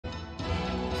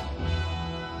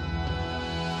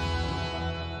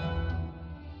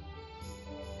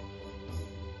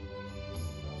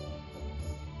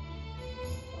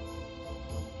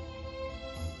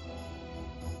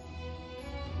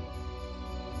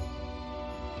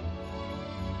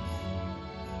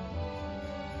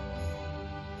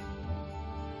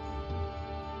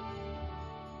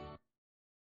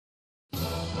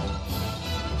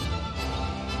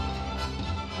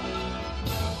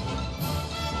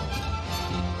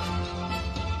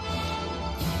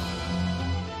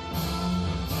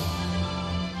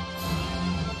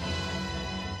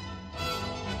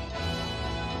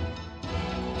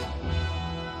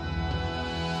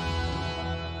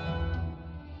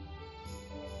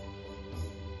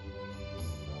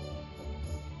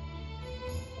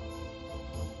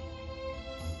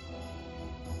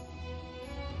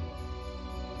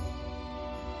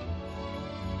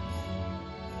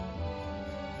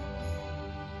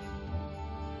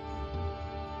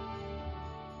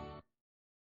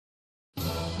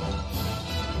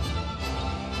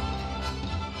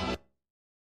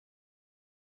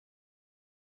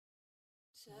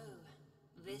So,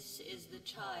 this is the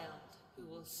child who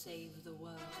will save the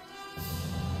world.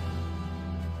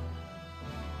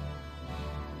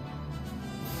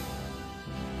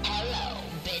 Hello,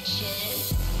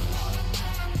 bitches.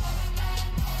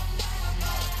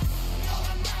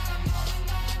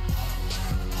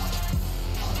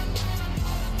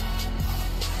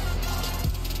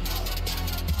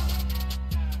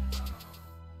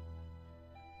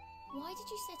 Why did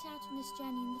you set out on this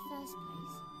journey in the first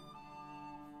place?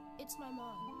 It's my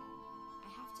mom. I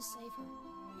have to save her.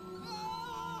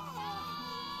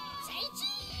 Say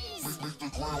cheese! Make the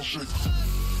ground shake.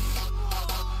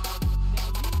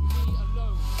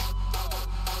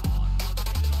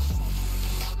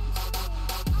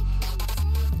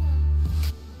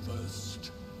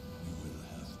 First, you will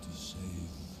have to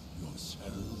save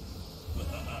yourself.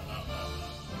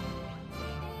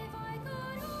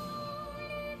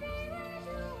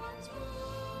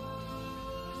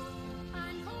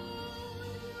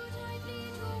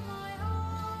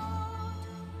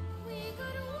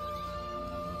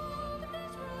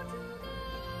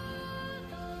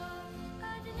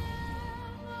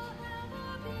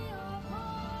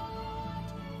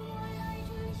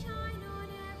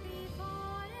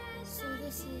 So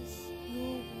this is your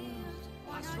world.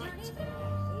 That's right. A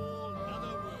whole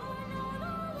other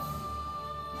world.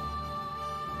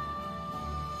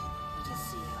 Let us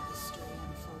see how the story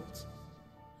unfolds.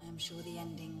 I am sure the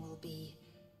ending will be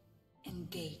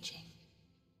engaging.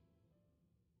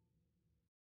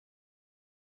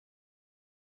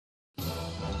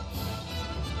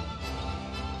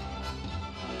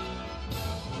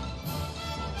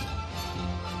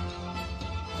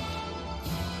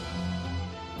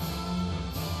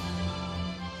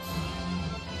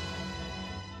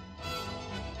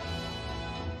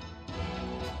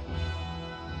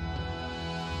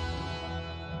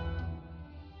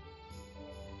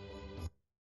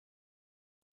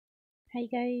 Hi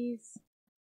guys.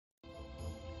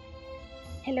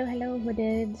 Hello,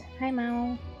 Hooded. Hi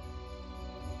Mal.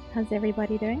 How's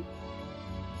everybody doing?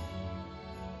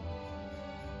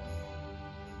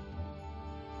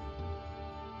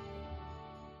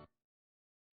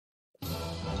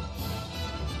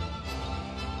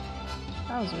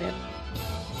 That was weird.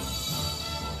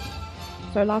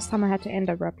 So last time I had to end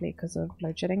abruptly because of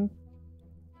load shedding.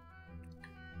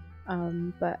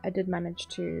 But I did manage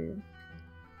to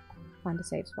find a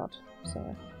safe spot,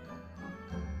 so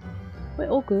we're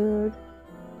all good.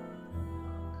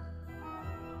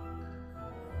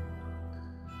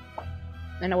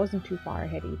 And I wasn't too far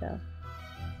ahead either.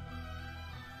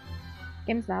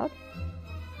 Game's loud.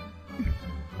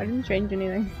 I didn't change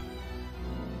anything.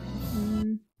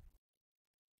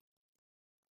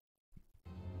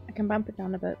 I can bump it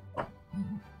down a bit.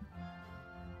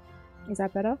 Is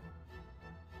that better?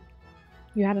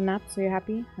 You had a nap, so you're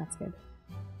happy? That's good.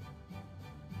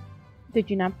 Did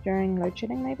you nap during load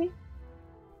shedding, maybe?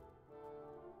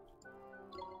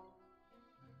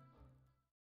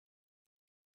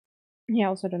 Yeah, I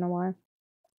also don't know why.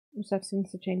 Stuff seems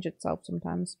to change itself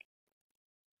sometimes.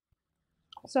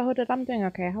 So, Hooded, I'm doing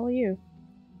okay. How are you?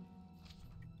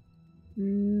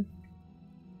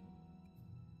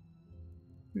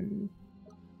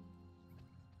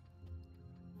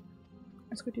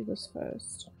 Let's go do this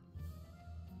first.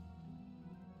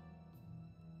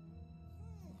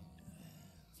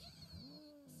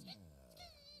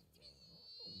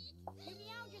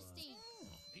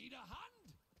 Need a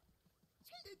hand?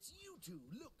 It's you two.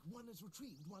 Look, one has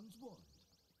retrieved one's wand.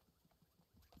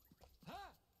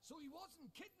 Huh? So he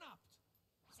wasn't kidnapped?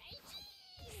 Say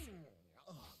cheese!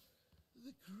 Oh,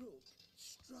 the crook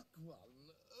struck one.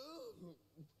 Oh.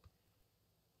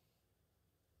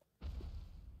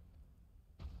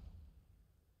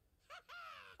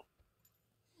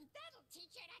 That'll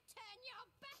teach you to turn your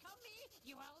back on me,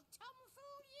 you old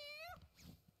tomfool, you!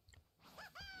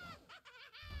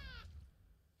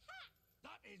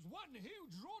 That is one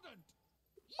huge rodent!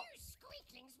 You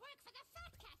squeaklings work for the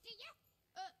fat cat, do you?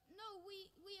 No, we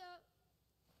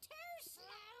Too slow!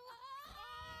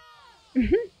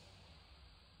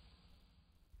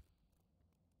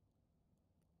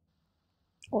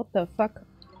 What the fuck?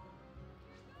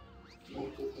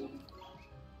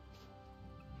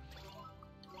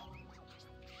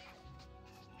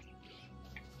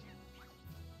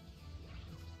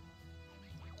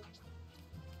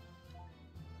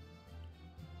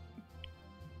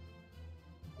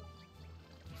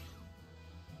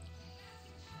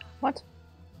 What?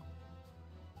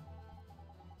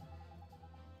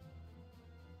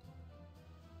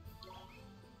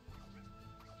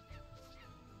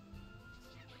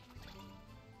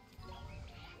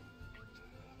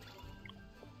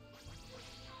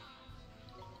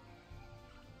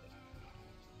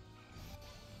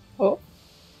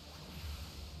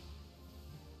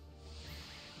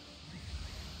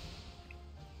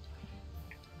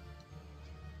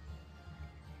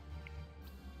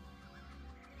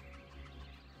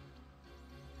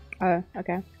 Oh,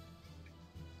 okay.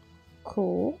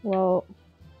 Cool. Well,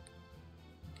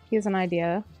 here's an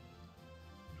idea.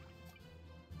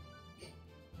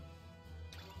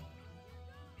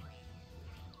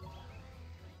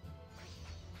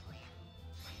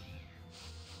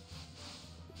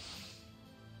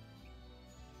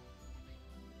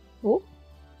 Oh.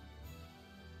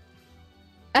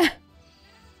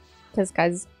 This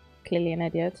guy's clearly an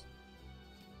idiot.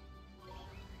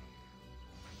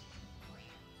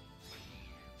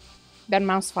 That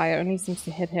mouse fire only seems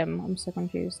to hit him. I'm so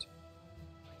confused.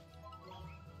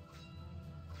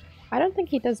 I don't think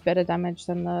he does better damage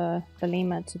than the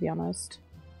lemur, to be honest.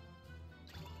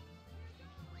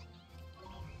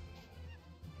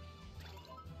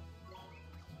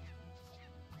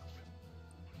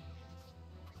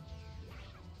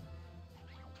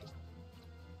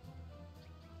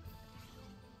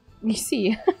 You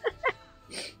see,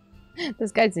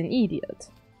 this guy's an idiot.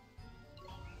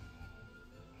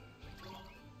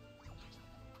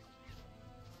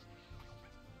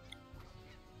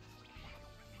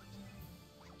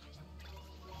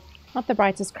 Not the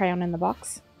brightest crayon in the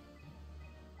box.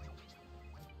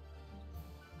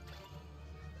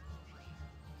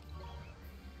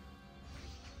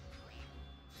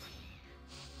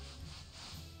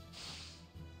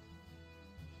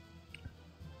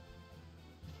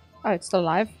 Oh, it's still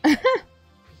alive.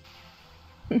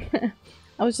 I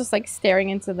was just like staring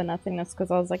into the nothingness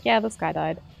because I was like, yeah, this guy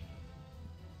died.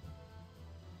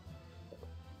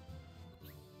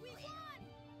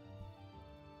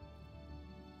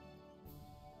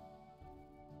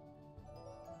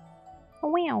 Oh,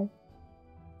 wow.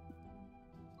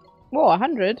 Whoa,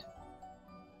 100?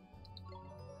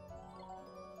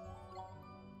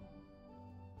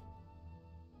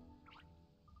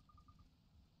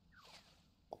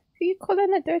 Who you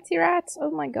calling a dirty rat?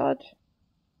 Oh my god.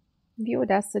 The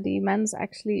audacity. Man's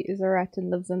actually is a rat and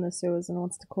lives in the sewers and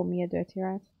wants to call me a dirty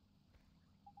rat.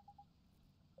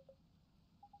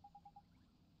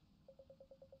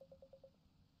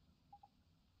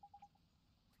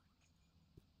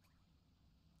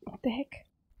 What the heck?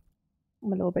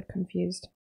 I'm a little bit confused.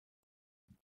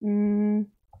 Your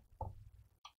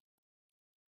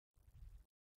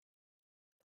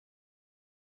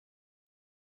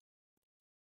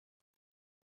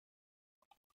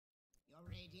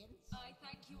Radiance? I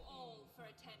thank you all for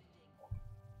attending.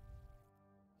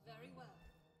 Very well.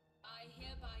 I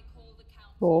hereby call the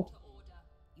council to order.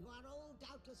 You are all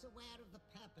doubtless aware of the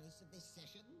purpose of this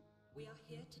session. We are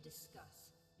here to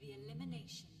discuss the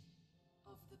elimination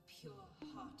of the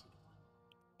pure-hearted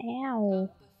one. Ow.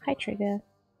 Hi, Trigger.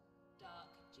 Dark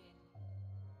Jinn.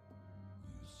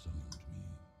 You summoned me,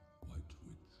 White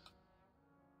Witch.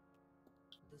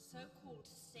 The so-called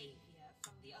savior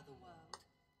from the other world.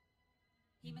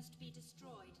 He must be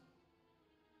destroyed.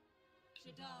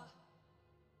 Shadar,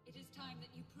 it is time that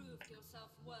you proved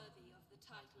yourself worthy of the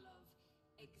title of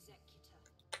Executor.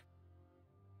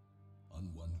 On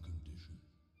one condition.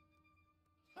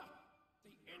 Ha!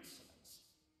 The insolence!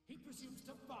 He presumes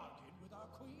to bargain with our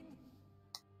queen?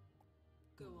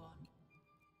 Go on.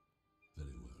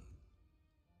 Very well.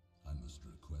 I must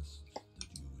request that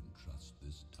you entrust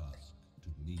this task to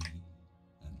me and me.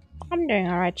 I'm doing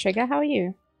alright, Trigger. How are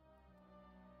you?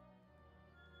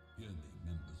 Hear me,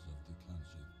 members of the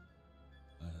council.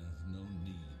 I have no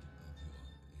need of your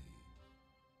aid.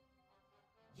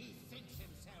 He thinks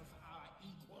himself our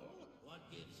equal?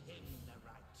 What gives him the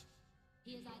right?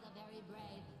 He is either very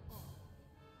brave or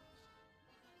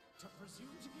To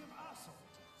presume to give us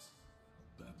orders?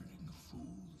 Babbling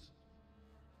fools.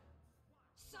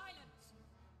 Silence!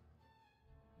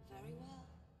 Very well.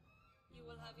 You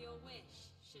will have your wish,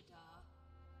 Shadar.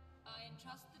 I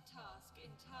entrust the task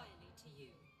entirely to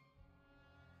you.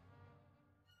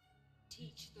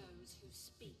 Teach those who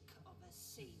speak of a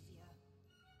savior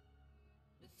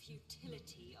the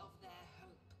futility of their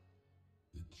hope.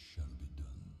 It shall be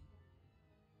done.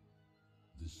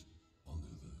 This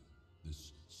Oliver,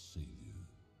 this savior,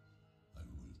 I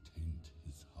will taint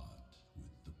his heart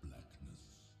with the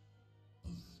blackness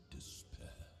of despair.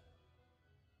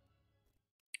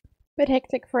 Bit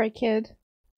hectic for a kid,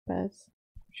 but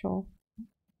sure.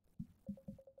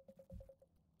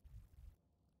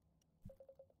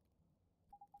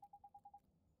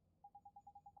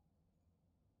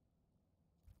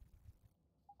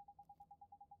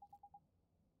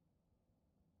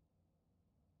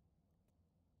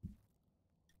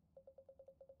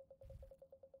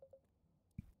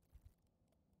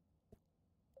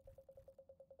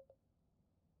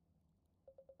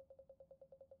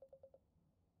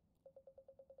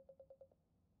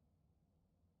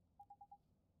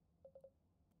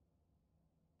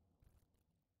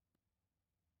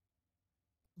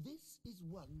 This is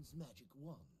one's magic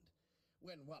wand.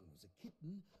 When one was a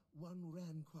kitten, one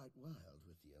ran quite wild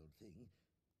with the old thing.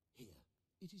 Here,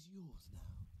 it is yours now.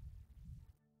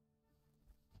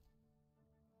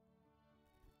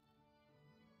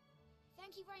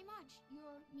 Thank you very much,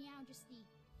 Your Majesty.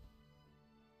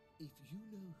 If you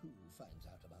know who finds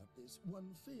out about this,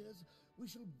 one fears we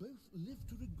shall both live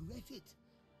to regret it.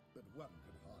 But one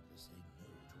can hardly say no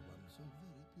to one so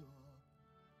very pure.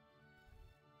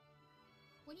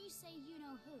 When you say you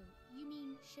know who, you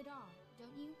mean Shadar,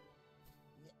 don't you?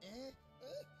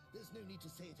 There's no need to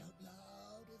say it out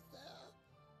loud, is there?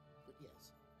 But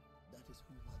yes, that is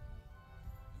who one.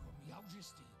 Your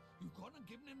Majesty, you've gone and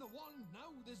given him the wand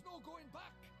now. There's no going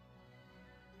back.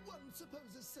 One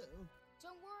supposes so.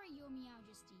 Don't worry, Your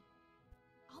Majesty.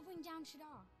 I'll bring down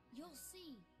Shadar. You'll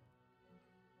see.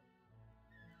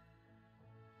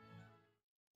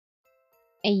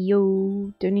 Hey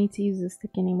yo, don't need to use the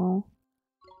stick anymore.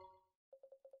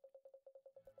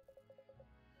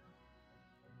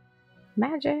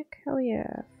 Magic, hell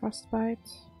yeah, frostbite.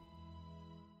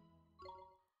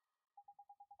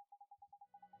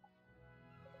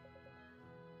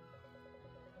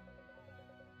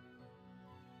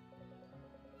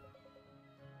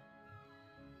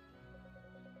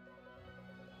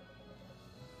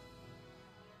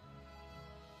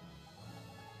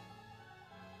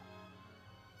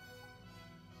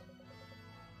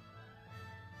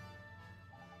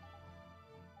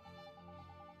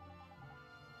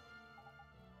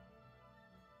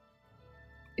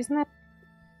 Isn't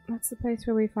that's the place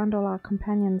where we found all our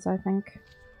companions, I think.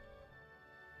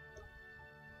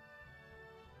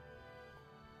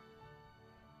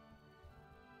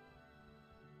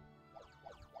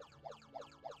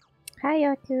 Hi,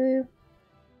 Yaku.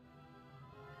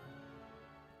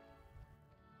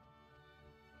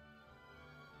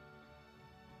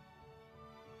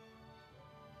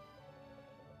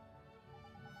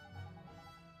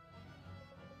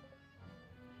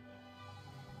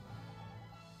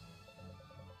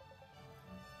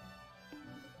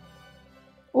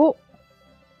 Oh!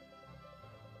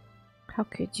 How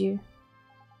could you?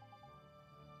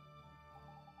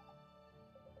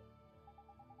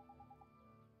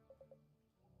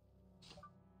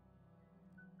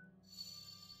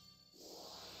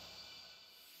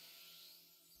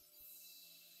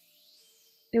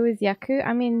 It was Yaku?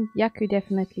 I mean, Yaku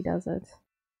definitely does it.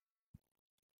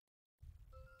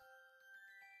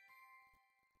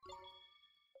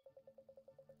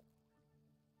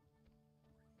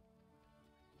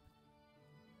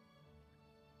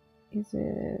 Is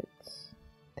it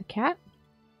the cat?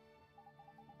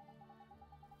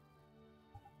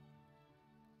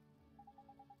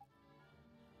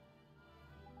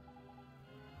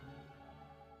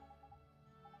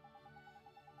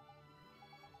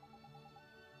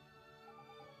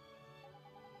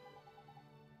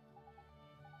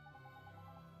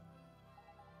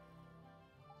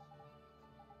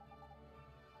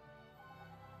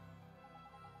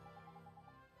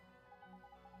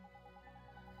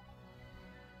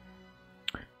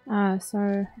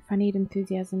 So if I need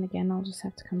enthusiasm again, I'll just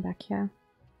have to come back here.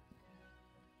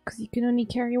 Because you can only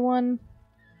carry one.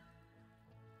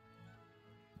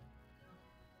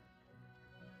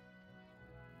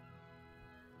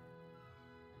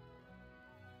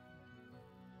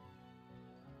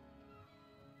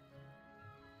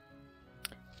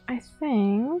 I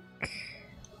think...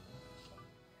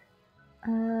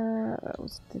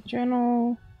 was it the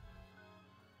journal?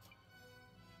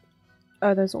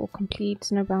 Oh, those are all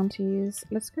complete, no bounties.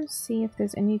 Let's go see if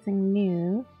there's anything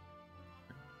new.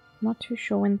 Not too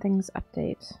sure when things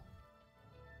update.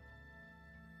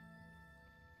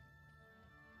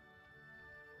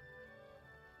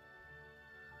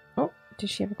 Oh,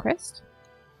 does she have a quest?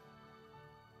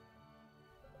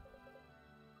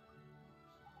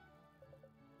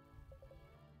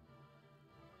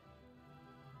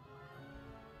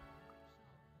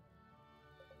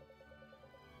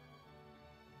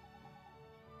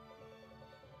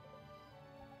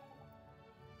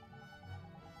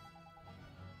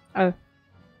 Oh.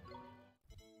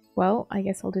 Well, I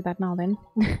guess I'll do that now then.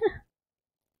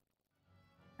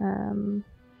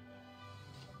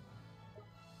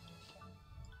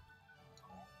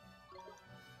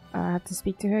 I have to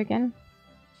speak to her again.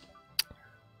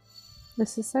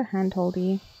 This is so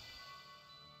handholdy.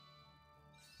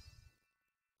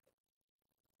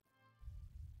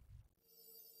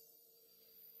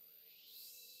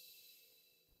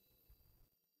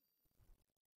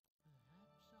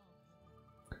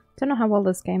 Don't know how well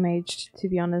this game aged, to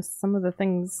be honest. Some of the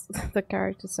things the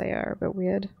characters say are a bit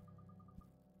weird.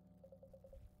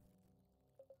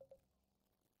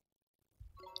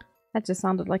 That just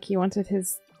sounded like he wanted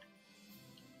his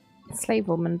slave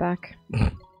woman back.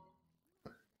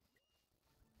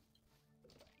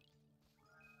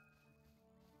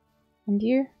 And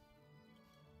you?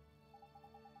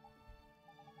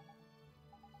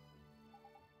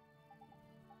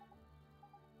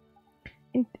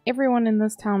 Everyone in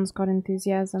this town's got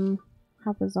enthusiasm.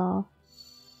 How bizarre.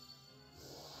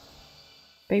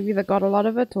 They've either got a lot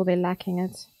of it or they're lacking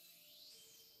it.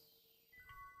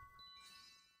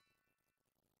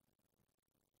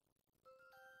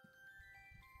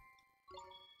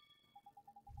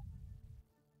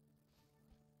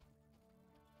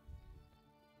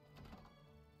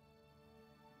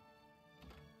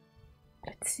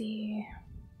 Let's see.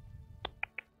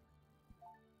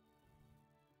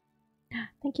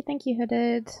 Thank you,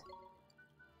 Hooded.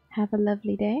 Have a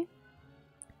lovely day.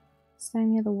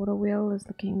 Staying near the water wheel is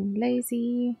looking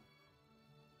lazy.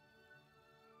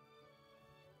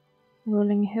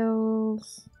 Rolling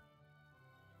hills.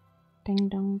 Ding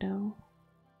dong do.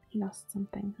 He lost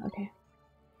something. Okay.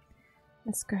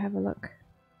 Let's go have a look.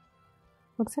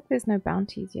 Looks like there's no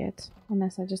bounties yet,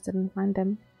 unless I just didn't find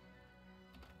them.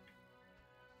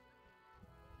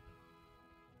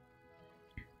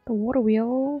 The water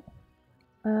wheel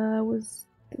was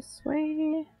this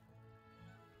way.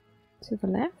 To the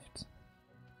left.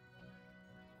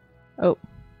 Oh.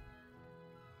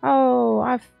 Oh,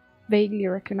 I've vaguely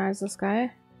recognized this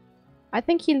guy. I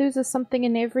think he loses something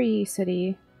in every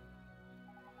city.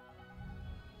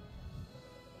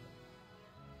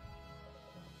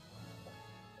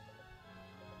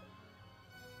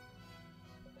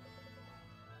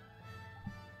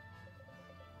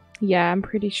 Yeah, I'm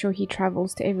pretty sure he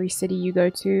travels to every city you go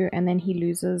to and then he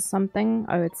loses something.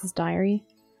 Oh, it's his diary.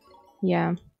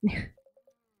 Yeah.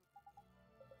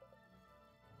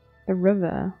 The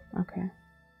river. Okay.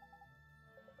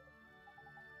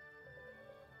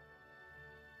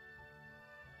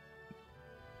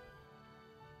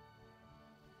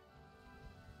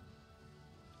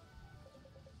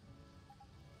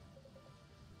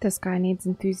 This guy needs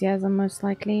enthusiasm, most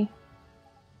likely.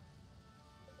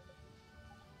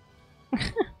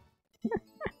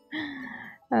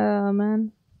 Oh,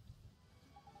 man.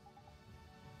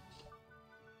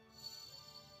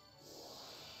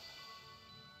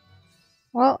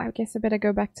 Well, I guess I better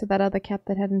go back to that other cat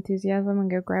that had enthusiasm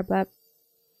and go grab that.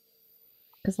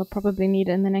 Because I'll probably need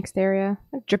it in the next area.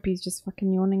 Drippy's just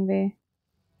fucking yawning there.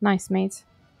 Nice, mate.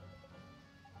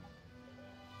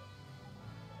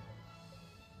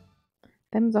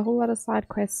 Them's a whole lot of side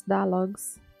quest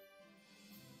dialogues.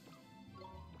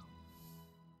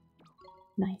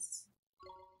 Nice.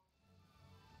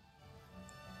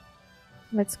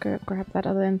 Let's go grab that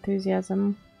other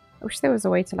enthusiasm. I wish there was a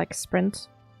way to like sprint.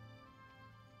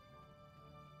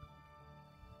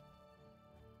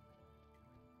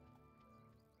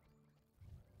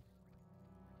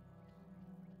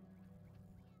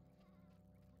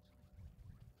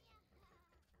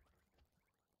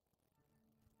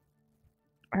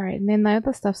 Alright, and then the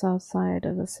other stuff's outside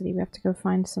of the city. We have to go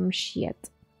find some shit.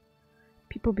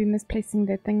 People be misplacing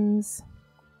their things.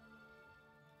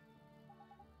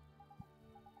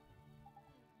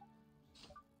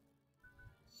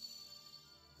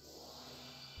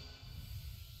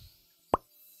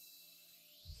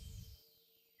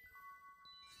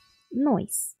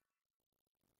 Nice.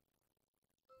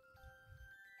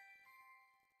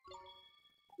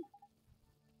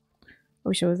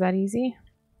 Wish it was that easy.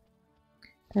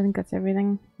 I think that's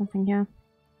everything. Nothing here.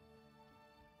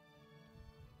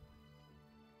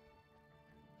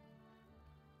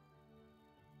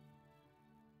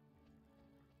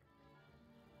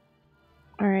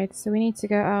 Alright, so we need to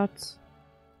go out.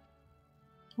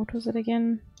 What was it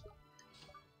again?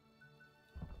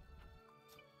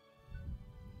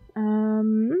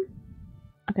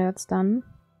 Okay, that's done.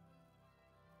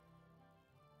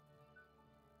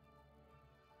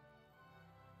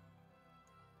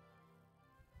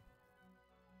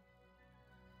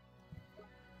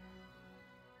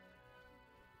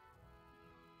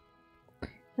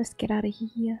 Let's get out of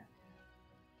here.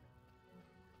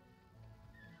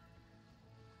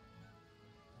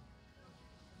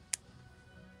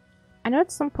 I know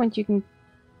at some point you can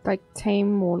like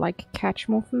tame or like catch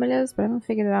more familiars, but I haven't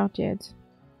figured it out yet.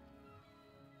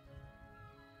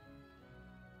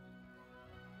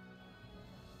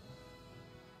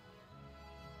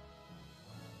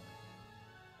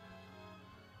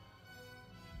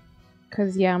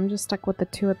 Cause yeah, I'm just stuck with the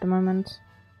 2 at the moment.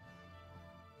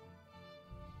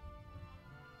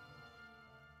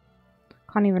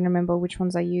 Can't even remember which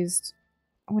ones I used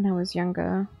when I was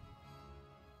younger.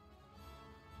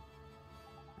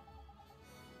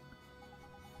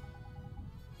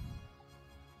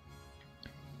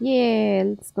 Yeah,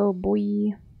 let's go,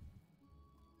 boy.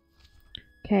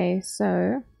 Okay,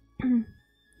 so I'm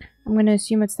gonna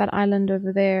assume it's that island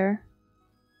over there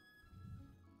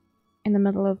in the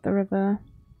middle of the river.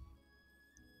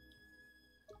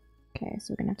 Okay,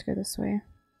 so we're gonna have to go this way.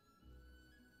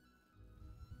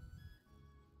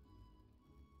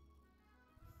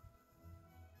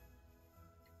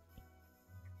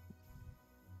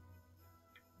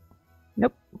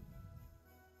 Nope.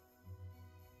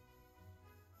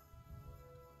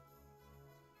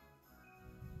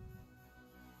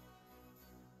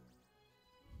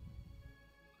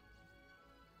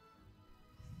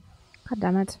 God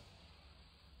damn it.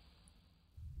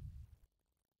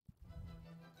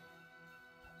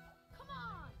 Come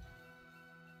on!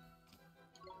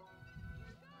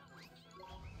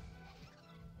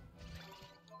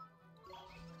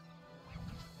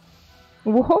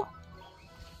 Whoa!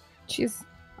 Jeez.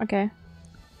 Okay.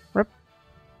 Rip.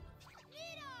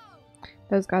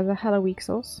 Those guys are hella weak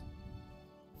sauce.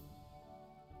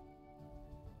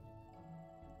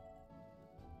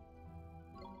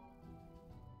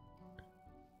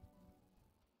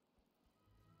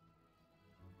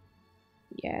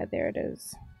 Yeah, there it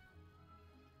is.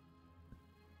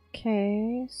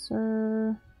 Okay,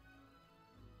 so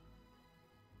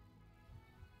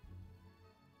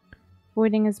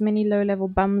avoiding as many low-level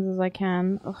bums as I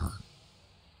can. Ugh.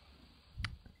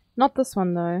 Not this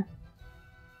one though.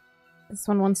 This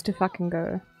one wants to fucking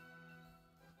go.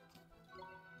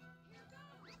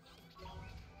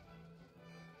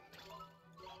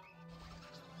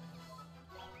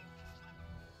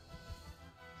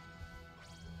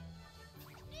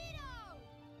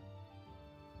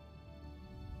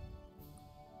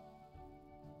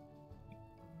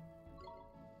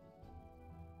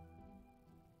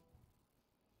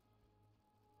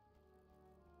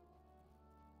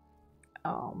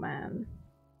 Oh man.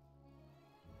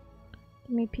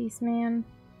 Give me peace, man.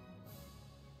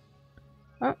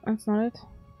 Oh, that's not it.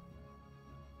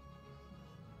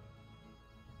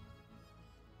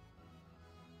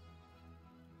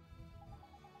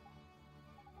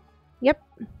 Yep.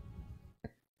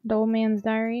 The old man's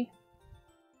diary.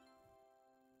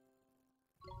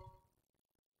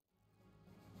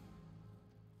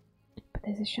 But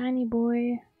there's a shiny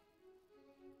boy.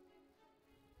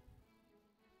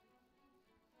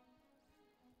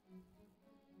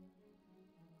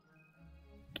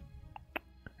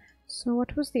 So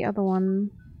what was the other one?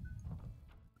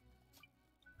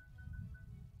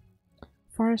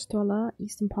 Forest Dweller,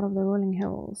 eastern part of the rolling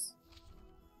hills.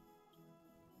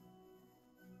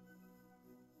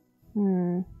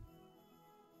 I'm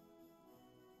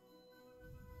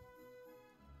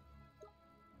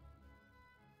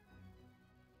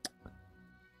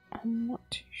not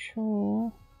too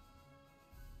sure.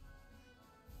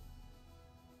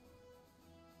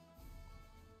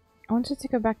 I wanted to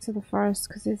go back to the forest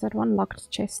because there's that one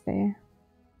locked chest there.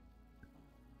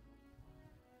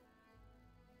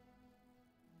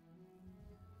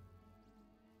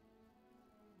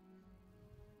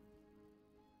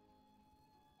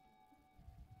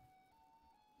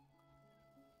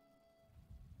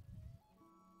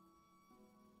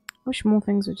 Wish more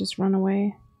things would just run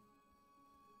away.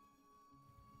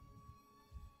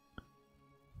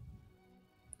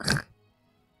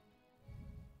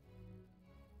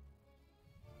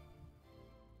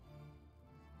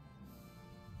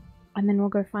 And then we'll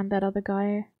go find that other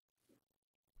guy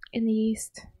in the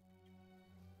east.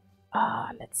 Ah,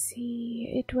 let's see.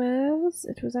 It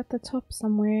was at the top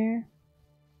somewhere.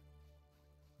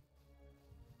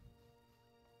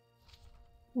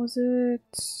 Was it?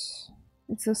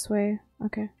 It's this way.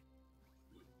 Okay.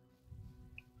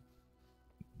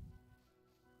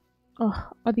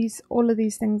 Oh, are these all of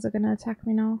these things are gonna attack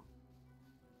me now?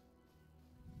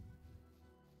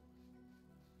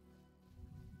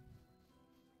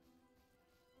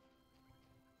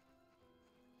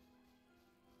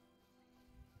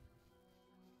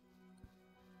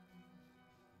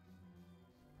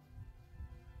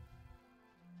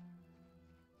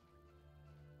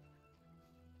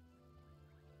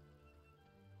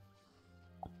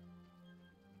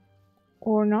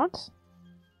 Or not?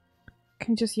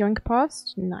 Can just yoink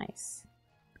past? Nice.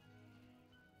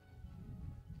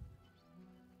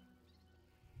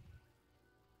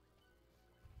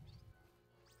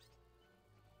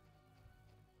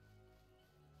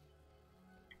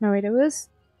 No, wait, it was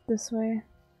this way.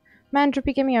 Man,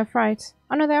 Drippy, give me a fright.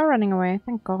 Oh no, they are running away.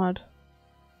 Thank God.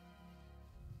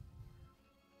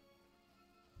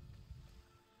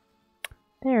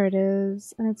 There it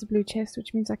is. And it's a blue chest,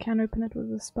 which means I can open it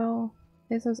with a spell.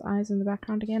 There's those eyes in the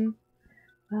background again.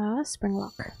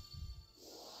 Springlock.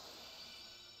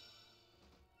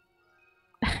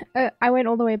 I went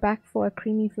all the way back for a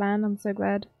creamy flan. I'm so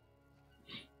glad.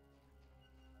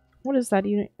 What is that?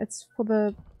 It's for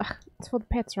the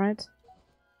pets, right?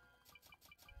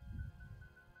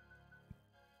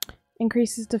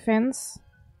 Increases defense.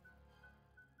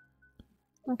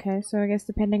 Okay, so I guess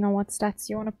depending on what stats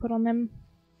you want to put on them.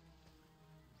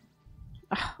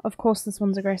 Of course, this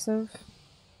one's aggressive.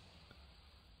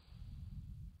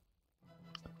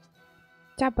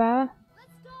 Dabba.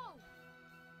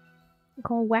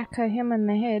 Go whack him in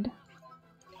the head.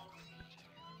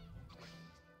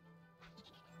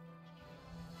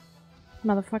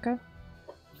 Motherfucker.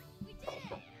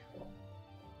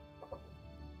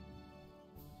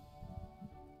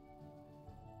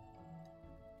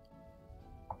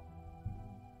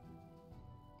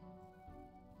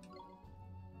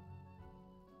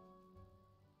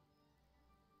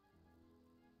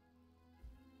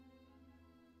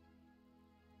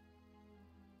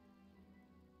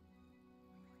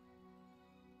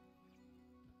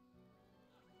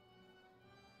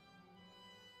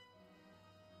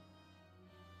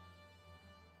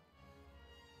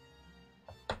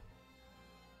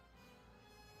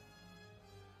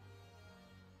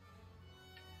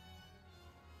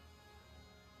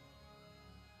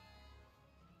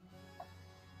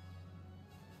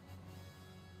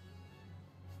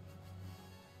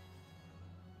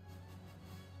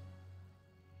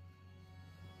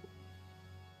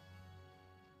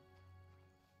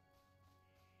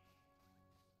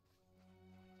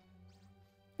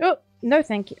 Oh, no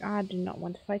thank you. I do not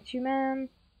want to fight you, man.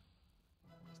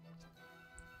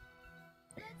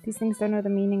 These things don't know the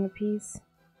meaning of peace.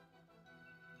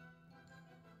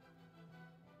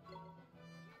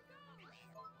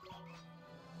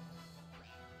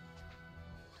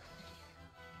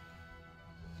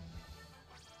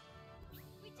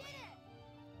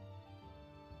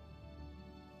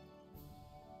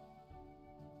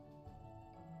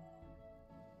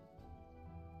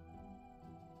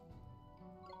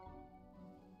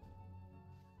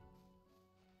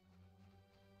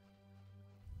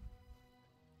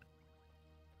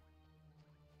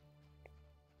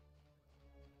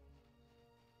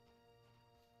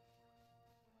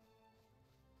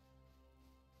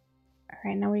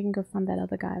 Alright, now we can go find that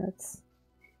other guy that's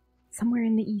somewhere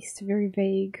in the east, very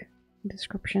vague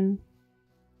description.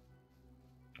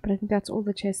 But I think that's all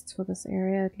the chests for this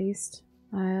area, at least.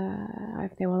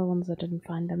 If there were the ones that didn't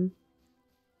find them.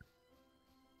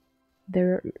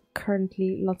 They're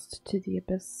currently lost to the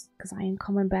abyss, because I ain't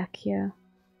coming back here.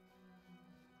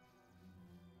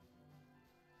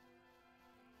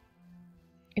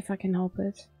 If I can help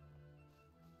it.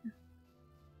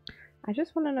 I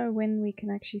just want to know when we can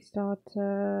actually start,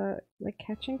 like,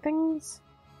 catching things.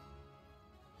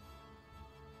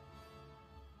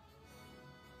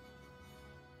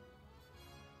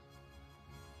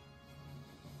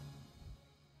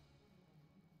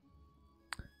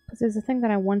 Because there's a thing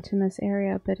that I want in this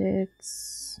area, but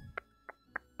it's...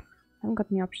 I haven't got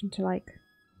the option to, like,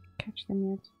 catch them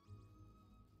yet.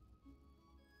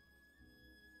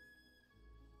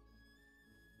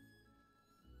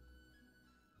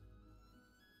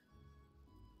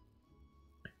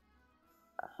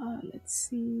 Let's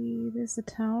see, there's the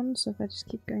town, so if I just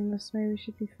keep going this way we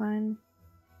should be fine.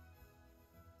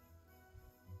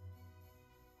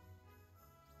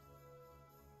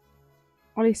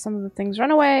 At least some of the things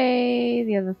run away,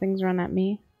 the other things run at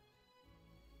me.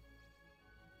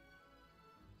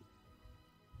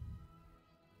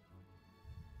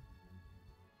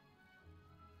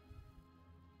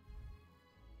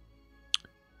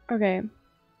 Okay,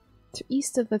 to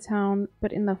east of the town,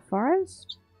 but in the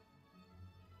forest?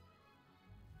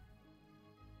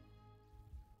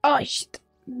 Oh shit!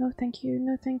 No thank you,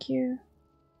 no thank you.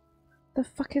 The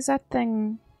fuck is that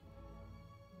thing?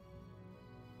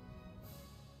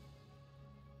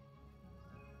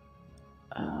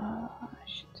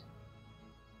 Shit.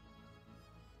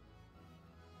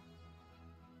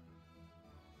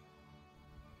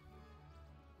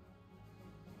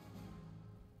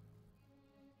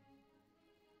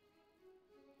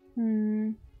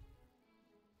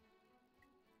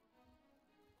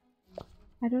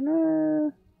 I don't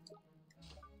know.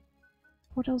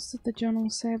 What else did the journal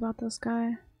say about this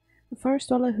guy? The forest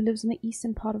dweller who lives in the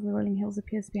eastern part of the rolling hills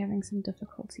appears to be having some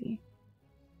difficulty.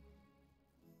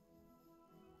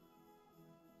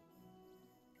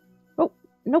 Oh,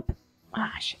 nope.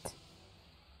 Ah, shit.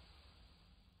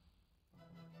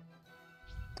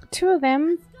 Two of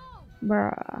them?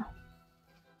 Bruh.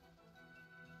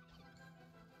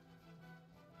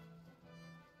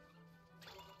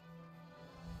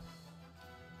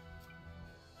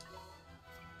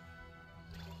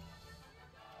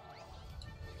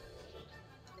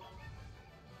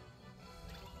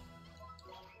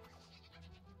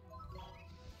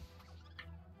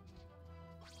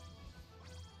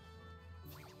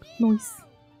 Nice.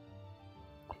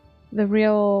 The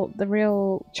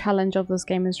real challenge of this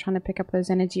game is trying to pick up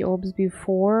those energy orbs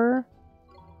before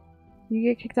you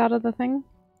get kicked out of the thing.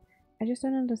 I just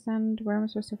don't understand where I'm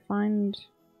supposed to find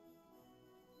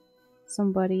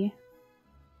somebody.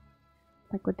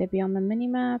 Like, would they be on the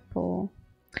minimap or...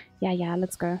 Yeah,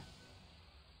 let's go.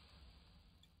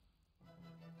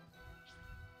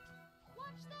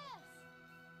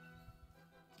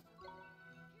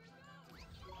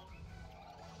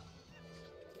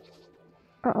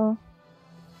 Uh-oh.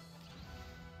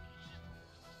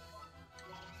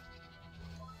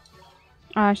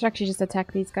 I should actually just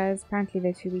attack these guys. Apparently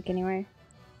they're too weak anyway.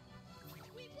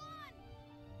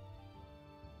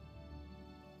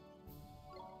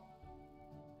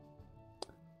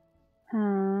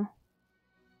 Huh.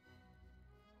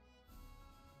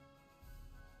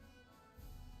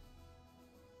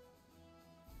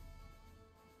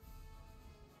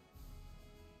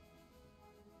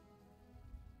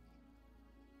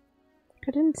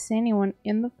 I didn't see anyone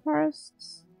in the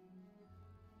forests.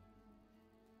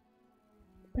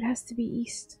 But it has to be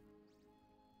east.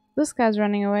 This guy's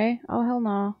running away. Oh, hell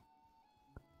no.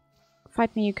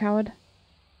 Fight me, you coward.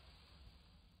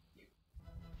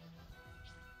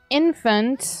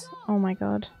 Infant? Oh my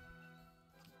god.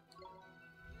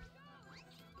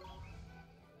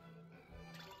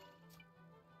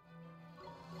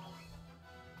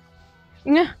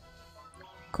 Yeah.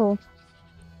 Cool.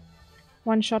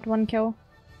 One shot, one kill.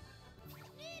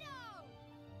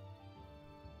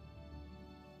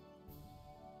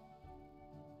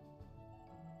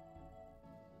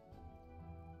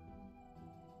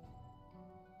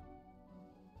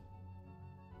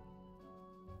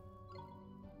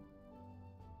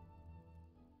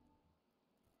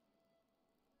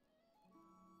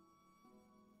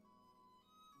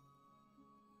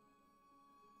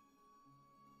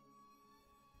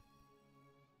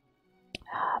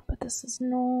 But this is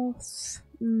north.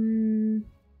 I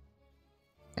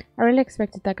really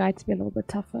expected that guy to be a little bit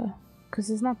tougher, because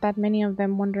there's not that many of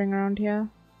them wandering around here.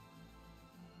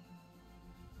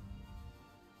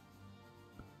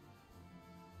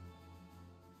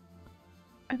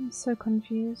 I'm so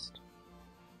confused.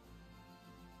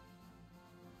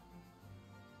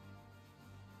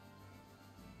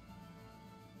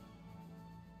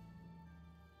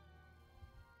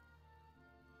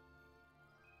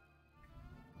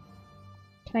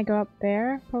 Can I go up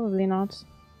there? Probably not.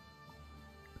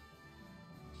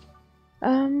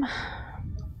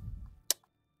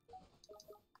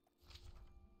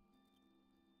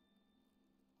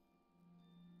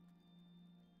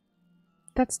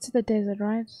 That's to the desert,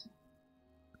 right?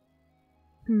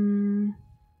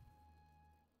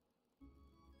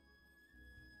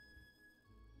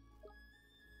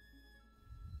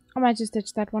 I might just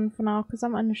ditch that one for now, because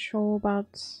I'm unsure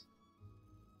about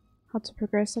how to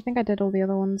progress. I think I did all the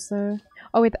other ones, though.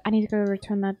 Oh wait, I need to go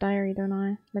return that diary, don't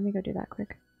I? Let me go do that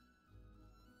quick.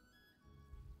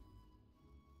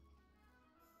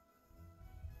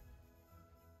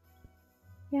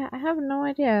 Yeah, I have no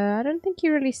idea. I don't think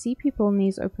you really see people in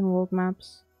these open world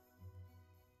maps.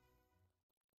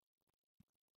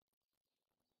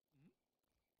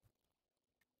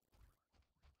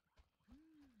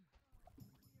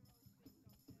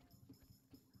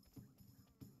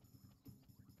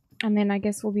 And then I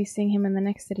guess we'll be seeing him in the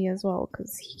next city as well,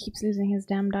 because he keeps losing his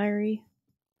damn diary.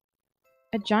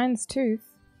 A giant's tooth.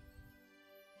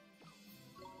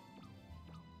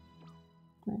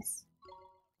 Nice.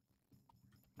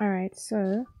 Alright,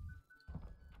 so...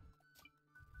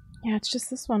 yeah, it's just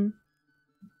this one.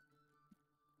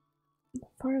 The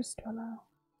forest dweller.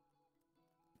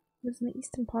 Lives in the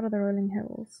eastern part of the rolling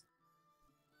hills.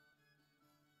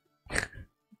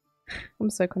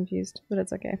 I'm so confused, but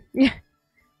it's okay. Yeah.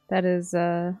 That is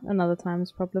another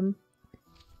time's problem.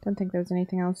 Don't think there's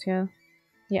anything else here.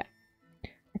 Yeah.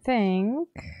 I think...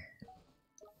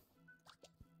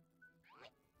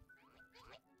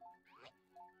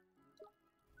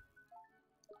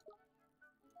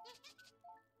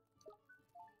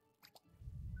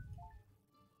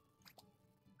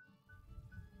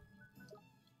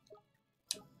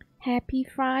 Happy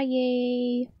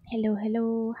Friday! Hello,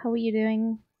 hello. How are you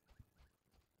doing?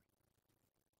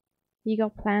 You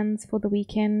got plans for the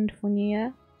weekend for New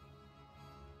Year?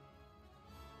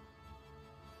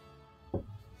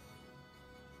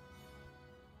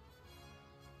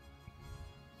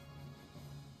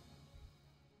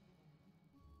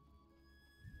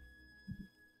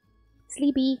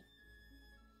 Sleepy.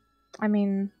 I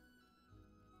mean,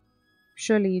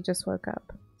 surely you just woke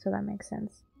up, so that makes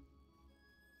sense.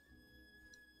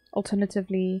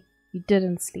 Alternatively, you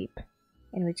didn't sleep,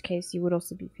 in which case you would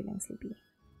also be feeling sleepy.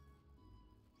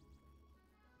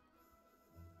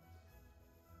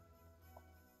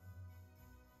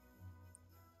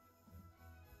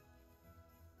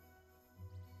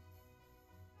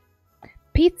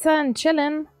 Pizza and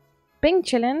chillin'. Bing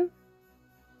chillin'.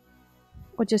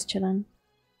 Or just chillin'.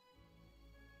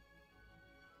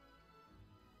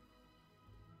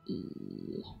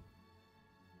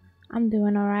 I'm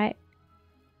doing alright.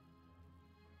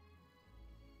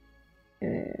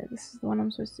 This is the one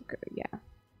I'm supposed to go, yeah.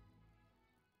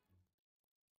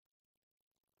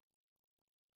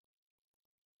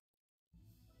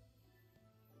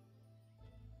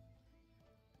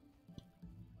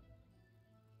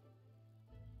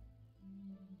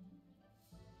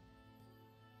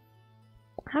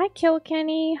 Hi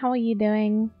Kilkenny, how are you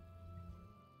doing?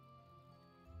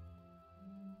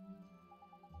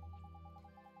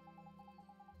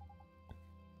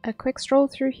 A quick stroll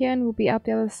through here and we'll be out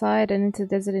the other side and into the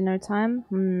desert in no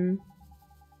time?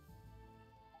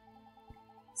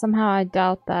 Somehow I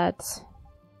doubt that.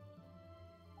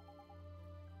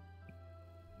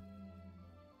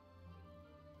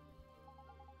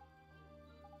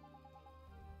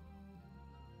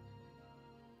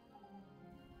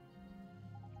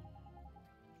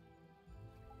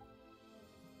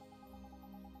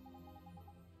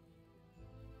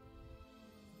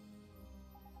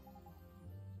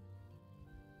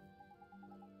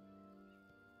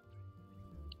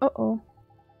 Uh-oh.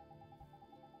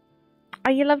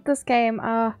 Oh, you love this game.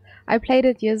 I played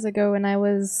it years ago when I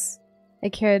was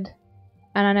a kid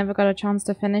and I never got a chance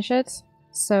to finish it.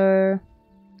 So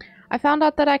I found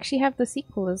out that I actually have the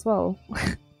sequel as well,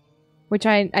 which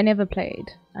I never played.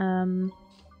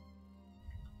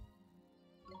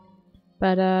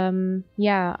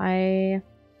 Yeah, I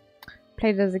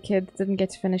played it as a kid, didn't get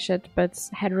to finish it, but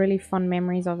had really fun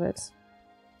memories of it.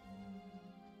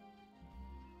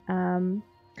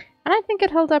 And I think it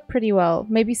held up pretty well.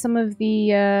 Maybe some of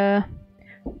the,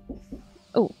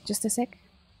 Oh, just a sec.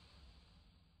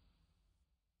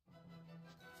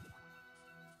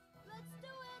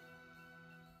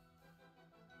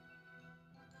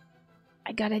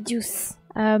 I got a juice.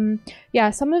 Yeah,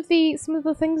 some of the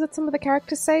things that some of the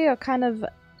characters say are kind of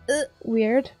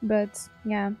weird, but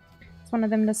yeah, it's one of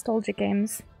them nostalgia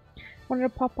games. Wanted to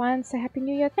pop by and say Happy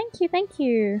New Year. Thank you, thank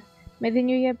you. May the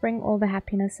new year bring all the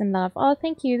happiness and love. Oh,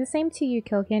 thank you. The same to you,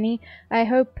 Kilkenny. I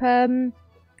hope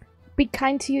be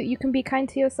kind to you. You can be kind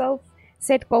to yourself.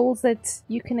 Set goals that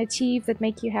you can achieve that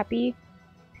make you happy.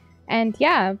 And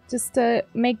yeah, just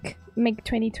make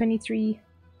 2023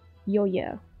 your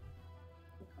year.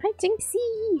 Hi,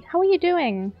 Jinxie. How are you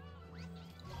doing?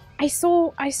 I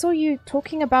saw you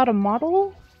talking about a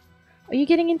model. Are you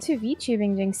getting into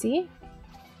VTubing, Jinxie?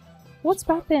 What's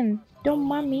poppin'? Don't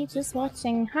mind me, just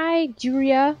watching. Hi,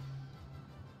 Julia.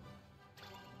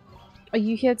 Are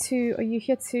you here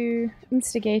to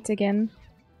instigate again?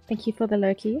 Thank you for the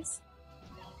lurkies.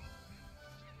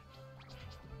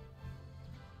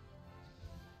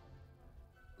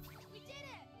 We did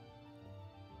it!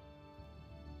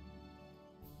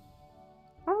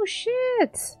 Oh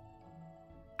shit!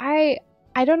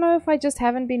 I don't know if I just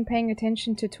haven't been paying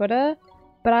attention to Twitter,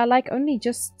 but I only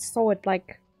just saw it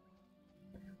like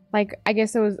I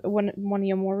guess it was one of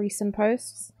your more recent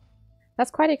posts.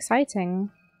 That's quite exciting.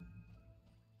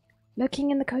 Looking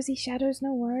in the cozy shadows,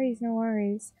 no worries, no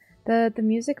worries. The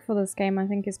music for this game I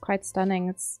think is quite stunning.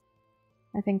 It's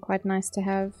I think quite nice to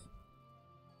have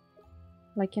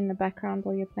like in the background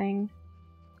while you're playing.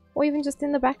 Or even just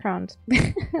in the background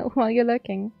while you're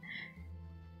looking.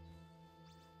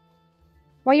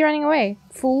 Why are you running away?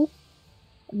 Fool.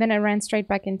 Then it ran straight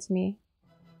back into me.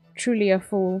 Truly a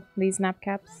fool, these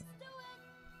napcaps.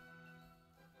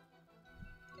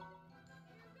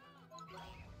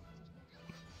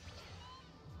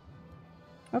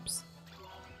 Oops.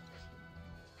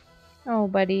 Oh,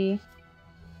 buddy.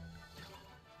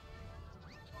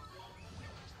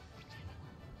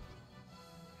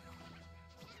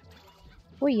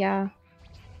 Oh, yeah.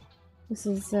 This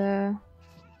is,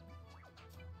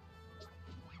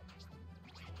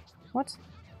 What?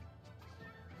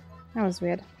 That was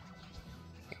weird.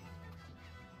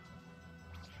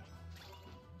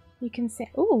 You can say,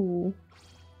 ooh,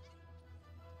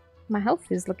 my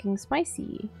health is looking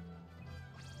spicy.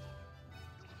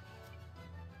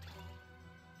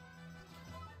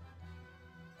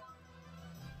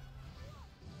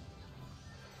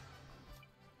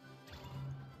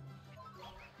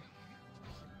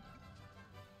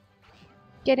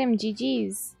 Get him,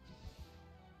 GG's.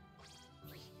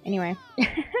 Anyway,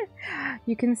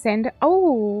 you can send.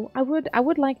 Oh, I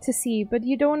would like to see, but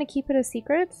you don't want to keep it a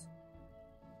secret.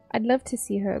 I'd love to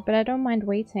see her, but I don't mind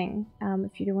waiting.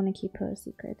 If you do want to keep her a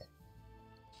secret,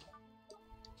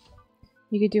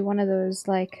 you could do one of those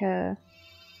like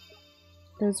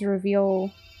those reveal.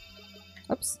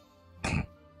 Oops.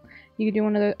 You could do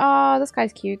one of those. Oh, this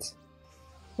guy's cute.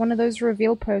 One of those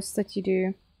reveal posts that you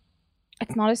do.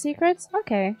 It's not a secret?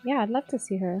 Okay, yeah, I'd love to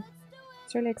see her.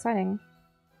 It's really exciting.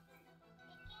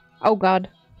 Oh god.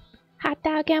 Hot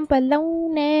dog and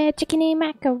bologna, chicken and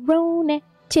macaroni,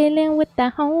 chilling with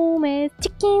the homies.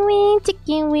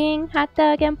 Chicken wing, hot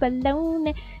dog and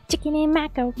bologna, chicken and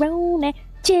macaroni,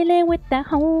 chilling with the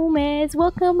homies.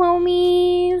 Welcome,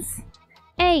 homies.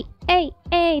 Hey, hey,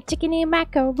 hey, chicken and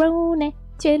macaroni,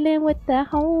 chilling with the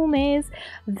homies.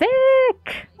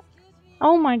 Vic!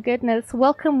 Oh my goodness.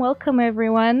 Welcome, welcome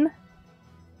everyone.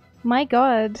 My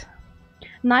god.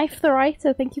 Knife the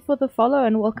Writer, thank you for the follow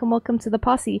and welcome, welcome to the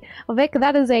posse. Vic,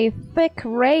 that is a thick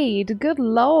raid. Good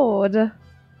lord.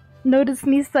 Notice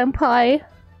me, senpai.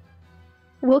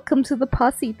 Welcome to the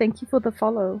posse. Thank you for the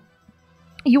follow.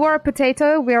 You are a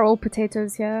potato. We are all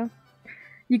potatoes here.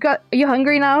 Are you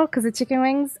hungry now because of chicken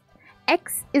wings?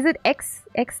 Is it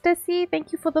Ecstasy?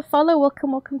 Thank you for the follow.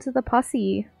 Welcome, welcome to the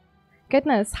posse.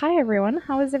 Goodness. Hi everyone.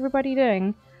 How is everybody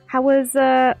doing? How was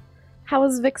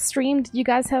Vic's stream? Did you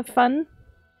guys have fun?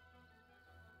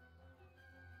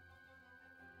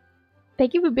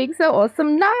 Thank you for being so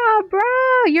awesome. Nah, bro,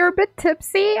 you're a bit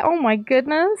tipsy. Oh my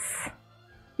goodness.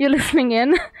 You're listening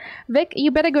in. Vic,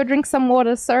 you better go drink some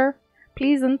water, sir.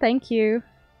 Please and thank you.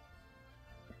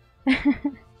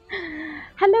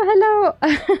 Hello, hello.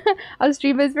 Our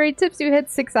streamer is very tipsy. We had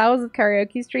 6 hours of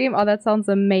karaoke stream. Oh, that sounds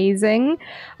amazing.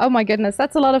 Oh my goodness,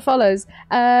 that's a lot of follows.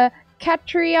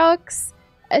 Catriox,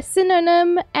 a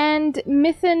synonym, and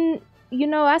Mythin, you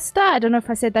know, Asta. I don't know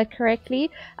if I said that correctly.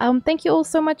 Thank you all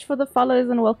so much for the follows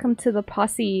and welcome to the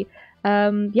posse.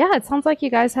 Yeah, it sounds like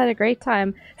you guys had a great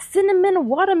time. Cinnamon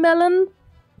watermelon.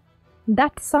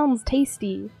 That sounds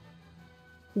tasty.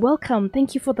 Welcome,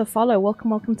 thank you for the follow. Welcome,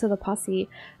 welcome to the posse.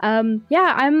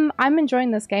 Yeah, I'm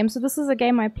enjoying this game. So this is a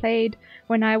game I played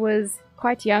when I was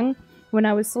quite young, when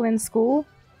I was still in school,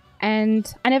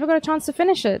 and I never got a chance to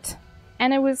finish it.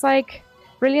 And it was like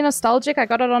really nostalgic. I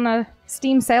got it on a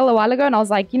Steam sale a while ago, and I was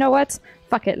like, you know what?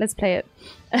 Fuck it, let's play it.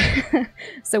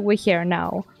 So we're here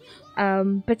now.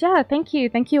 But yeah, thank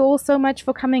you all so much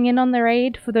for coming in on the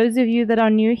raid. For those of you that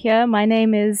are new here, my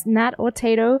name is Nat or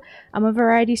Tato. I'm a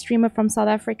variety streamer from South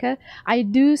Africa. I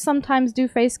do sometimes do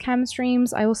face cam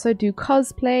streams. I also do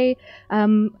cosplay,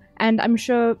 and I'm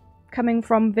sure coming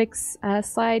from Vic's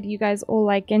side, you guys all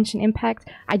like Genshin Impact.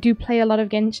 I do play a lot of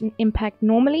Genshin Impact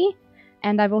normally,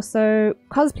 and I've also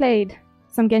cosplayed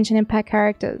some Genshin Impact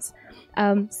characters.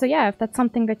 So yeah, if that's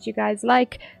something that you guys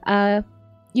like,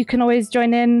 you can always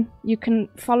join in. You can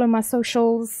follow my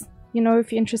socials, you know,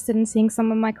 if you're interested in seeing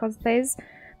some of my cosplays.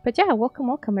 But yeah, welcome,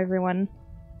 welcome everyone.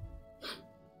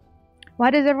 Why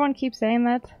does everyone keep saying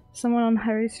that? Someone on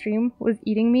Harry's stream was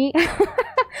eating me.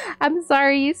 I'm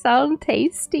sorry, you sound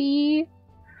tasty.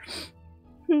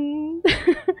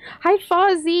 Hi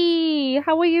Fozzie!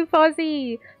 How are you,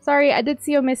 Fozzie? Sorry, I did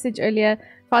see your message earlier.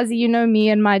 Fozzie, you know me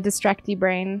and my distracty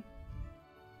brain.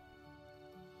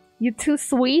 You too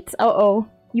sweet? Uh-oh.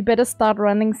 You better start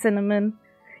running, Cinnamon.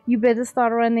 You better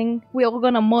start running. We're all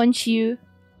gonna munch you.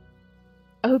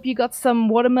 I hope you got some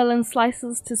watermelon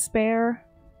slices to spare.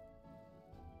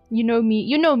 You know me.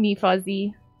 You know me,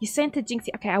 Fuzzy. You sent a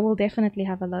Jinxie. Okay, I will definitely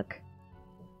have a look.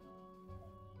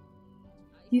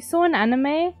 You saw an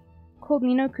anime called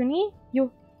No Kuni?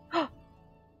 You...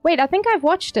 Wait, I think I've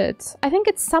watched it. I think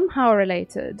it's somehow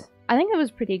related. I think it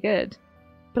was pretty good.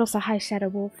 But also, hi, Shadow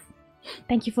Wolf.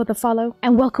 Thank you for the follow,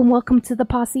 and welcome, welcome to the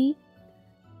posse.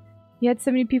 You had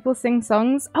so many people sing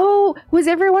songs. Oh, was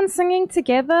everyone singing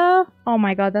together? Oh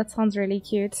my god, that sounds really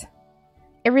cute.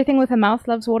 Everything with a mouth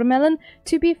loves watermelon.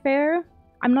 To be fair,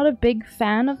 I'm not a big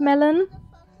fan of melon.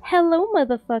 Hello,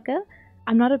 motherfucker.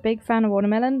 I'm not a big fan of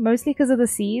watermelon, mostly because of the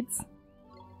seeds.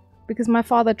 Because my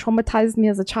father traumatized me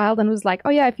as a child and was like, oh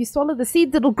yeah, if you swallow the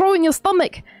seeds, it'll grow in your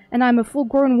stomach. And I'm a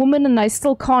full-grown woman and I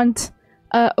still can't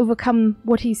overcome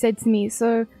what he said to me,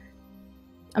 so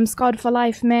I'm scarred for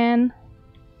life, man.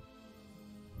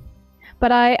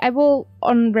 But I will,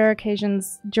 on rare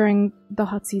occasions during the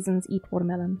hot seasons, eat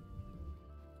watermelon.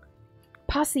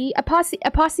 Posse? A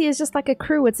posse is just like a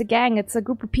crew, it's a gang, it's a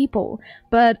group of people.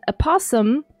 But a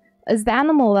possum is the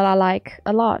animal that I like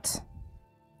a lot.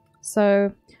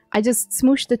 So I just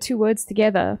smooshed the two words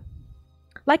together.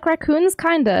 Like raccoons,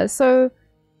 kinda. So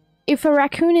if a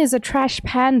raccoon is a trash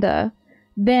panda,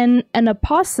 then an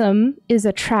opossum is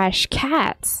a trash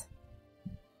cat.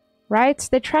 Right?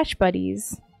 They're trash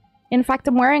buddies. In fact,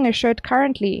 I'm wearing a shirt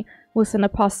currently with an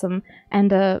opossum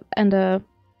and a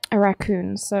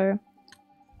raccoon, so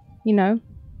you know.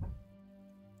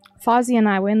 Fozzie and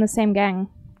I were in the same gang.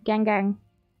 Gang.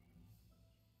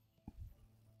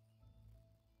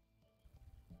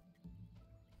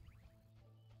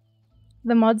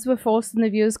 the mods were forced and the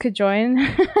viewers could join.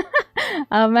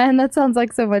 Oh man, that sounds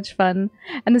like so much fun.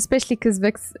 And especially because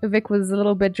Vic was a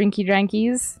little bit drinky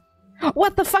drankies.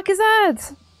 What the fuck is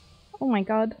that? Oh my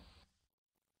god.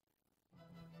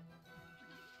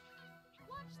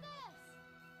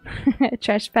 A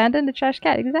trash panda and a trash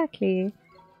cat, exactly.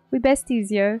 We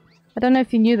besties, yo. I don't know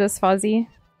if you knew this, Fozzie.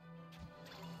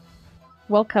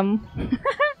 Welcome.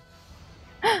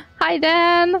 Hi,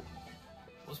 Dan!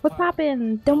 What's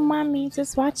poppin'? Don't mind me,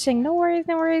 just watching. No worries,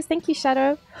 no worries. Thank you,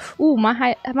 Shadow. Ooh, my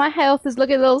health is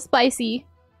looking a little spicy.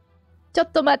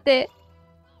 Chotto mate.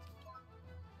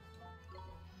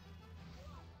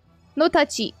 No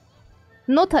touchy.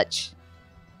 No touch.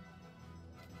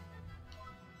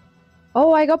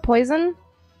 Oh, I got poison?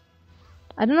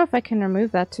 I don't know if I can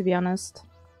remove that, to be honest.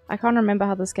 I can't remember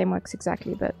how this game works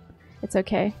exactly, but it's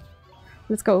okay.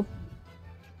 Let's go.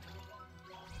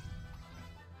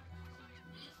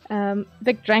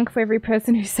 Vic drank for every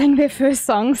person who sang their first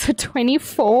songs for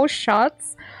 24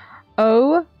 shots.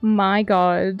 Oh my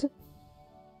god.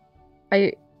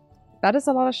 That is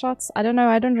a lot of shots. I don't know,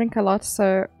 I don't drink a lot,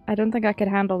 so I don't think I could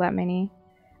handle that many.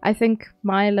 I think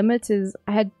my limit is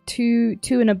I had two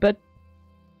and a bit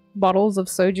bottles of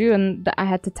soju and I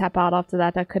had to tap out after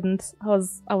that. I couldn't. I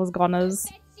was goners.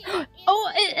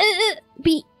 Oh,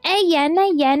 be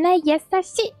Ayana Yana, yes that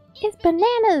shit is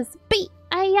bananas. Be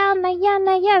Ayana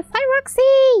Yana, yes. Hi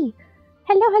Roxy!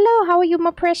 Hello, hello, how are you,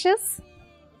 my precious?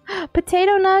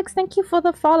 Potato Nugs, thank you for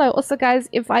the follow. Also guys,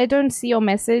 if I don't see your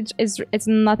message, it's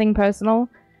nothing personal.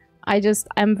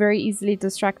 I'm very easily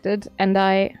distracted and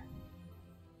I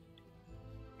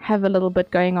have a little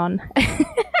bit going on.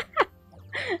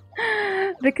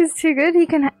 Vic is too good, he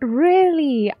can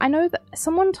really. I know that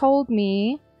someone told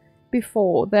me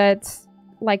before that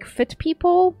like fit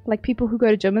people, like people who go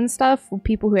to gym and stuff, or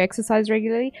people who exercise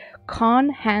regularly,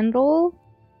 can't handle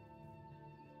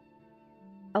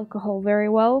alcohol very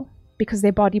well because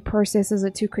their body processes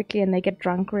it too quickly and they get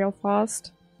drunk real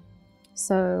fast.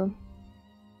 So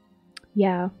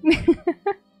yeah.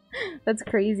 That's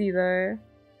crazy though.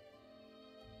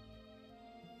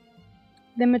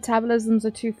 Their metabolisms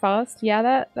are too fast.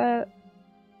 Yeah,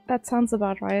 that sounds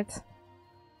about right.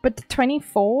 But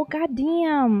 24?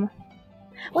 Goddamn!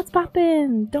 What's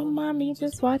poppin'? Don't mind me,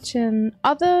 just watching.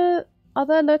 Other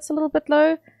alerts a little bit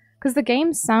low? Because the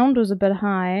game's sound was a bit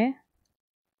high.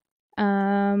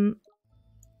 How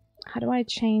do I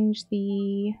change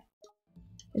the...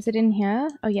 Is it in here?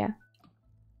 Oh yeah.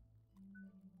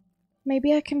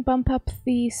 Maybe I can bump up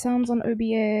the sounds on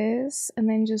OBS and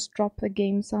then just drop the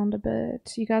game sound a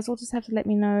bit. You guys will just have to let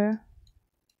me know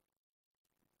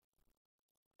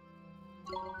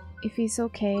if it's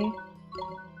okay.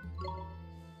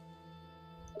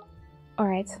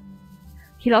 Alright.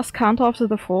 He lost count after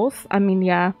the 4th. I mean,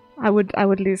 yeah, I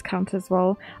would lose count as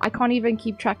well. I can't even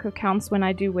keep track of counts when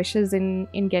I do wishes in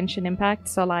Genshin Impact,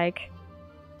 so like...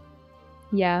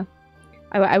 Yeah.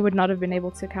 I would not have been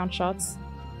able to count shots.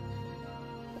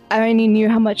 I only knew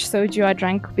how much soju I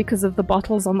drank because of the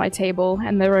bottles on my table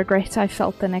and the regret I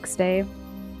felt the next day.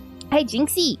 Hey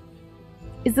Jinxie!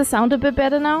 Is the sound a bit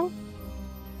better now?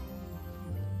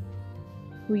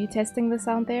 Were you testing the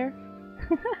sound there?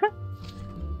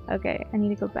 Okay, I need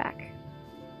to go back.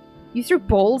 You threw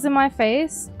balls in my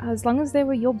face? As long as they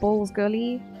were your balls,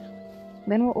 girly,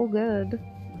 then we're all good.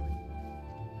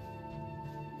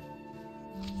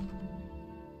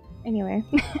 Anyway.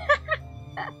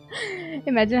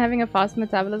 Imagine having a fast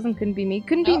metabolism. Couldn't be me.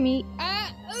 Couldn't be me.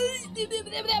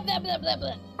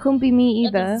 Couldn't be me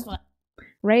either.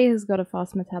 Ray has got a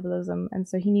fast metabolism and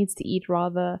so he needs to eat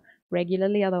rather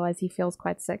regularly, otherwise he feels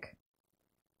quite sick.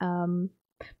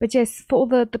 But yes, for all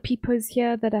the peepers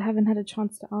here that I haven't had a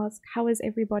chance to ask, how is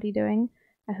everybody doing?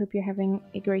 I hope you're having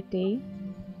a great day.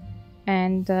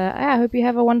 And I hope you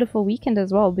have a wonderful weekend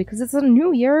as well, because it's a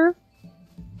new year.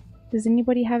 Does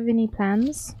anybody have any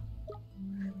plans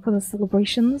for the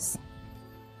celebrations?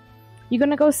 You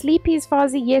gonna go sleepies,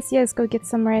 Fozzie? Yes, yes, go get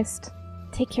some rest.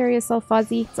 Take care of yourself,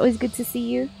 Fozzie. It's always good to see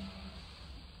you.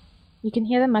 You can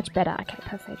hear them much better. Okay,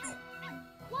 perfect.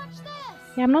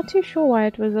 Yeah, I'm not too sure why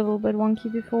it was a little bit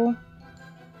wonky before.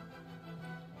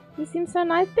 You seem so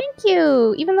nice. Thank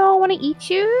you! Even though I want to eat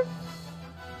you.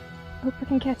 Hope I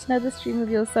can catch another stream of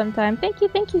yours sometime. Thank you,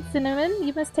 Cinnamon.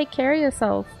 You must take care of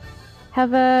yourself.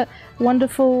 Have a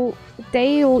wonderful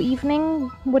day or evening,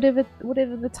 whatever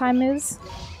the time is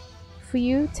for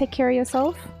you. Take care of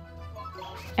yourself.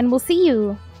 And we'll see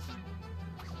you.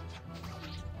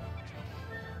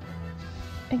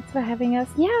 Thanks for having us.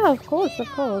 Yeah, of course, of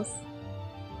course.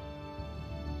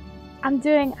 I'm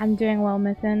doing well,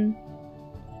 Mithin.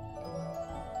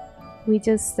 We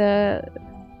just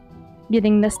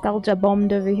Getting nostalgia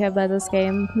bombed over here by this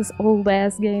game. This old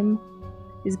ass game.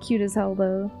 Is cute as hell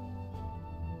though.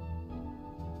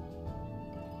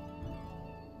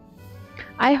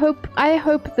 I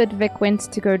hope that Vic went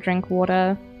to go drink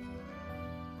water.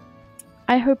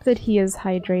 I hope that he is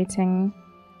hydrating.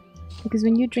 Because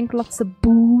when you drink lots of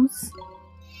booze,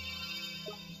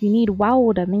 you need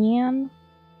water, man.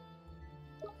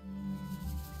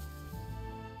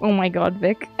 Oh my god,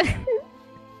 Vic.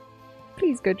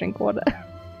 Please go drink water.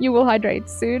 You will hydrate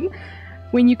soon.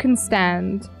 When you can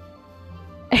stand.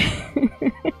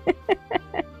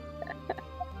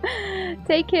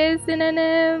 Take care,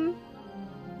 Synonym.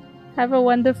 Have a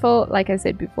wonderful, like I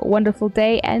said before, wonderful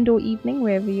day and or evening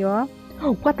wherever you are.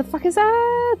 Oh, what the fuck is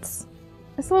that?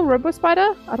 A little robo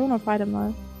spider? I don't want to fight him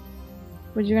though.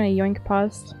 What, you gonna yoink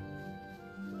past?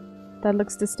 That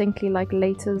looks distinctly like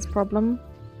Later's problem.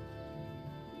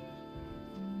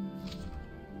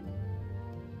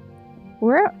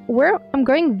 Where I'm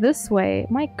going this way.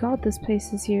 My god, this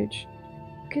place is huge.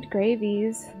 Good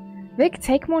gravies. Vic,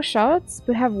 take more shots,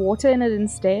 but have water in it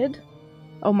instead.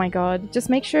 Oh my god. Just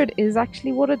make sure it is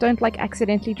actually water. Don't like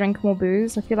accidentally drink more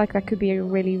booze. I feel like that could be a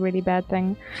really, really bad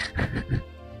thing.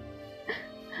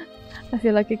 I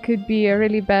feel like it could be a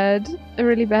really bad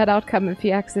outcome if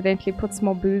he accidentally puts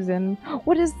more booze in.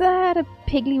 What is that? A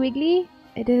Piggly Wiggly?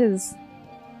 It is.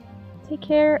 Take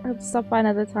care. Hope to stop by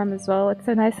another time as well. It's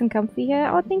so nice and comfy here.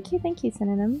 Oh, thank you,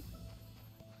 Cinnamon.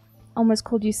 Almost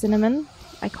called you Cinnamon.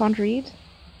 I can't read.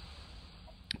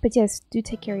 But yes, do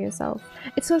take care of yourself.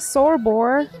 It's a sore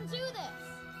boar.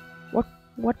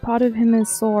 What part of him is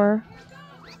sore?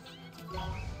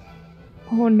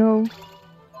 Oh no.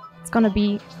 It's gonna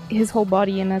be his whole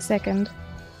body in a second.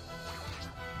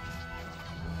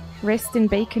 Rest in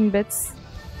bacon bits.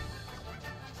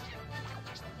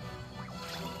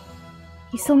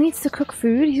 He still needs to cook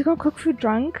food? He's gonna cook food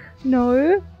drunk?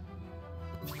 No.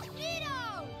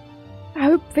 I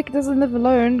hope Vic doesn't live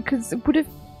alone, because it would have...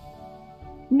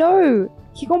 No!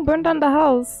 He gonna burn down the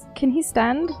house. Can he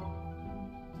stand?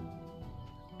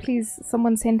 Please,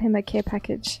 someone send him a care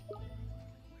package.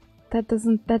 That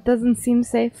doesn't seem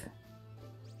safe.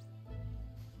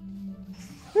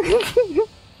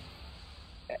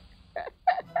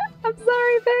 I'm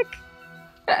sorry, Vic.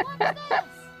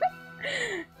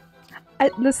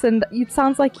 Listen, it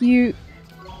sounds like you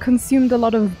consumed a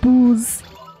lot of booze,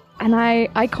 and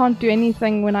I can't do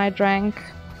anything when I drank.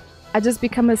 I just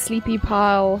become a sleepy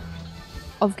pile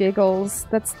of giggles.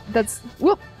 That's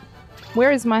whoop.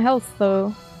 Where is my health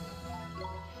though?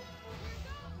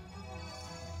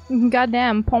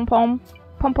 Goddamn, Pom Pom,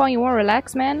 you wanna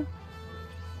relax, man?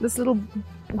 This little,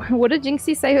 what did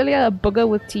Jinxie say earlier? A booger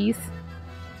with teeth.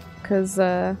 Cause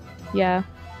yeah.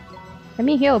 Let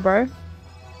me heal, bro.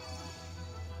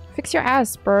 Fix your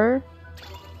ass, bro.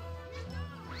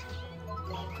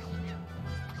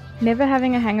 Never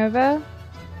having a hangover?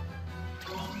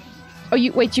 Oh,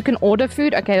 wait, you can order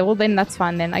food? Okay, well then that's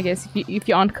fine then, I guess. If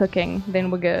you aren't cooking, then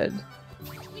we're good.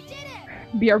 We did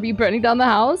it! BRB burning down the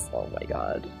house? Oh my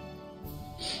god.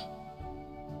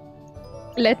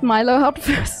 Let Milo help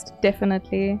first.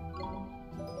 Definitely.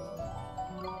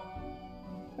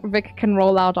 Vic can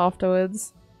roll out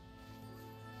afterwards.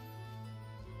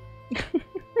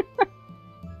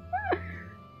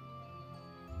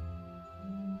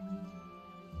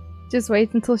 Just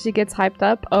wait until she gets hyped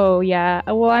up. Oh yeah.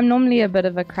 Well, I'm normally a bit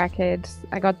of a crackhead.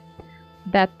 I got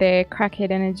that there,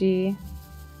 crackhead energy.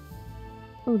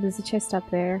 Oh, there's a chest up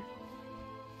there.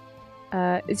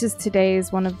 It's just today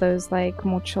is one of those like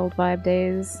more chilled vibe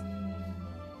days.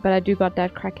 But I do got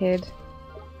that crackhead.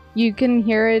 You can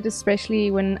hear it especially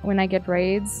when I get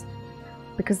raids.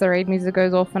 Because the raid music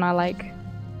goes off and I like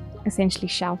essentially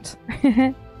shout.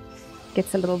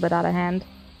 Gets a little bit out of hand.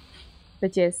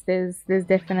 But yes, there's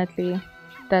definitely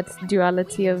that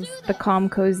duality of the calm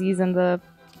cozies and the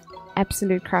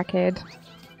absolute crackhead.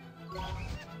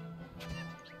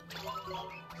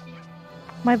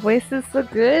 My voice is so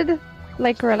good,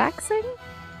 like relaxing.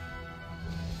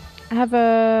 I have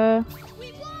a...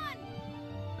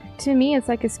 To me, it's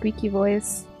like a squeaky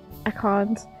voice. I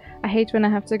can't. I hate when I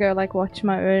have to go like watch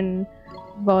my own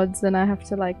VODs and I have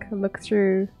to like look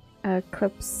through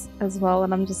clips as well,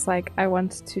 and I'm just like, I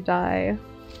want to die.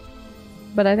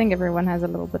 But I think everyone has a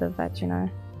little bit of that, you know.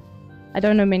 I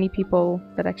don't know many people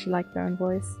that actually like their own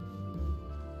voice.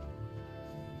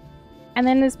 And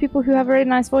then there's people who have a really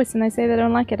nice voice and they say they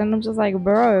don't like it, and I'm just like,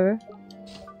 bro,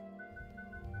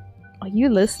 are you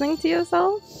listening to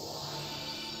yourself?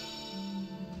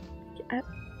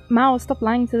 Mao, stop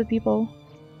lying to the people.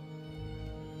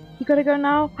 You gotta go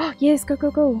now? Yes, go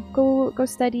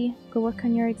study. Go work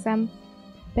on your exam.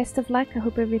 Best of luck. I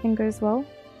hope everything goes well.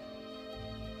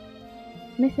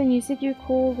 Mythin, you said you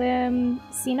call them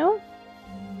Sino?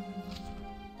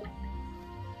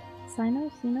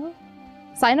 Sino? Sino?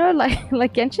 Sino?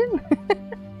 Like Genshin?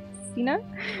 Sino?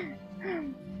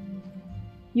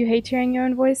 You hate hearing your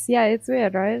own voice? Yeah, it's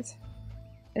weird, right?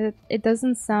 It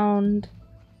doesn't sound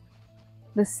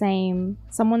the same.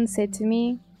 Someone said to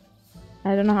me,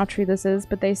 I don't know how true this is,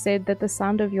 but they said that the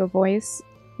sound of your voice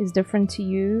is different to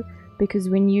you because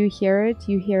when you hear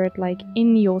it like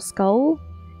in your skull.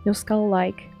 Your skull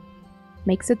like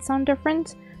makes it sound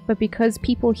different, but because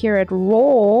people hear it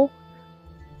raw,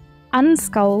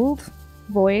 unskulled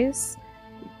voice,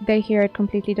 they hear it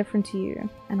completely different to you.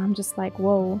 And I'm just like,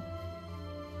 whoa.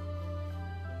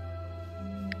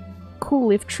 Cool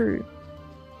if true,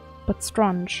 but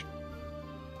strange.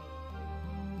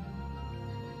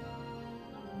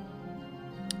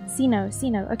 Sino,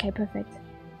 okay, perfect.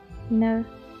 Sino.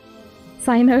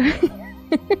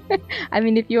 I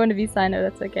mean, if you want to be Sino,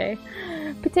 that's okay.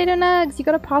 Potato Nugs, you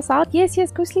gotta pass out? Yes,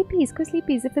 go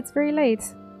sleepies, if it's very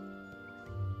late.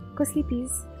 Go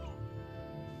sleepies.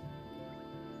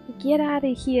 Get out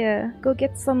of here. Go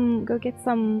get some.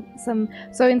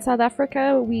 So in South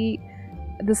Africa,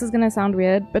 this is gonna sound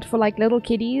weird, but for like little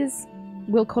kiddies,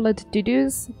 we'll call it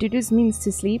dudus. Dudus means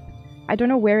to sleep. I don't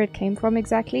know where it came from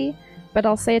exactly, but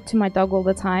I'll say it to my dog all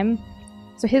the time.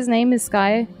 So his name is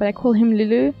Sky, but I call him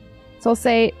Lulu. So I'll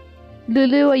say,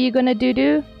 Lulu, are you gonna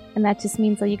doo-doo? And that just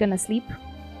means, are you gonna sleep?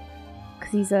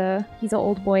 Because he's a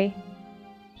old boy.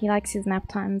 He likes his nap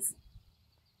times.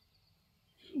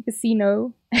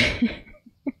 Casino.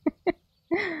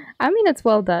 I mean, it's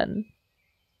well done.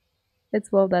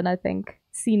 It's well done, I think.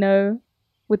 Sino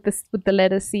with the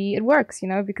letter C. It works, you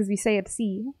know, because we say it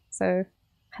C. So,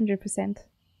 100%.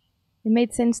 It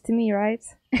made sense to me, right?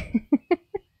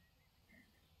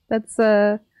 That's,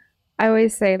 I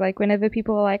always say, like, whenever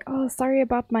people are like, oh, sorry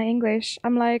about my English,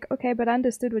 I'm like, okay, but I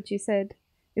understood what you said.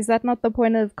 Is that not the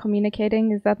point of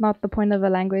communicating? Is that not the point of a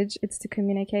language? It's to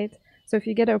communicate. So if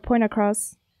you get a point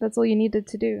across, that's all you needed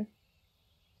to do.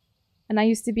 And I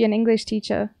used to be an English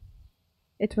teacher.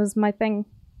 It was my thing.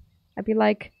 I'd be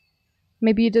like,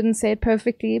 maybe you didn't say it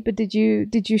perfectly, but did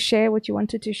you share what you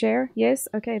wanted to share? Yes?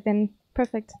 Okay, then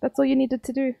perfect. That's all you needed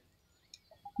to do.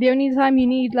 The only time you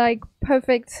need, like,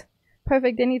 perfect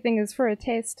anything is for a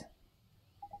test.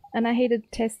 And I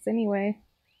hated tests anyway.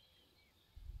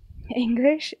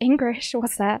 English?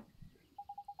 What's that?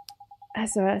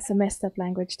 That's a messed up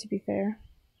language, to be fair.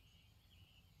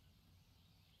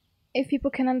 If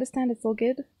people can understand, it's all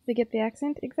good. They get the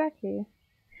accent. Exactly.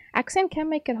 Accent can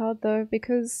make it hard, though,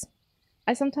 because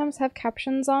I sometimes have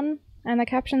captions on, and the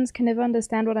captions can never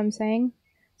understand what I'm saying.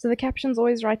 So the captions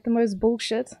always write the most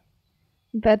bullshit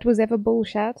that was ever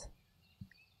bullshit.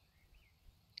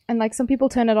 And, like, some people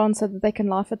turn it on so that they can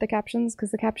laugh at the captions,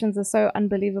 because the captions are so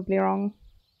unbelievably wrong.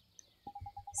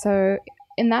 So,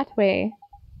 in that way,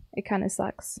 it kind of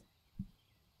sucks.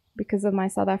 Because of my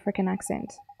South African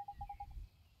accent.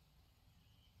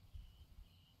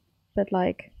 But,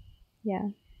 like, yeah.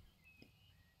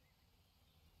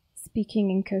 Speaking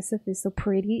in cursive is so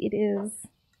pretty. It is.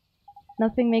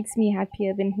 Nothing makes me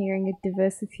happier than hearing a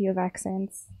diversity of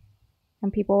accents.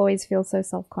 And people always feel so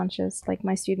self-conscious. Like,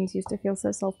 my students used to feel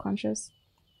so self-conscious.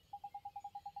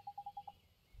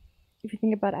 If you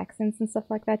think about accents and stuff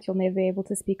like that, you'll never be able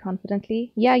to speak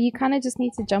confidently. Yeah, you kind of just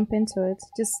need to jump into it.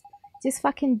 Just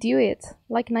fucking do it.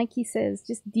 Like Nike says,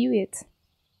 just do it.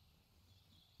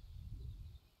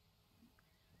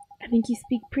 I think you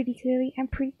speak pretty clearly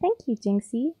and pretty. Thank you,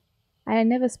 Jinxie. I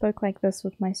never spoke like this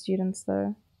with my students,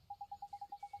 though.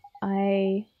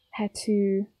 I had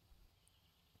to,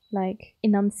 like,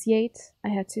 enunciate. I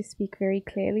had to speak very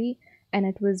clearly, and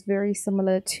it was very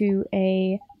similar to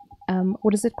a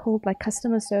what is it called, like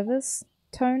customer service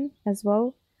tone as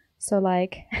well. So,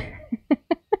 like,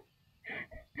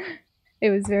 it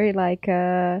was very like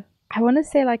I want to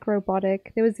say like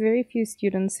robotic. There was very few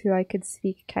students who I could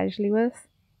speak casually with,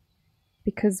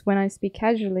 because when I speak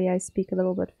casually, I speak a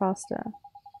little bit faster,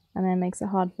 and then it makes it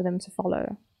hard for them to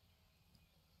follow.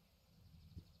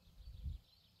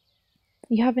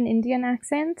 You have an Indian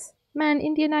accent? Man,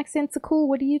 Indian accents are cool.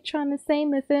 What are you trying to say,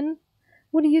 Mythin?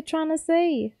 What are you trying to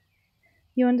say?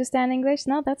 You understand English?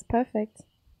 No, that's perfect.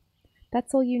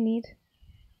 That's all you need.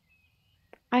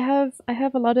 I have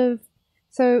a lot of...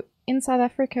 So, in South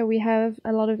Africa, we have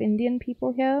a lot of Indian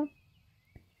people here.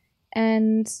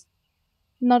 And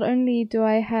not only do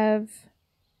I have,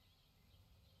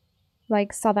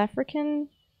 like, South African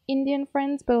Indian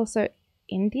friends, but also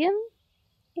Indian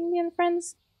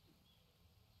friends.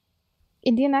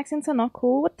 Indian accents are not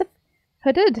cool. What the...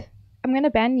 Hooded? I'm gonna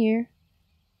ban you.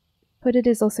 Hooded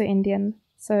is also Indian,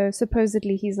 so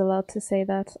supposedly he's allowed to say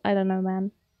that. I don't know,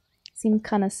 man. Seems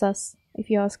kinda sus, if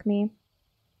you ask me.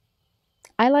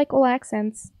 I like all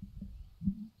accents.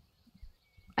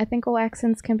 I think all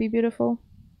accents can be beautiful.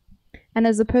 And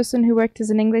as a person who worked as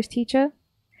an English teacher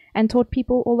and taught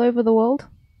people all over the world,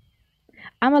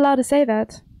 I'm allowed to say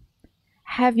that.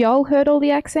 Have y'all heard all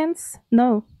the accents?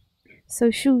 No. So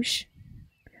shoosh.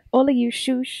 All of you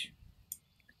shoosh.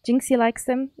 Jinxie likes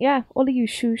them. Yeah, all of you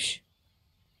shoosh.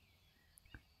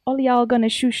 All y'all gonna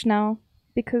shoosh now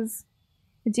because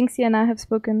Jinxie and I have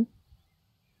spoken.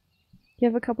 You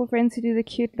have a couple friends who do the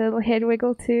cute little head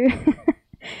wiggle too.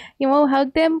 You will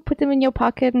hug them, put them in your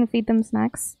pocket and feed them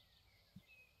snacks.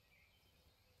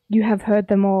 You have heard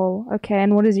them all. Okay,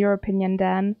 and what is your opinion,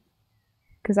 Dan?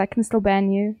 Because I can still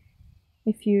ban you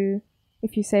if you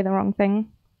say the wrong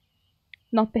thing.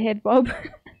 Not the head bob.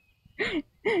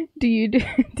 do you do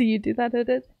that,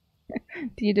 Hooded?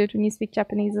 Do you do it when you speak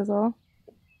Japanese as well?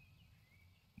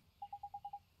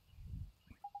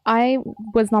 I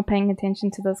was not paying attention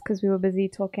to this because we were busy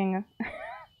talking.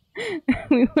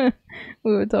 we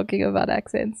were talking about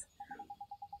accents.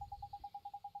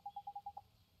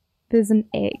 There's an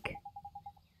egg.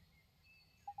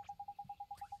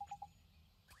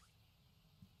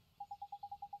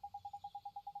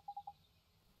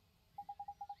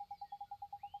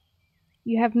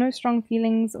 You have no strong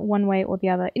feelings one way or the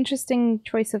other. Interesting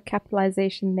choice of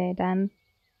capitalization there, Dan.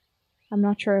 I'm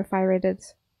not sure if I read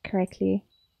it correctly.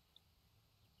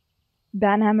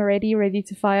 Banhammer ready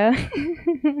to fire.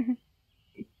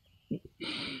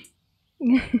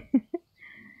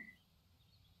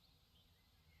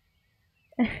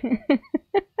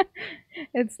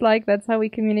 It's like that's how we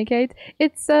communicate.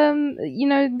 It's you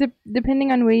know,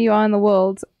 depending on where you are in the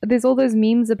world, there's all those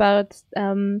memes about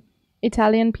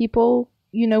Italian people,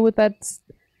 you know, with that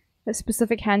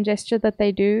specific hand gesture that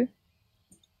they do.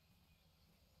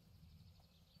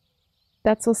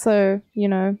 That's also, you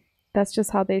know, that's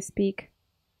just how they speak.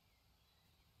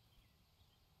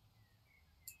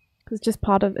 It's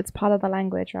part of the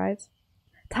language, right?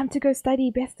 Time to go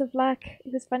study. Best of luck.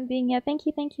 It was fun being here. Thank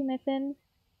you, Miffin.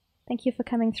 Thank you for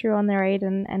coming through on the raid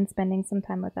and spending some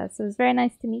time with us. It was very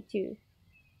nice to meet you.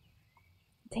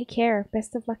 Take care.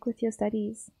 Best of luck with your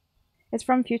studies. It's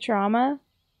from Futurama.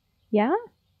 Yeah?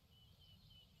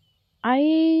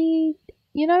 You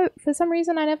know, for some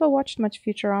reason I never watched much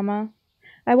Futurama.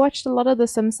 I watched a lot of The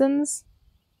Simpsons.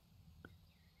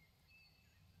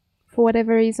 For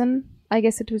whatever reason. I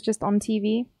guess it was just on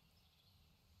TV.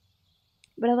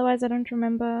 But otherwise I don't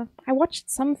remember. I watched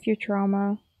some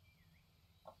Futurama.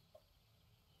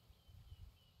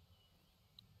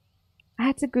 I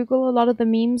had to Google a lot of the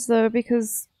memes though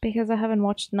because I haven't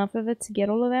watched enough of it to get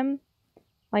all of them.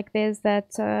 Like there's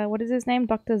that, what is his name?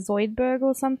 Dr. Zoidberg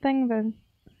or something?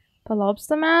 The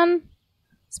Lobster Man?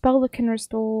 Spell that can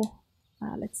restore...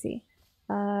 let's see.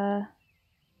 Yeah,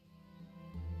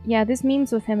 there's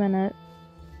memes with him in it.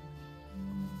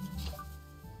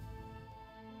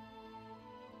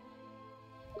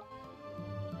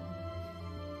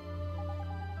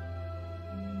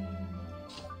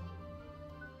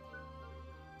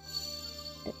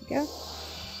 There we go.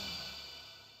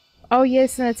 Oh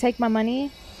yes, and take my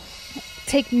money.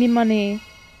 Take me money.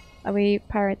 Are we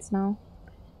pirates now?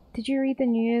 Did you read the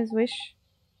New Year's wish?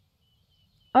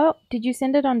 Oh, did you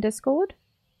send it on Discord?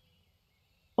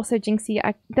 Also, Jinxie,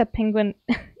 the penguin.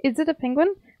 Is it a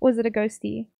penguin? Or is it a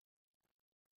ghosty?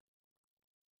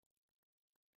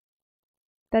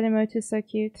 That emote is so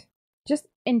cute. Just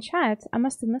in chat. I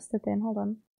must have missed it then. Hold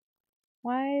on.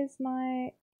 Why is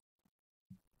my...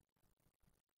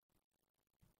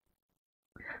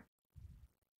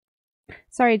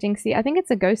 Sorry, Jinxie. I think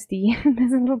it's a ghosty.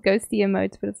 There's a little ghosty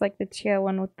emote, but it's like the cheer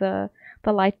one with the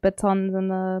light batons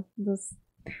and I was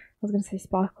gonna say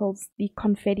sparkles, the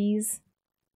confettis.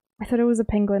 I thought it was a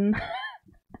penguin.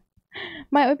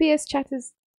 My OBS chat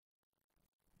is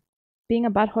being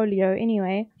a buttholio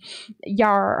anyway.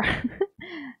 Yar.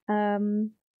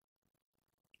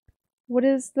 What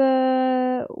is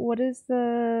the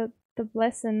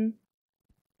blessing?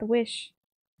 The wish?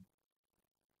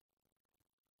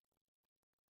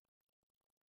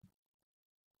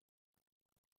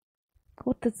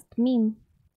 What does it mean?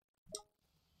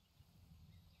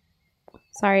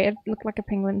 Sorry, it looked like a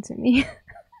penguin to me.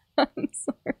 I'm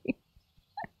sorry.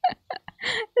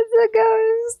 It's a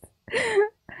ghost!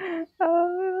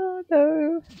 Oh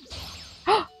no.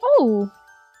 Oh!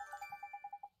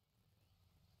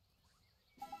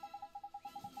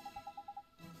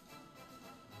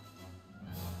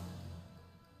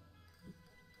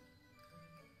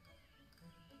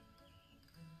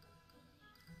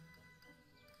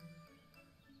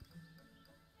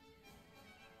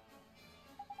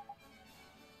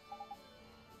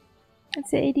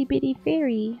 It's an itty bitty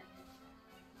fairy.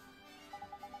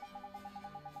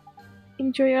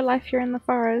 Enjoy your life here in the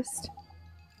forest.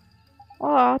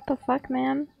 Oh, what the fuck,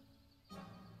 man?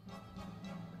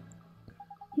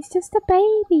 He's just a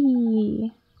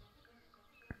baby.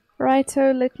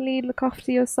 Righto, Little, look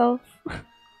after yourself. What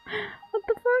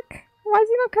the fuck? Why is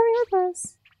he not coming with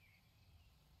us?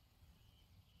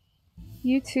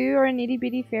 You too are an itty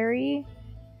bitty fairy?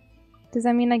 Does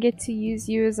that mean I get to use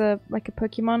you as a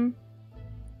Pokemon?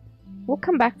 We'll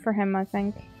come back for him, I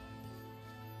think.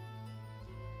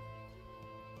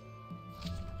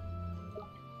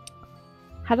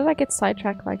 How did I get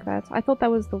sidetracked like that? I thought that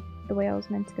was the way I was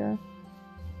meant to go.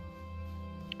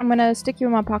 I'm gonna stick you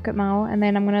in my pocket now, and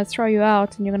then I'm gonna throw you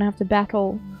out, and you're gonna have to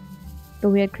battle the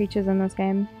weird creatures in this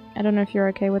game. I don't know if you're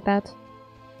okay with that.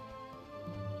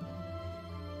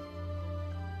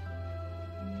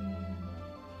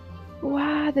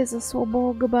 Wow, there's a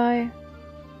Swabble, goodbye.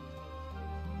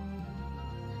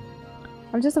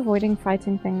 I'm just avoiding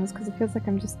fighting things because it feels like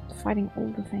I'm just fighting all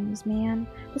the things, man.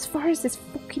 This forest is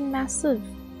fucking massive.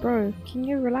 Bro, can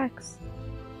you relax?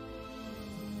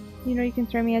 You know you can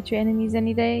throw me at your enemies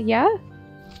any day, yeah?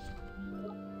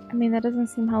 I mean, that doesn't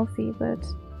seem healthy, but...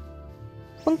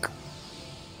 Bunk!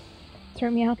 Throw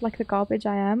me out like the garbage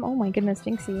I am? Oh my goodness,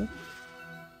 Jinxie.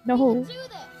 No.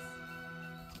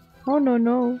 Oh no,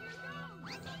 no.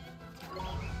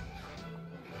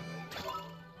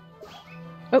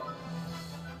 Oh!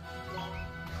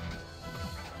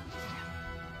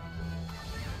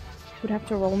 Would have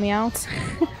to roll me out.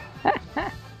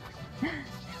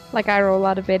 Like I roll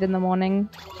out of bed in the morning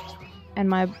and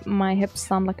my hips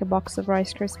sound like a box of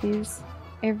Rice Krispies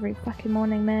every fucking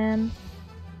morning, man.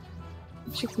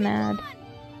 She's mad.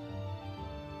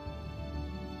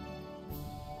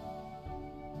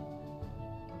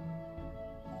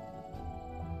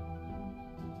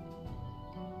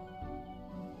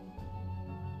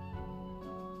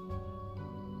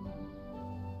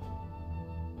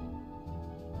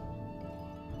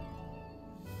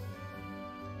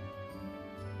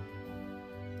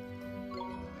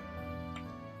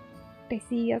 They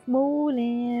see us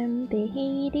bowling, they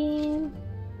hate him.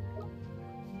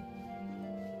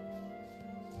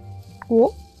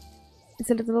 Oh, it's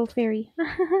a little fairy.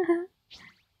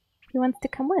 He wants to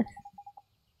come with.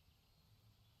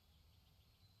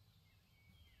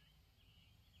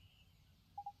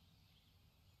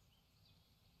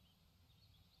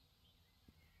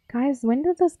 Guys, when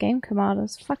did this game come out?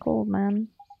 It's fuck old, man.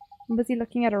 I'm busy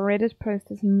looking at a Reddit post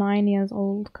that's 9 years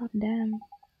old. God damn.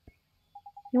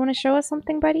 You want to show us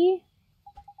something, buddy?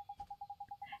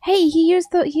 Hey, he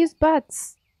used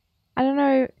butts. I don't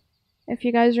know if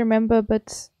you guys remember,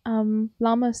 but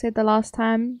Llama said the last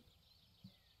time,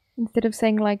 instead of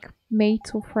saying like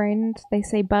mate or friend, they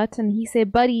say butt, and he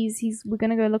said buddies. We're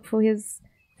gonna go look for his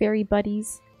fairy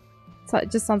buddies. So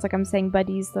it just sounds like I'm saying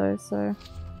buddies though, so.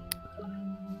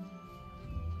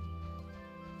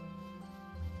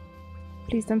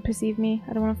 Please don't perceive me.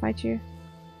 I don't want to fight you.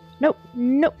 Nope,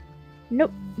 nope.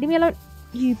 Nope, leave me alone,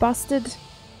 you bastard.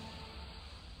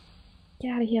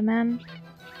 Get out of here, man.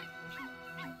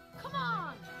 Come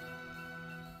on!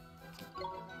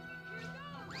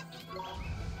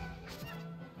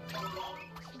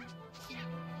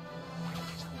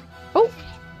 Oh!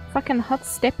 Fucking hot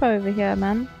step over here,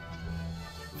 man.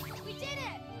 We did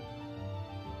it!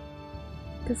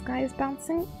 This guy is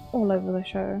bouncing all over the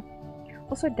show.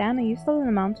 Also, Dan, are you still in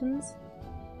the mountains?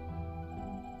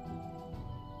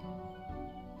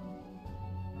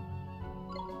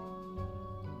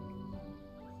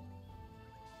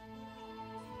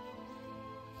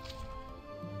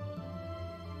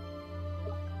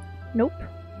 Nope.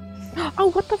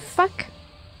 Oh, what the fuck?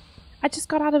 I just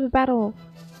got out of a battle.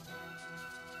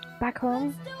 Back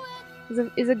home?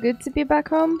 Is it good to be back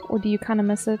home? Or do you kind of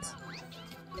miss it?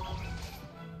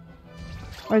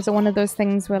 Or is it one of those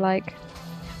things where like,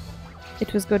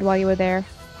 it was good while you were there,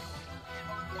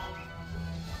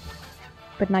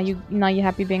 but now you're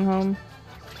happy being home?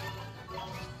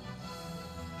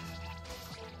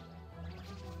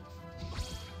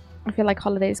 I feel like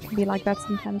holidays can be like that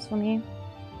sometimes for me.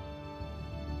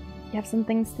 You have some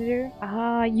things to do?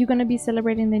 Ah, you gonna be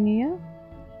celebrating the new year?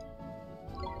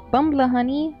 Bumbler,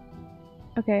 honey!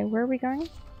 Okay, where are we going?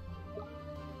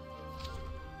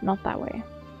 Not that way.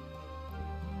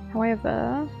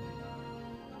 However,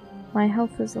 my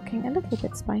health is looking a little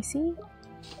bit spicy.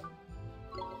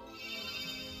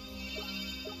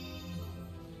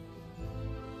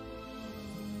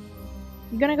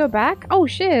 You gonna go back? Oh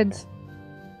shit!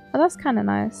 Oh, that's kinda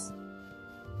nice.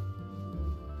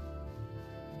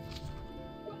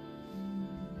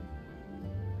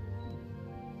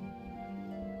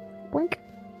 Boink.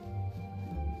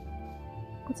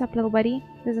 What's up, little buddy?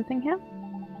 There's a thing here?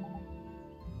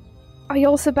 Are you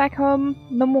also back home?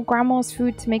 No more grandma's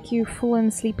food to make you full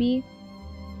and sleepy?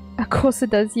 Of course it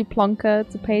does, you plonker.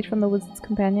 It's a page from the Wizard's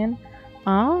Companion.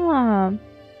 Ah.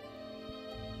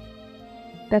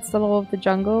 That's the law of the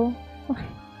jungle.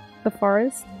 The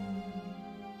forest.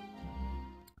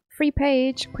 Free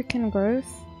page. Quicken growth.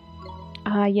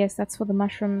 Ah, yes, that's for the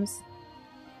mushrooms.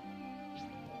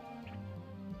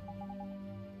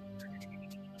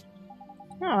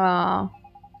 Ah.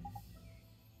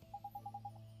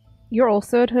 You're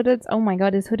also at Hooded's? Oh my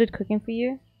god, is Hooded cooking for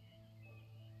you?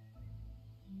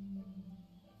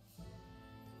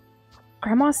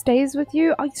 Grandma stays with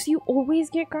you? Oh, so you always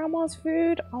get grandma's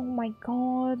food? Oh my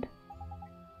god.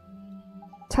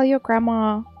 Tell your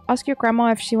grandma, ask your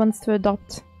grandma if she wants to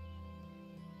adopt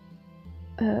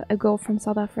a girl from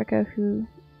South Africa who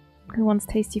wants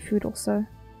tasty food also.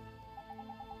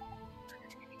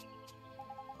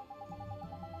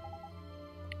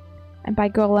 And by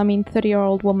girl I mean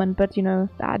 30-year-old woman, but you know,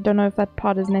 I don't know if that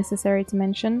part is necessary to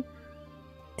mention.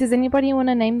 Does anybody want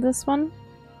to name this one?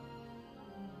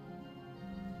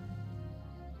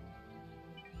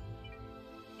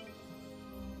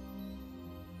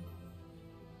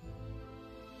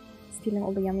 Stealing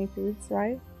all the yummy foods,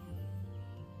 right?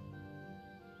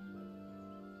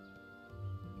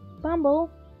 Bumble!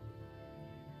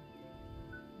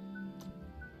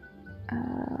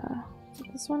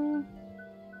 This one?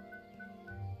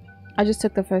 I just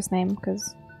took the first name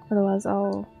because otherwise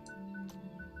I'll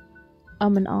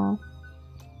and ah.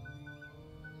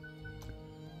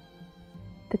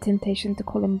 The temptation to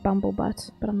call him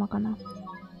Bumblebutt, but I'm not gonna.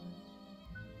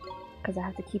 Because I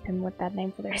have to keep him with that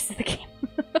name for the rest of the game.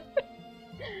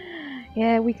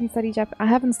 Yeah, we can study I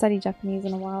haven't studied Japanese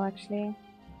in a while actually.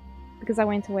 Because I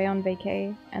went away on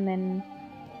vacay and then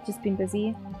just been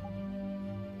busy.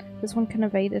 This one can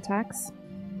evade attacks.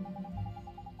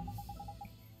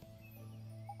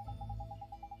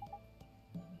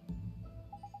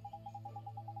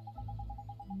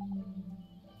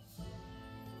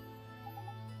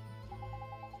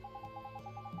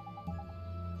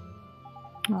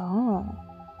 Oh.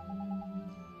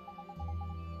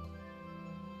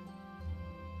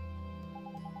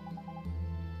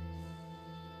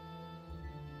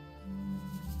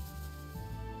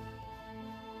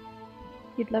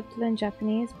 You'd love to learn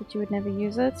Japanese, but you would never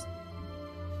use it.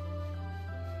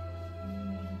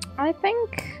 I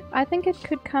think it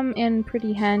could come in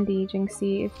pretty handy,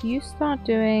 Jinxie, if you start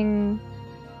doing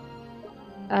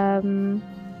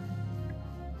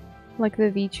like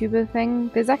the VTuber thing.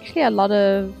 There's actually a lot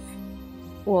of,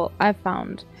 well, I've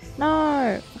found.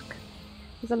 No, fuck.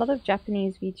 There's a lot of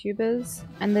Japanese VTubers,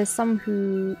 and there's some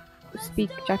who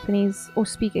speak Japanese or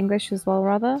speak English as well,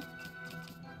 rather.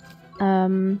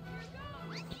 And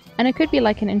it could be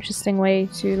like an interesting way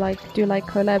to like do like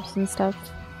collabs and stuff,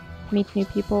 meet new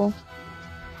people.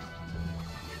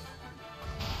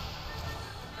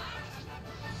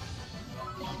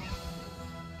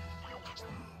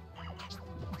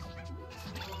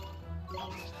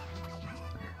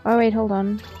 Oh wait, hold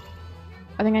on.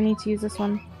 I think I need to use this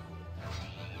one.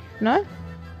 No?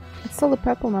 It's still the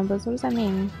purple numbers, what does that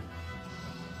mean?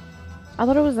 I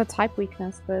thought it was a type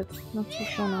weakness, but not too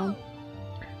sure now.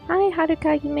 Hi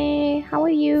Haruka Hime, how are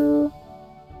you?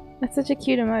 That's such a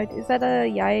cute emote. Is that a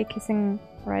Yae kissing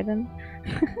Raiden?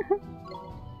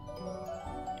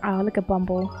 Oh, look at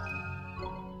Bumble.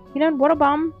 You know, what a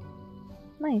bum!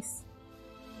 Nice.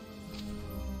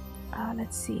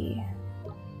 Let's see.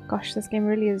 Gosh, this game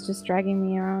really is just dragging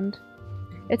me around.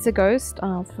 It's a ghost?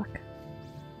 Oh, fuck.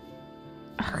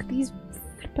 Ugh, these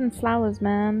flippin' flowers,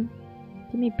 man.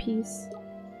 Give me peace.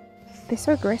 They're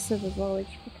so aggressive as well, it's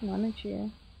freaking on at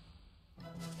you.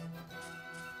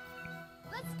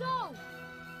 Let's go!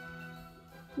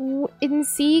 In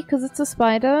C, because it's a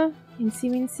spider. In C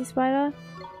means sea spider.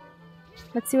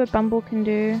 Let's see what Bumble can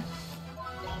do.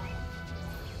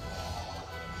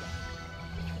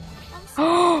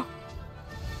 Oh!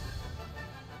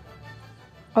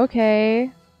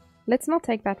 Okay. Let's not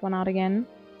take that one out again.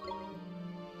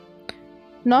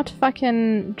 Not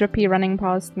fucking Drippy running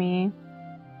past me.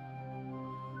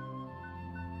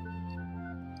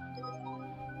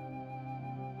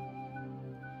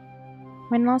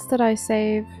 When last did I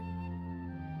save?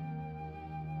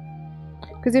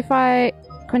 Because if I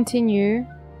continue,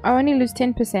 I only lose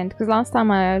 10%. Because last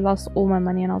time I lost all my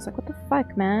money and I was like, what the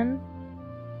fuck, man?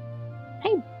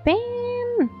 Hey,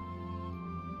 Ben!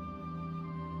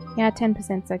 Yeah,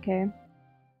 10%'s okay.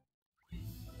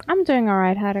 I'm doing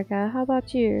alright, Haruka. How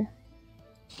about you?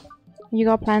 You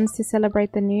got plans to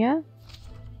celebrate the new year?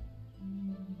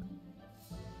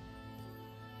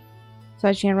 So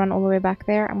I just gonna run all the way back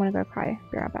there. I'm gonna go cry.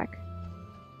 Be right back.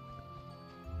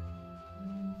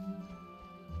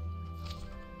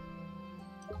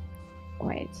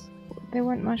 Wait, there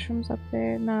weren't mushrooms up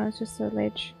there. No, it's just a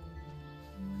ledge.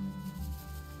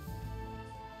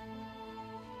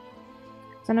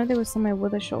 So I know there was somewhere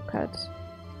with a shortcut.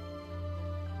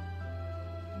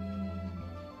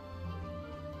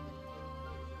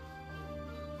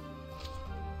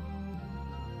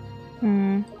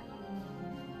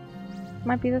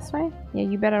 Might be this way? Yeah,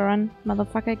 you better run,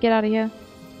 motherfucker. Get out of here.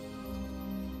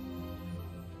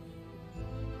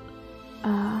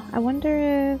 I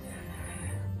wonder if...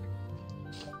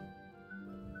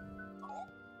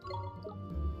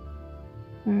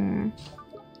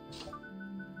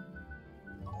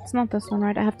 It's not this one,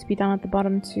 right? I have to be down at the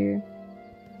bottom to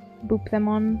boop them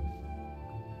on.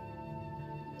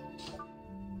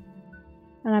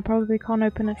 And I probably can't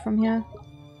open it from here.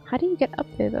 How do you get up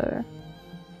there though?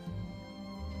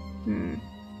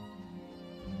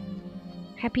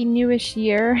 Happy newish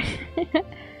year.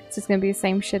 It's just gonna be the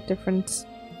same shit, different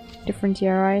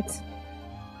year, right?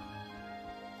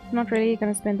 Not really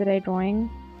gonna spend the day drawing.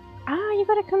 Ah, you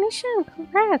got a commission!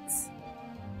 Congrats!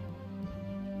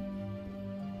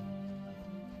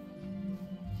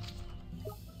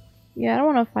 Yeah, I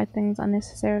don't want to fight things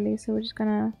unnecessarily, so we're just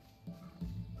gonna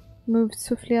move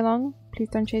swiftly along. Please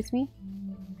don't chase me.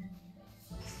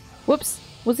 Whoops!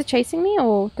 Was it chasing me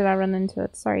or did I run into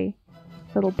it? Sorry.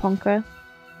 Little ponker.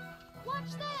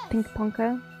 Pink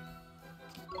ponker.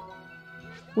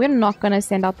 We're not gonna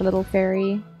send out the little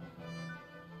fairy.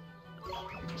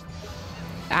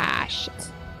 Ah,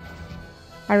 shit.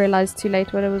 I realized too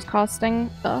late what it was casting.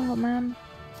 Oh, man.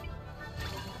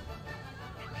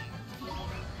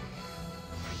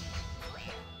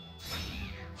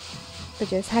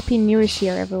 But yes, happy newish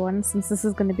year, everyone, since this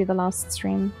is gonna be the last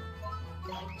stream.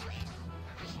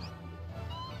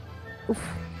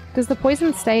 Oof. Does the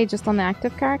poison stay just on the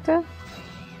active character?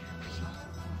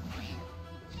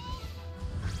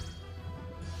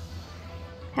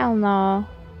 Hell no.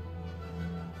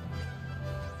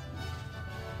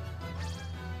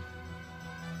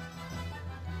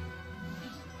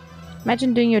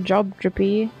 Imagine doing your job,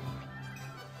 Drippy.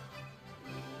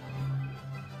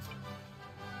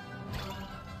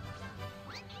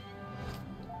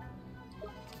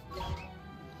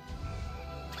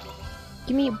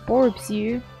 Give me Borbs,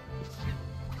 you.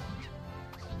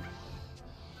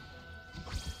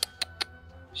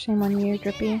 Shame on you,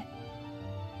 Drippy.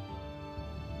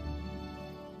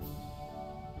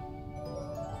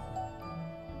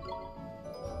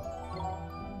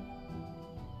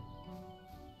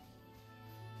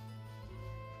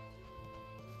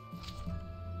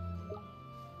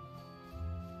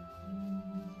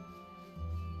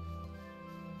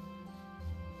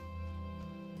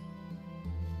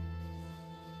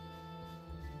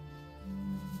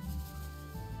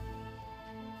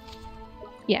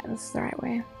 Yeah, this is the right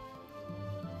way.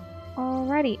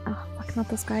 Alrighty. Oh, fuck, not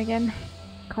this guy again.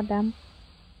 God damn.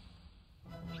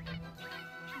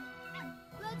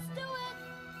 Let's do it.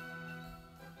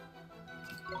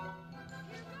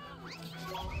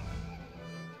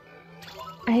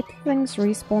 I hate that things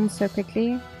respawn so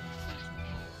quickly.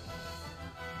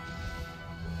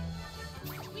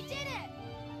 We did it.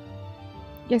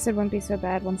 Guess it won't be so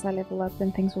bad once I level up,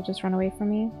 then things will just run away from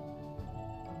me.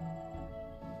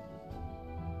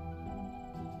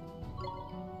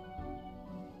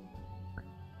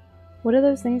 What are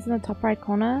those things in the top right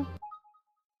corner?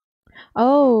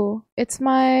 Oh, it's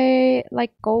my,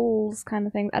 like, goals kind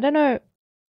of thing. I don't know.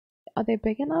 Are they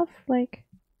big enough? Like,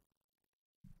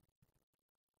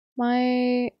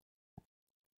 my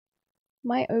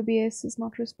OBS is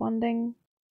not responding.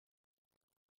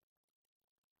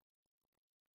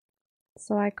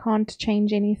 So I can't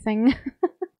change anything.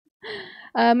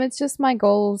 It's just my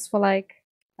goals for, like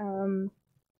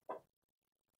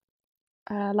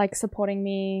supporting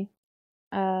me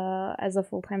as a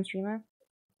full-time streamer.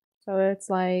 So it's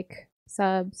like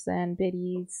subs and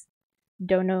biddies,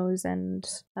 donos and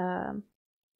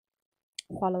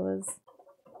followers.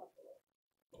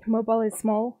 Mobile is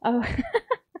small. Oh.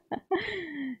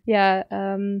 Yeah,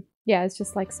 yeah, it's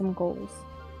just like some goals.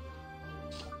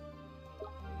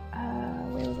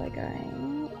 Where was I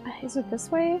going? Is it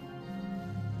this way?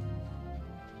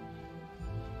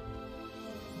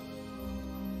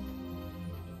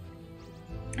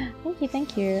 Thank you,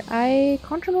 thank you. I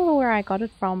can't remember where I got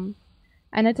it from.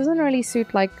 And it doesn't really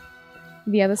suit like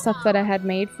the other stuff that I had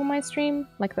made for my stream,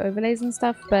 like the overlays and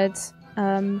stuff, but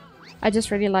I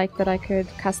just really liked that I could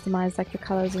customize like the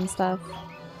colors and stuff.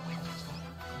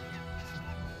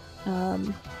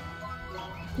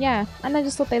 Yeah, and I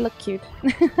just thought they looked cute.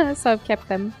 So I've kept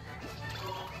them.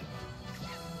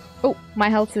 Oh, my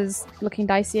health is looking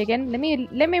dicey again. Let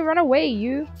me run away,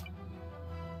 you.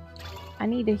 I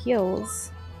need the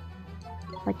heals.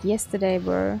 Like yesterday,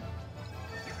 bro.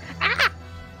 Ah!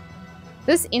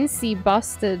 This Incy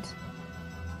bastard.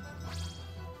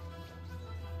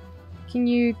 Can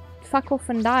you fuck off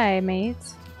and die,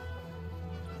 mate?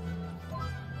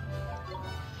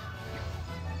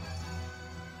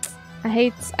 I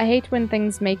hate when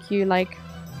things make you like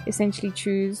essentially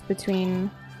choose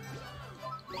between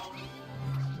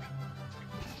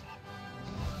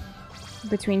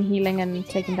healing and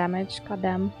taking damage. God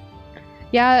damn.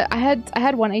 Yeah, I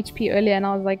had 1 HP earlier and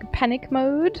I was like panic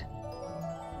mode.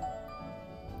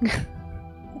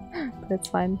 But it's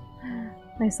fine.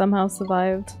 I somehow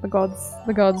survived. The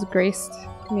gods graced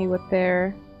me with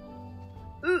their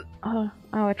oh,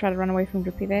 I tried to run away from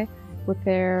Drippy there. With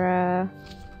their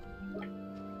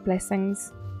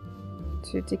blessings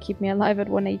to keep me alive at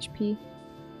 1 HP.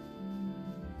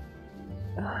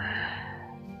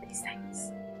 These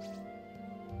things.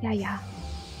 Yeah.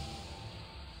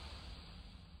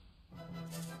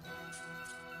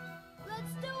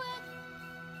 Let's do it.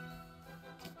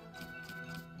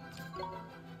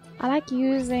 I like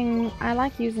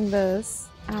using this.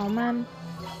 Oh man.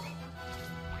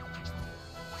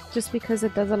 Just because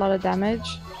it does a lot of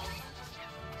damage.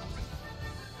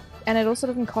 And it also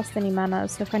doesn't cost any mana,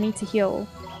 so if I need to heal,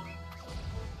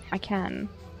 I can.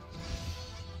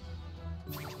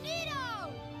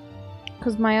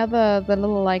 Because my the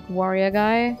little like warrior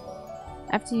guy,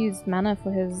 I have to use mana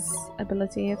for his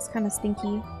ability. It's kind of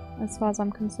stinky as far as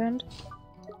I'm concerned.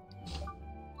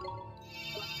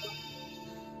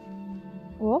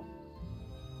 What?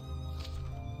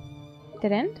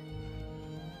 Did it end?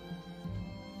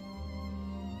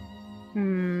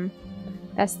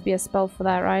 There has to be a spell for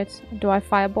that, right? Do I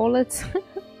fireball it?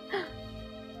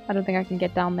 I don't think I can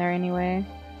get down there anyway.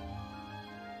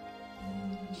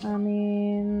 I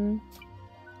mean...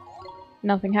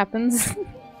 nothing happens.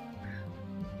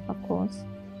 Of course.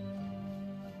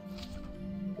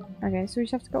 Okay, so we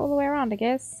just have to go all the way around, I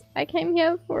guess. I came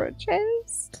here for a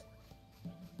chest.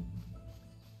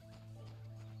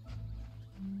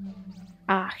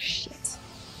 Ah, shit.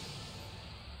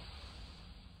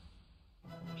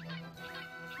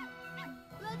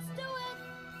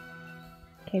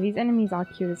 Okay, these enemies are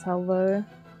cute as hell though.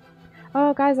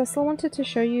 Oh guys, I still wanted to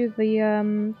show you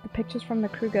the pictures from the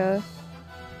Kruger.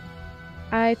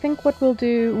 I think what we'll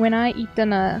do when I eat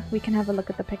dinner, we can have a look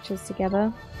at the pictures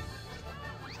together.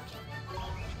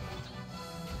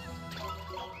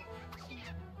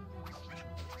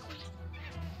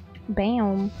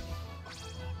 Bam!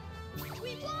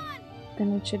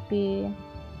 Then it should be...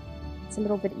 it's a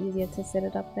little bit easier to set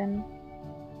it up then.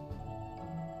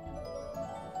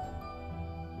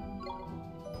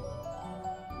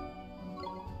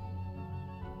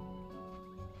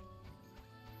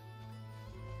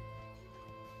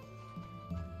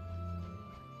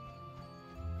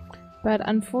 But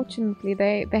unfortunately,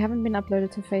 they haven't been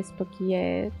uploaded to Facebook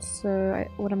yet. So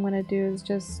what I'm gonna do is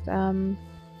just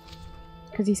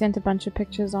because he sent a bunch of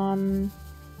pictures on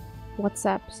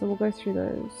WhatsApp, so we'll go through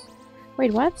those.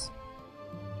 Wait, what?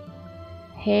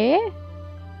 Hair?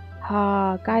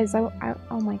 Ah, guys, oh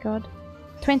my god,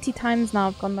 20 times now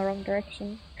I've gone the wrong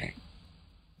direction.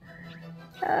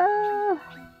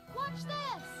 Watch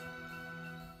this.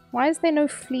 Why is there no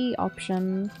flee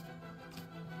option?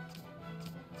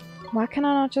 Why can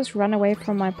I not just run away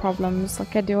from my problems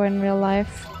like I do in real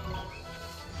life?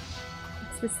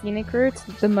 It's the scenic route,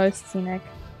 the most scenic.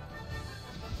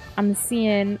 I'm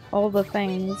seeing all the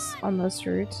things on this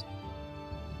route.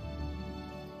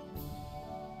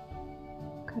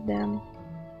 God damn.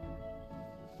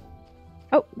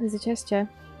 Oh, there's a chest here.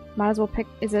 Might as well pick...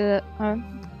 is it a...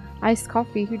 iced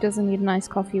coffee? Who doesn't need an iced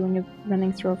coffee when you're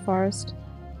running through a forest?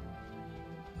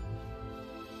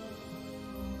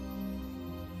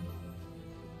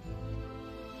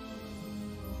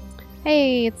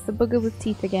 Hey, it's the booger with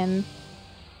teeth again.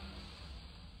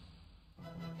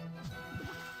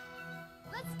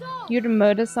 Let's go. You'd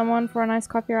murder someone for a nice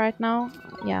coffee right now?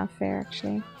 Yeah, fair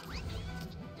actually.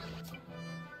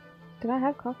 Did I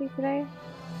have coffee today?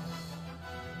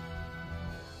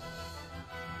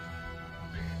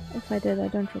 If I did, I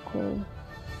don't recall.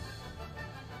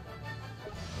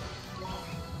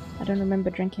 I don't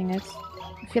remember drinking it.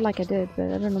 I feel like I did,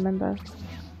 but I don't remember.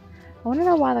 I want to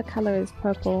know why the color is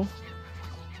purple.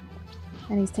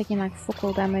 And he's taking like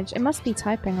focal damage. It must be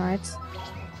typing, right?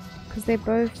 Because they're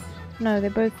both... no, they're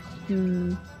both...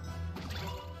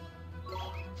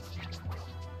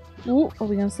 Ooh, are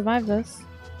we gonna survive this?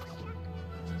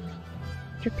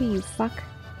 Drippy, you fuck.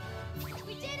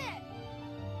 We did it!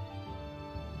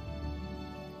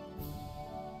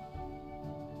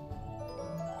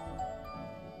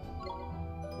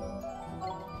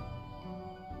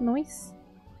 Nice.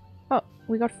 Oh,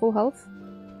 we got full health.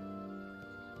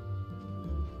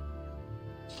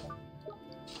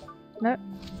 No.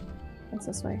 It's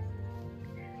this way.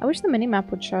 I wish the minimap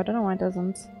would show. I don't know why it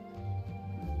doesn't.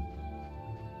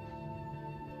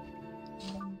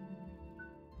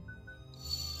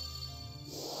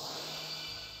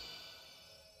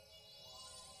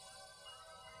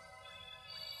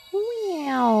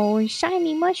 Wow,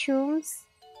 shiny mushrooms.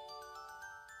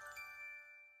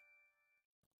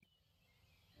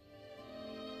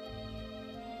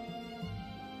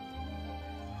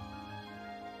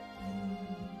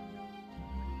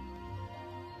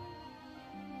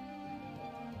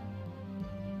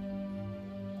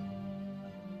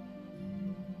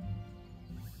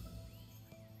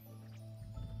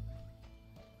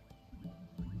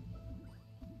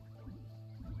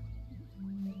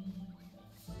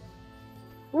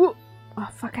 Ooh. Oh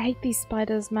fuck, I hate these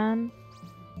spiders, man.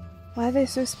 Why are they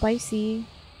so spicy?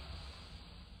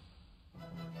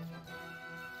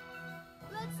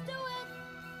 Let's do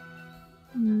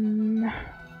it!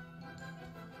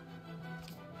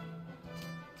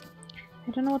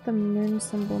 I don't know what the moon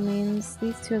symbol means.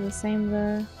 These two are the same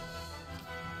though.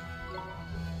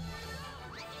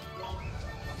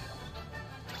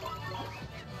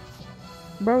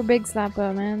 Bro, big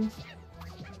slapper, man.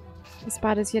 The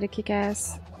spider's here to kick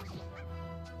ass.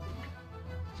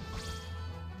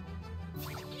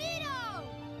 Nito!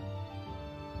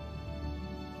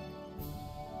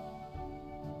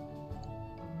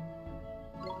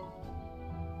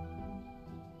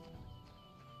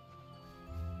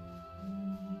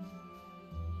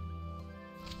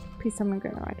 Please someone go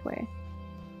the right way.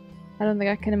 I don't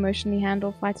think I can emotionally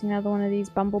handle fighting another one of these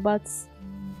bumblebutts.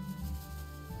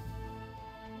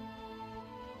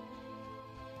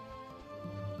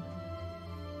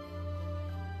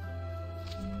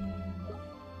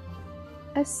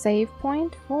 A save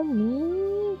point for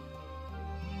me?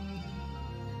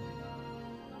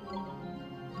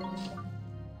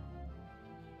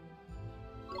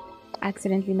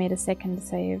 Accidentally made a second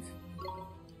save.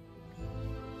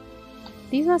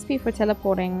 These must be for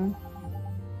teleporting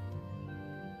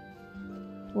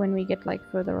when we get like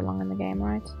further along in the game,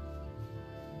 right?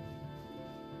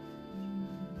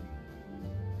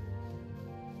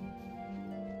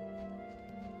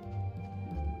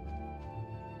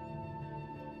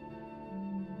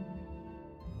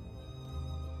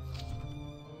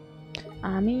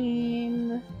 I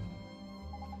mean,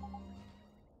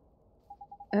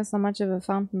 that's not much of a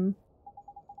fountain.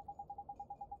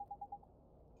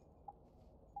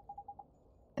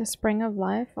 The spring of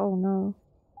life? Oh no.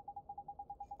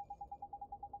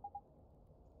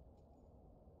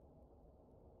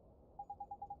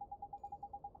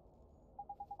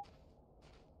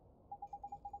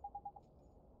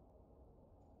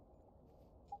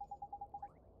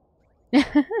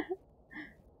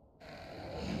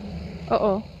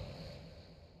 Uh-oh.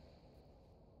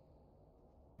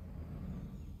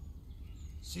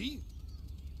 See?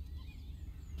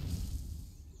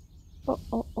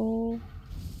 Oh.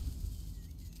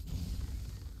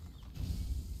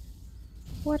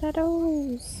 What are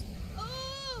those?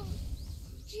 Oh!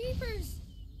 Jeepers!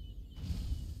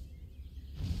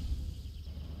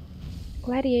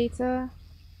 Gladiator.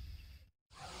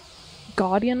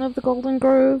 Guardian of the Golden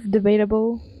Grove?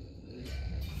 Debatable.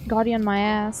 Guardian my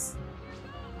ass.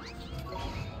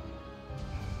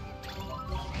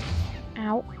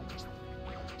 Ow.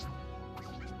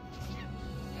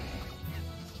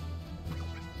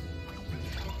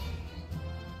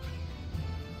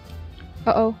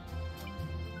 Uh-oh.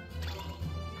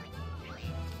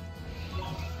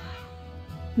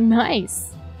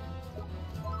 Nice.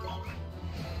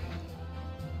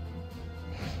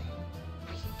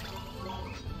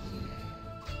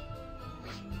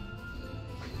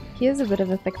 He is a bit of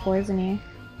a thick boy, isn't he?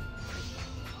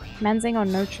 Manzing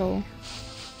on no chill.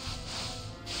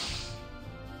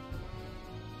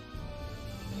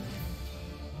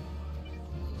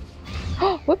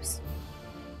 Whoops.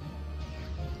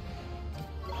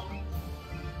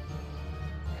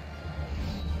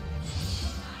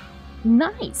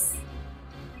 Nice.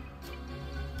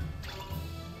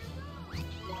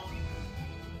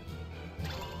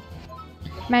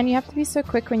 Man, you have to be so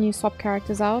quick when you swap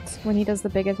characters out when he does the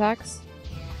big attacks,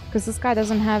 because this guy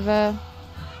doesn't have a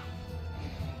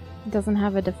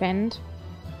defend.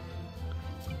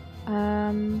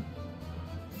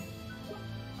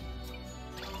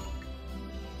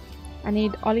 I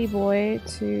need Ollie Boy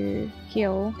to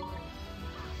heal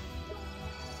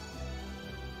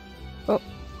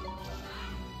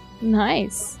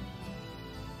Nice.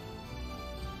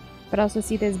 But I also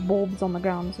see there's bulbs on the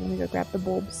ground, so let me go grab the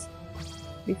bulbs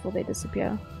before they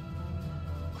disappear.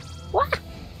 What?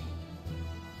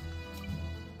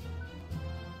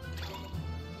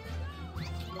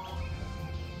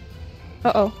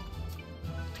 Uh-oh.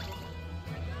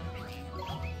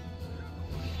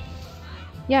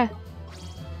 Yeah.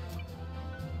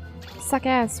 Suck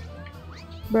ass,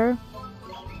 bro.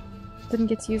 Didn't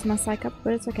get to use my psych up,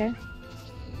 but it's okay.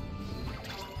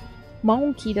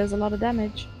 Monkey does a lot of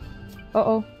damage.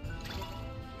 Uh-oh.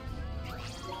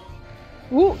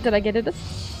 Ooh, did I get it?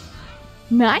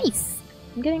 Nice!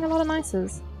 I'm getting a lot of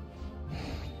nices.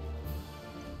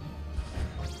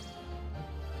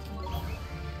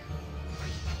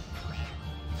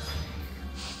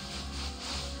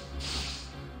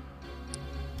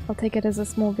 I'll take it as a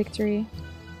small victory.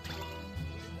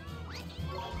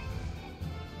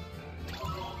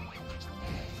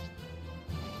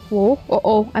 Whoa,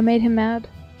 uh-oh, I made him mad.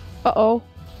 Uh-oh.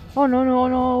 Oh no, no,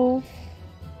 no.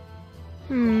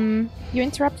 You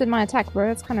interrupted my attack, bro.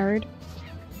 That's kinda rude.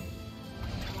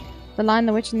 The Lion,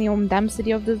 the Witch, and the damn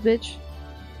city of this bitch.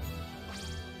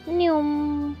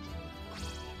 Nyum.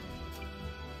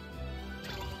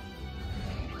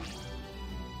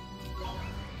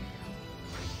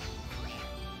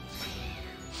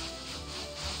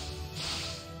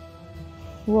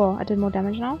 Whoa, I did more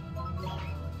damage now?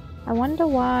 I wonder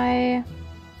why...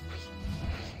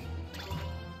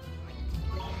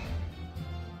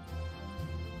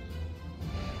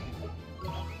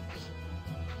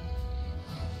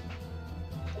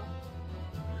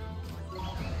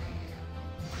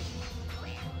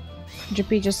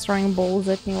 Drippy just throwing balls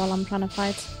at me while I'm trying to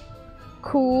fight.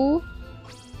 Cool.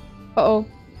 Uh-oh.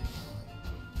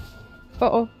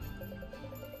 Uh-oh.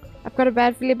 I've got a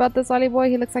bad feeling about this Ollie boy.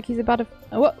 He looks like he's about to...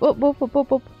 Whoop, whoop, whoop, whoop, whoop,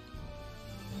 whoop.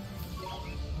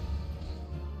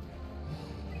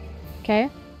 Okay.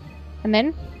 And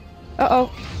then?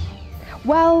 Uh-oh.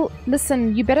 Well,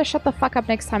 listen, you better shut the fuck up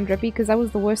next time, Drippy, because that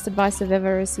was the worst advice I've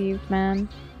ever received, man.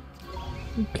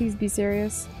 Please be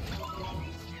serious.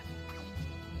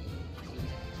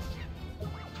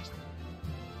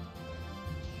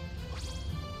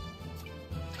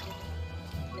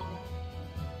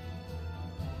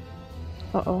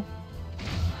 Uh-oh.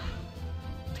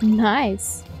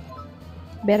 Nice.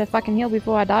 Better fucking heal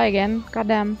before I die again.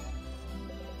 Goddamn.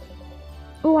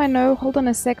 Oh, I know. Hold on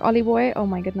a sec, Ollie boy. Oh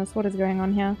my goodness, what is going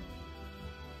on here?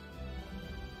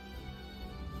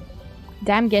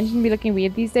 Damn, Genshin be looking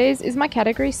weird these days. Is my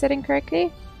category setting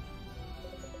correctly?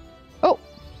 Oh!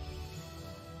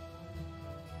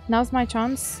 Now's my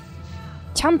chance.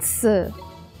 Chance!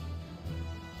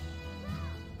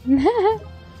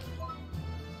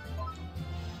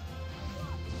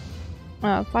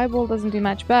 Fireball doesn't do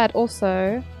much, but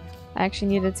also I actually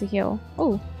needed to heal.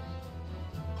 Oh.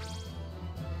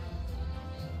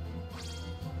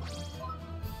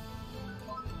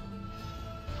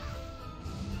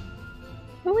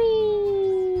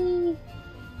 Whee!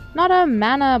 Not a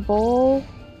mana ball.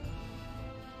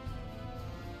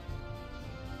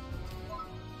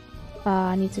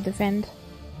 I need to defend.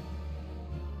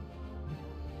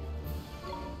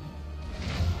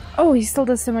 Oh, he still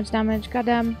does so much damage.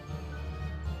 Goddamn.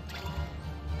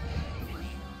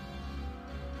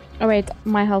 Oh wait,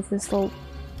 my health is still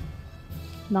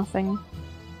nothing.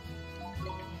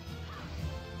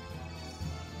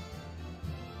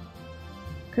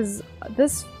 Because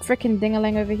this frickin'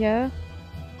 dingaling over here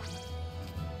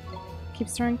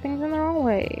keeps throwing things in the wrong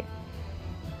way.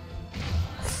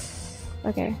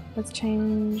 Okay, let's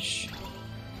change.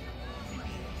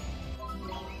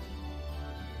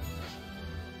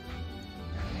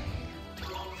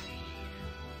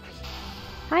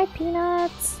 Hi,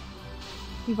 Peanuts!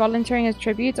 You volunteering as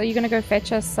tribute? Are you gonna go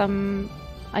fetch us some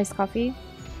iced coffee?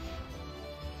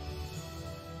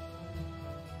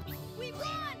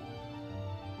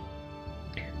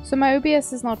 So my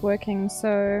OBS is not working,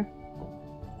 so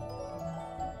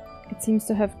it seems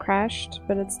to have crashed,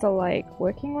 but it's still like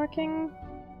working.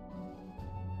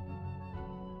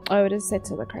 Oh, it is set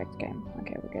to the correct game.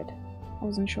 Okay, we're good. I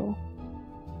wasn't sure.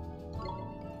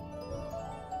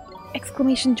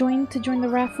 Exclamation join to join the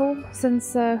raffle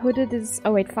since Hooded is...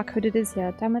 Oh wait, fuck, Hooded is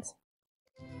here, damn it.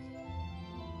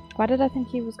 Why did I think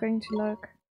he was going to lurk?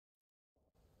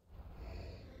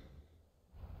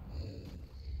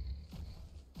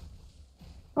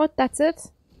 What, that's it?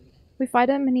 We fight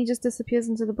him and he just disappears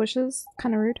into the bushes?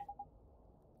 Kinda rude.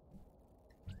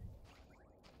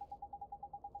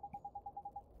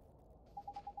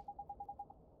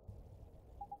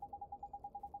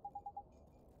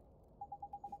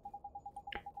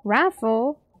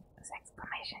 Raffle?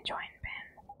 Exclamation join pin.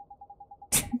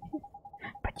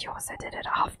 But you also did it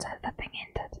after the thing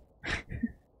ended.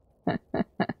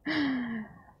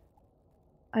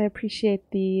 I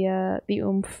appreciate the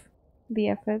oomph, the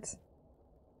effort.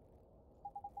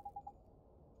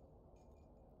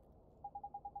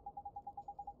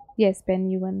 Yes, Ben,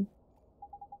 you win.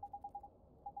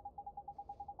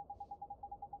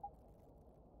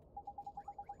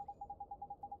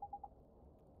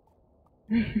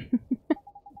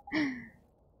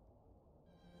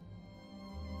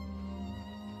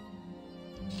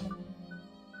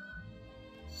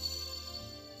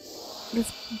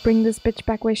 Let's bring this bitch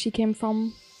back where she came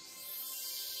from.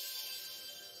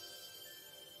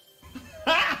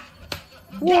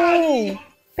 Whoa!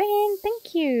 Ben,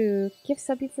 thank you! Give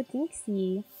subby for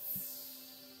Dinksy.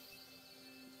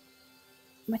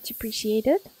 Much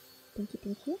appreciated. Thank you,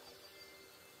 thank you.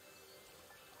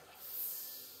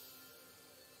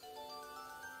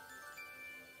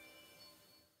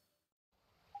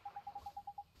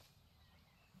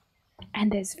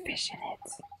 And there's fish in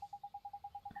it.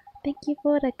 Thank you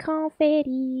for the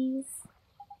confettis.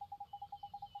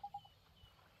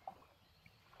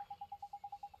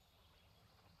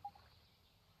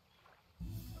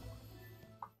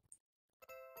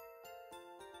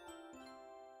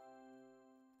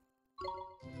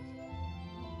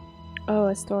 Oh,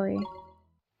 a story.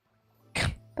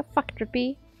 The fuck,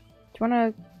 Drippy? Do you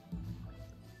wanna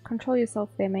control yourself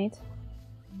there, mate?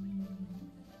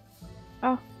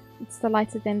 Oh, it's the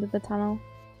light at the end of the tunnel.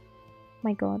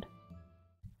 My god.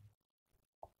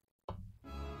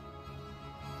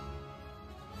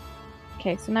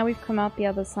 Okay, so now we've come out the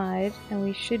other side, and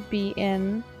we should be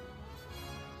in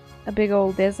a big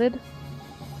old desert.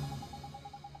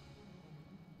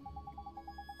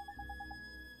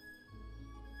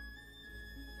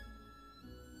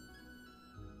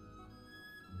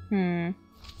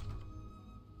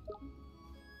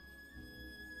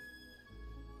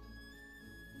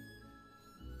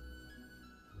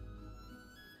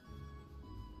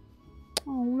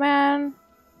 Oh man,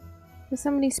 there's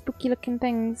so many spooky looking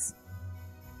things.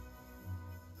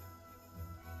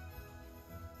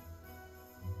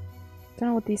 Don't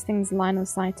know what these things' line of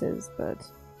sight is, but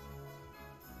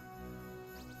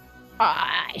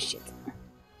ah shit.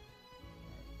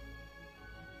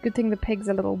 Good thing the pig's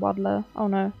a little waddler. Oh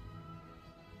no.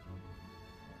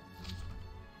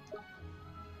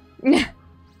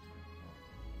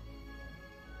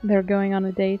 They're going on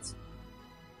a date.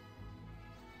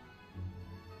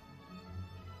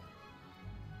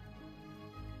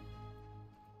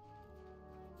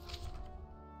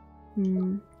 I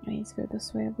need to go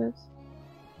this way a bit.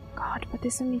 God, but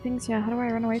there's so many things here. How do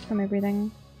I run away from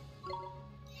everything?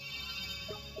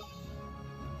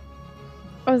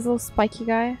 Oh, this little spiky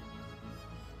guy.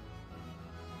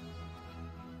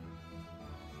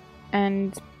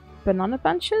 And banana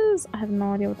bunches? I have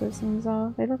no idea what those things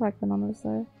are. They look like bananas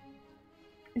though.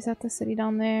 Is that the city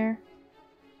down there?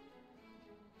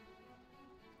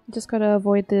 Just gotta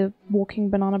avoid the walking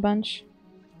banana bunch.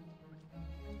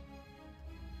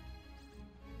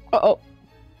 Uh-oh.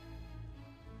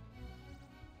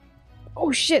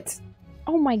 Oh shit!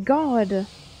 Oh my god!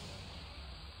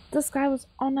 This guy was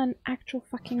on an actual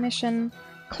fucking mission.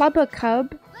 Clubber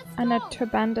Cub and a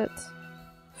Turbandit.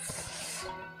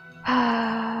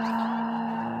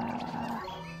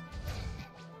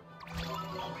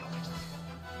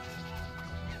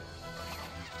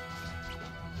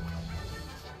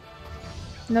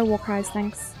 No war cries,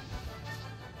 thanks.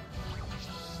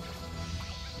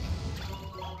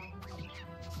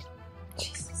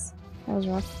 Jesus, that was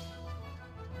rough.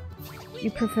 You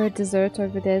prefer desert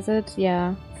over desert?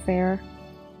 Yeah, fair.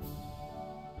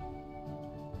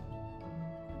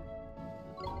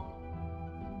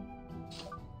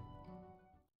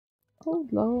 Oh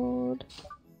lord.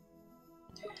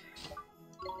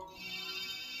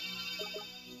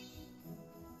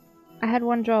 I had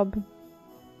one job.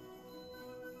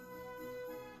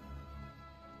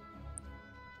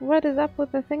 What is up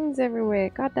with the things everywhere?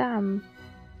 Goddamn.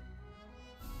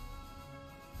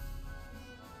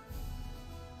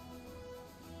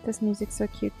 This music's so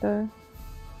cute though.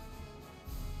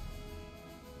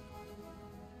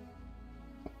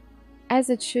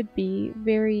 As it should be,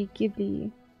 very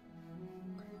Ghibli.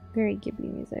 Very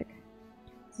Ghibli music.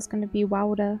 Is this gonna be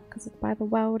wilder? Because it's by the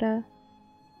wilder.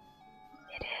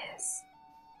 It is.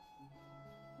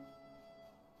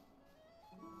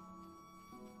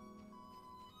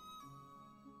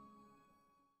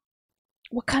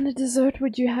 What kind of dessert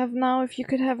would you have now if you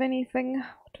could have anything?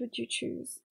 What would you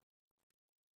choose?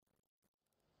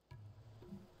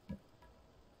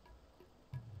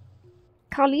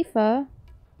 Khalifa?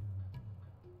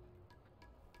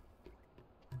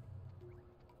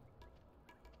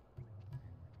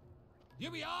 Here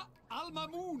we are, Al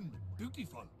Mamoon.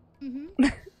 Beautiful. Mm-hmm.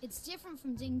 It's different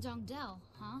from Ding Dong Dell,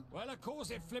 huh? Well, of course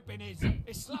it flipping is.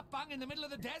 It's slap bang in the middle of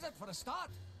the desert for a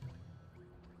start.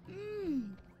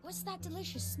 Mmm, what's that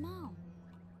delicious smell?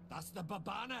 That's the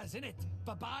babanas, innit?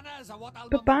 Babanas are what Al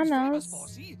Babanas? Mamoon's famous for,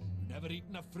 see? Never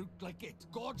eaten a fruit like it.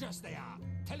 Gorgeous they are.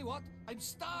 Tell you what, I'm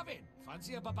starving.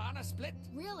 Fancy a babana split?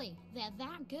 Really? They're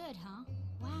that good, huh?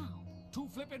 Wow. Too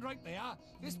flippin' right they are.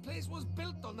 This place was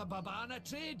built on the babana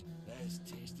trade. There's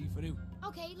tasty for you.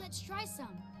 Okay, let's try some.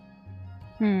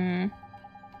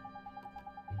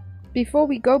 Before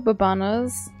we go,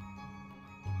 Babanas.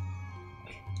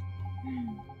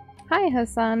 Hi,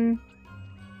 Hassan.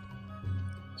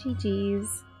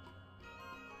 GG's.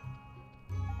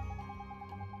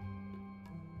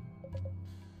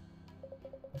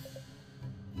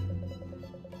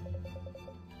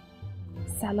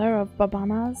 Seller of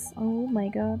Babanas? Oh my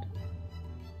god.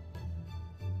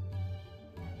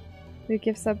 The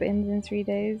gift sub ends in 3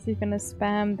 days. You're gonna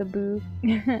spam the boo.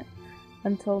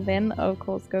 Until then, of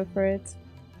course, go for it.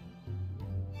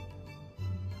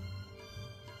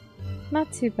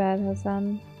 Not too bad,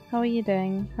 Hassan. How are you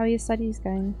doing? How are your studies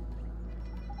going?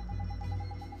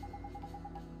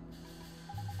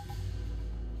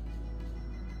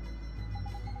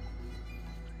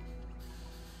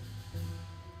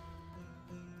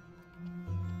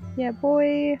 Yeah,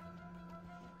 boy.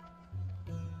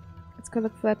 Let's go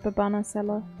look for that Babana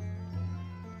seller.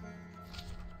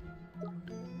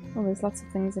 Oh, there's lots of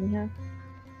things in here.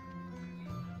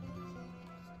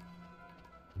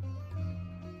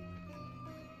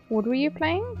 What were you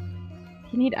playing?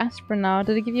 You need aspirin now.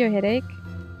 Did it give you a headache?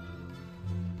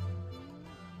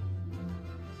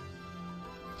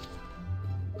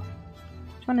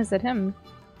 Which one is it? Him?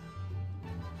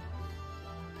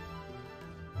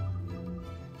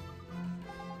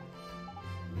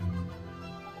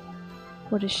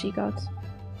 What has she got?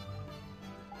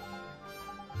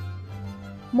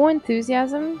 More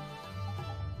enthusiasm?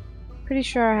 Pretty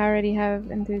sure I already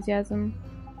have enthusiasm.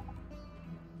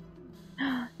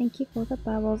 Thank you for the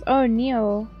bubbles. Oh,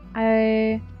 Neo.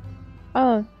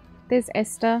 Oh, there's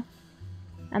Esther.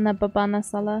 And the Babana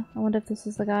seller. I wonder if this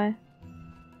is the guy.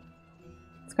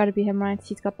 It's gotta be him, right?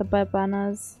 He's got the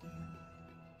Babanas.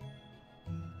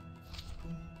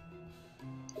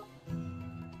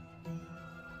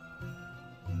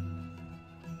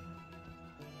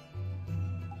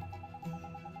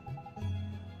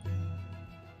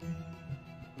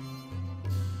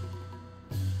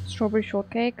 Strawberry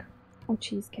shortcake or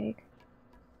cheesecake?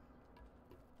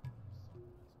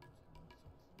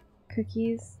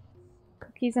 Cookies.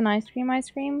 Cookies and ice cream, ice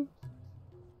cream?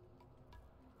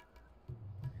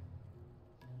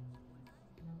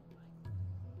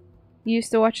 You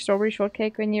used to watch Strawberry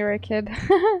Shortcake when you were a kid?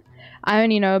 I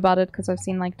only know about it because I've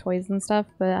seen like toys and stuff,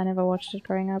 but I never watched it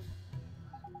growing up.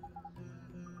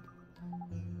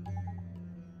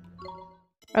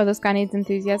 Oh, this guy needs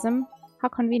enthusiasm? How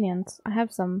convenient. I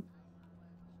have some.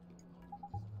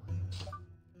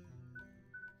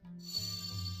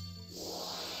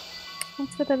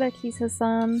 Thanks for the luckies,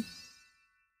 Hassan.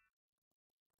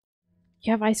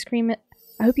 You have ice cream.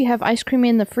 I hope you have ice cream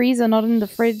in the freezer, not in the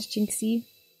fridge, Jinxie.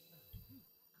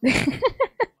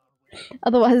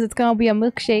 Otherwise, it's gonna be a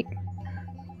milkshake.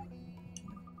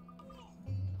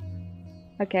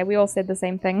 Okay, we all said the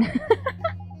same thing.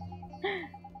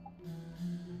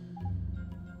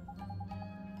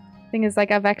 Thing is,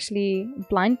 like, I've actually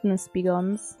blindness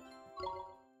begons.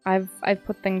 I've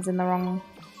put things in the wrong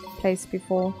place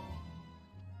before.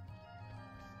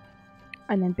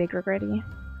 And then big regretty.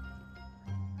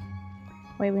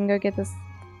 Wait, we can go get this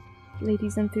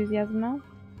lady's enthusiasm now.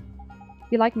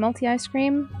 You like melty ice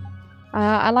cream?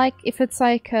 I like if it's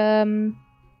like a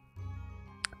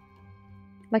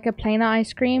plainer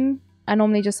ice cream. I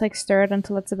normally just like stir it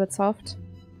until it's a bit soft.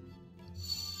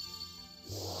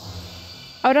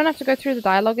 Oh, I don't have to go through the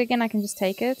dialogue again, I can just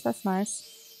take it. That's nice.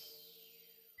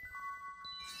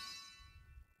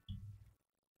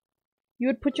 You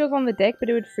would put yours on the deck, but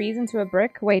it would freeze into a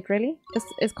brick? Wait, really?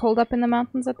 It's cold up in the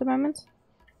mountains at the moment?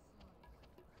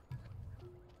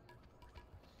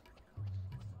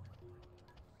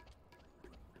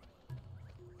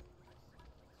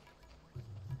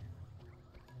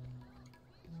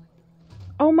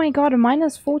 Oh my god, a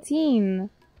 -14!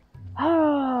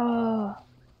 Oh.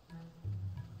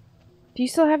 Do you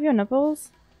still have your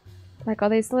nipples? Like, are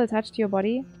they still attached to your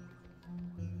body?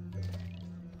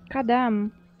 God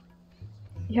damn.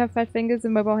 You have fat fingers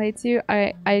and mobile hates you?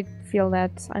 I feel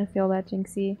that. I feel that,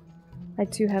 Jinxie. I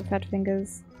too have fat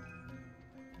fingers.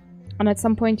 And at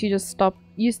some point you just stop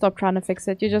trying to fix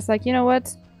it. You're just like, you know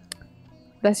what?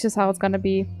 That's just how it's gonna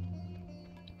be.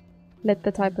 Let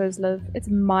the typos live. It's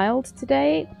mild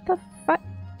today? What the fuck?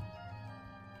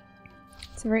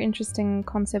 It's a very interesting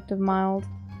concept of mild.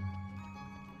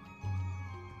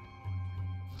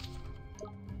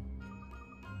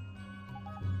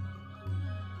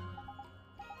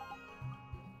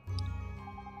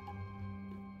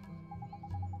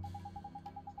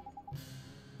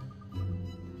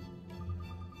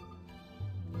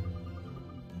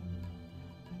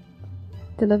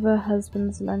 Deliver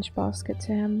husband's lunch basket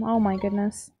to him. Oh my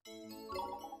goodness.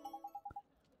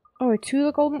 Oh, to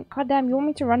the golden... Goddamn, you want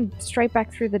me to run straight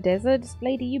back through the desert?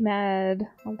 Lady, you mad.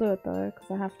 I'll do it though, because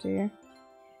I have to.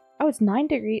 Oh, it's 9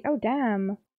 degrees. Oh,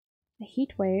 damn. A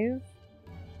heat wave.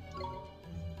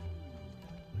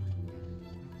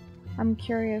 I'm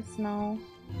curious now.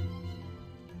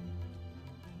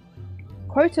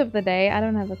 Quote of the day. I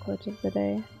don't have a quote of the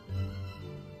day.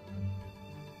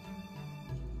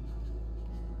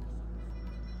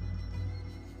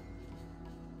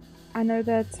 I know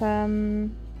that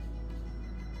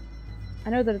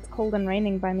it's cold and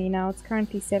raining by me now. It's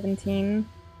currently 17.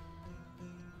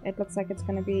 It looks like it's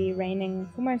gonna be raining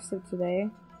for most of today.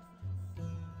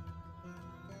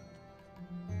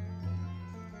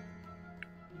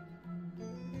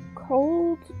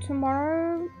 Cold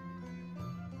tomorrow.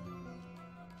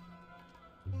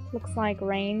 Looks like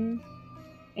rain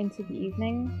into the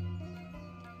evening.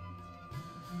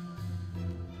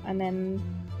 And then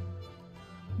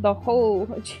the whole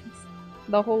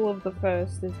of the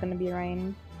first is going to be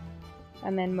rain,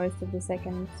 and then most of the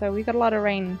second. So we got a lot of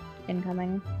rain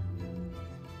incoming.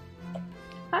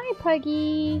 Hi,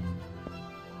 Puggy.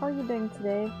 How are you doing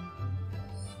today?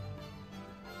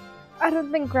 I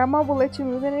don't think Grandma will let you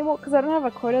move anymore because I don't have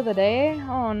a quote of the day.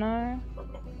 Oh no.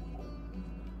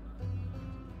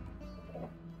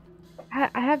 I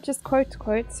have just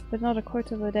quotes, but not a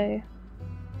quote of the day.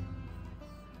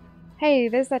 Hey,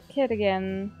 there's that kid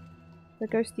again. The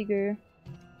ghosty goo.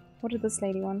 What did this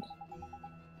lady want?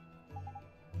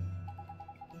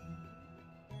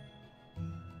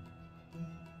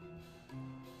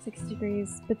 $6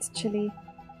 degrees, bit chilly.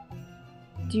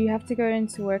 Do you have to go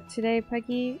into work today,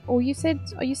 Puggy? Oh, you said,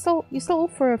 are you still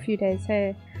off for a few days?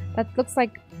 Hey, that looks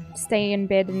like stay in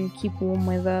bed and keep warm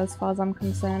weather as far as I'm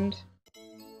concerned.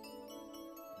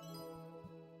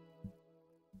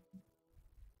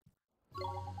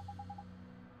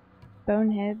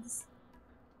 Boneheads.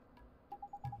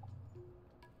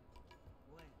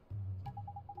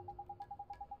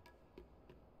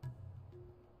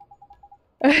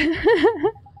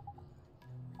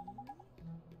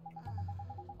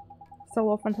 Still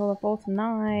off until the 4th.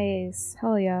 Nice.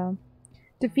 Hell yeah.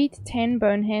 Defeat 10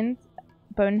 boneheads.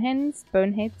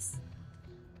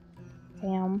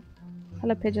 Damn.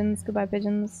 Hello pigeons. Goodbye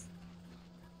pigeons.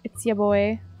 It's your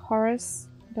boy, Horace.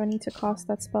 Don't need to cast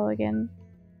that spell again.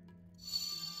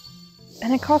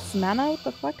 And it costs mana? What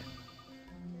the fuck?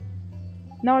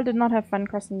 No, I did not have fun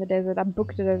crossing the desert. I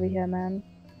booked it over here, man.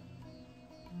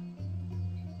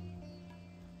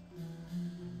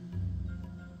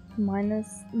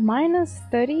 Minus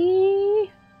 30?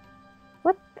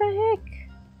 What the heck?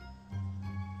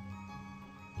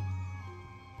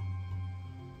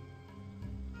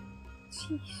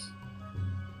 Jeez.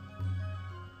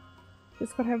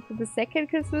 Just got home for the second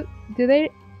Christmas.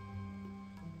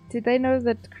 Did they know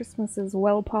that Christmas is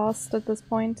well past at this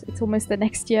point? It's almost the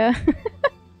next year.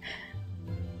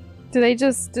 Do they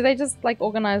just like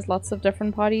organize lots of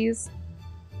different parties?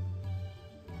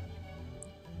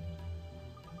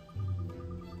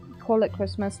 Call it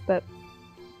Christmas, but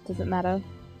does it matter?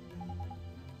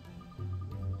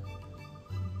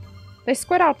 They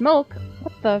squirt out milk?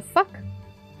 What the fuck?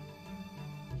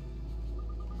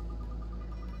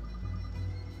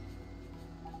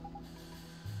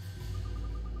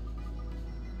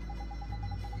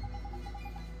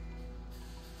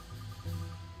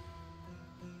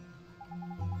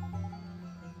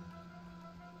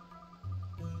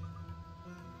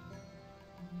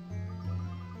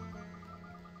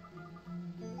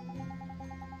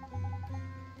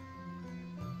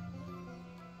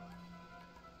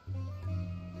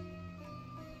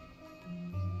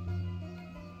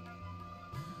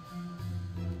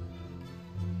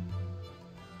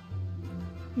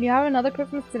 You have another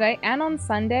Christmas today and on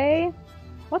Sunday?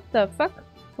 What the fuck?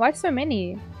 Why so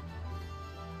many?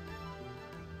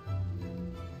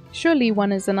 Surely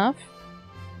one is enough.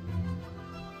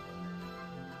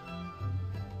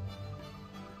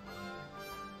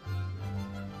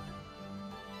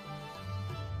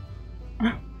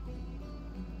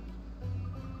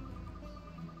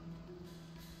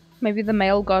 Maybe the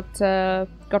mail got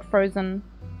frozen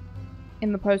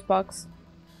in the post box.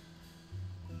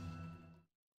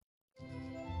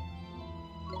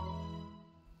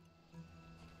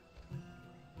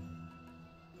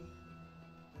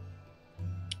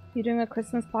 You're doing a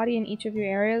Christmas party in each of your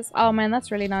areas? Oh man,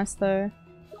 that's really nice though.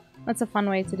 That's a fun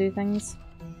way to do things.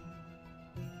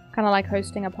 Kind of like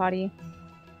hosting a party.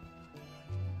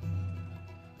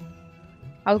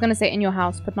 I was gonna say in your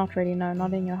house, but not really. No,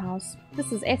 not in your house.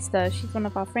 This is Esther. She's one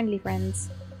of our friendly friends.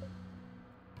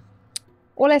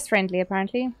 Or less friendly,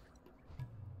 apparently.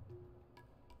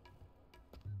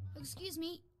 Excuse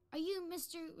me, are you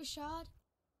Mr. Rashad?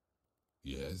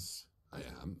 Yes, I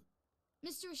am.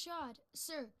 Mr. Rashad,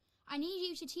 sir, I need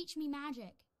you to teach me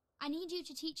magic. I need you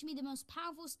to teach me the most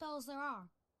powerful spells there are,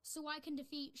 so I can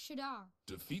defeat Shadar.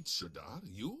 Defeat Shadar?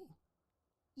 You?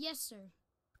 Yes, sir.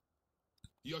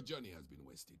 Your journey has been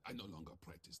wasted. I no longer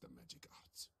practice the magic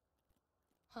arts.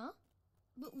 Huh?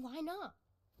 But why not?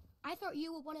 I thought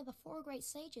you were one of the 4 great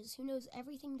sages who knows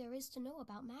everything there is to know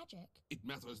about magic. It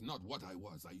matters not what I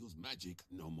was. I use magic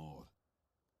no more.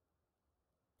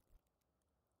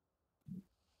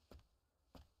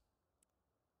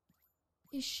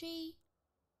 Is she...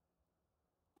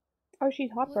 Oh, she's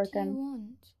What do you heartbroken.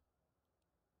 want?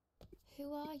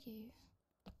 Who are you?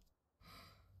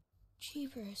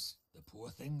 Jeepers. The poor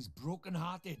thing's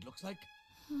broken-hearted, looks like.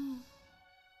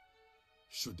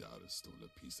 Shadar stole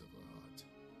a piece of her heart.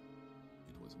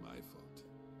 It was my fault.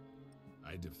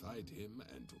 I defied him,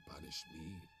 and to punish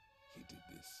me, he did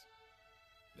this.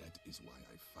 That is why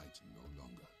I fight no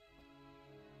longer.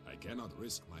 I cannot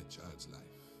risk my child's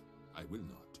life. I will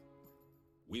not.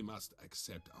 We must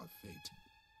accept our fate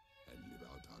and live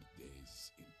out our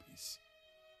days in peace.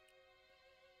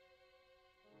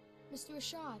 Mr.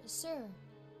 Rashad, sir,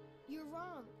 you're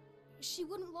wrong. She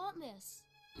wouldn't want this.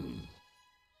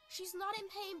 She's not in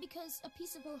pain because a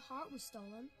piece of her heart was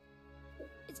stolen.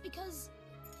 It's because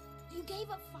you gave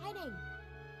up fighting.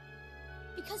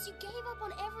 Because you gave up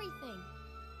on everything.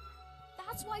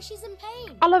 That's why she's in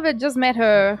pain. Oliver just met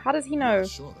her. How does he know? You're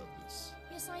sure of this?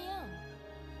 Yes, I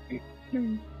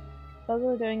am. Those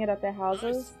are doing it at their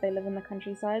houses. They live in the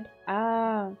countryside.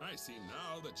 Ah. I see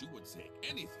now that you would say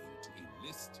anything to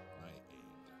enlist my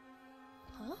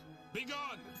aid. Huh?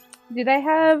 Begone! Do they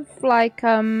have, like,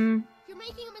 You're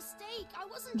making a mistake. I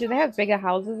wasn't do they trying have to- bigger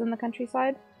houses in the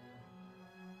countryside?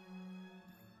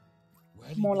 Well,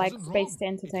 he More like wasn't space wrong. to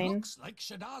entertain. It looks like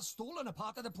Shadar's stolen a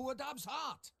part of the poor dab's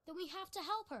heart. Then we have to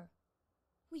help her.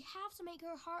 We have to make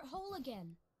her heart whole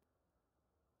again.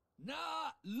 Nah,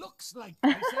 looks like,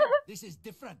 I said. This is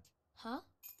different. Huh?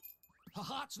 Her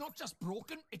heart's not just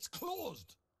broken, it's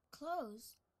closed.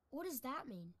 Close? What does that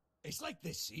mean? It's like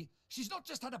this, see? She's not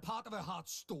just had a part of her heart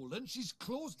stolen, she's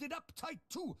closed it up tight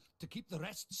too, to keep the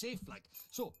rest safe, like.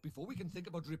 So, before we can think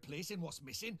about replacing what's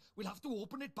missing, we'll have to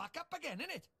open it back up again,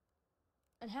 innit?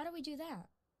 And how do we do that?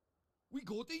 We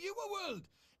go to your world.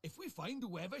 If we find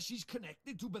whoever she's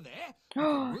connected to by there, we can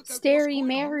work out what's Starry going on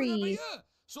with her Mary. by here.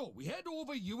 So, we head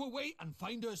over your way and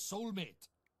find her soulmate.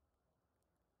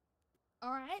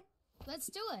 Alright, let's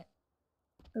do it.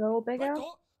 A little bigger? Right,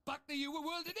 go, back to your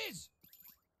world it is.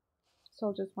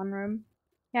 Still just one room.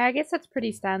 Yeah, I guess that's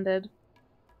pretty standard.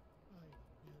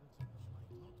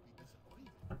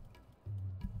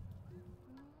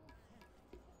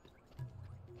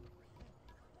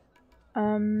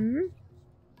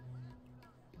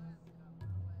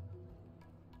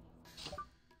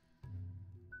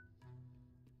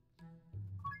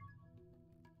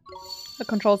 The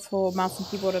controls for mouse and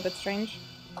keyboard are a bit strange.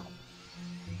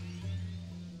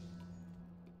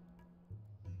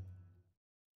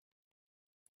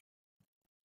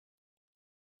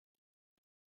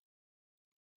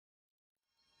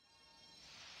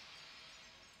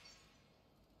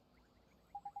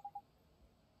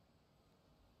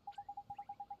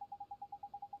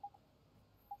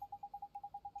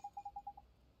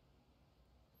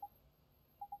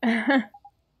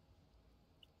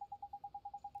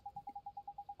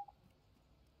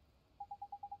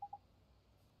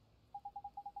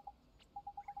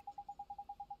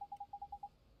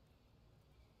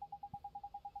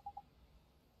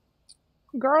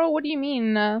 Girl, what do you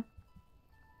mean?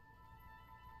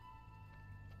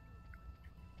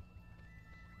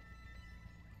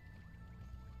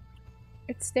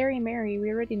 It's Starry Mary, we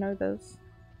already know this.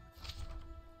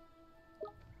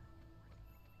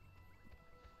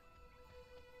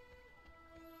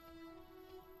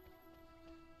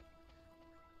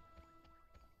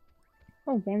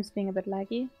 Oh, game's being a bit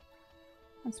laggy.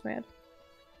 That's weird.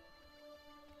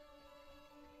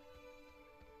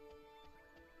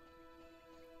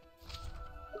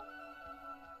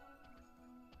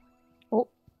 Oh.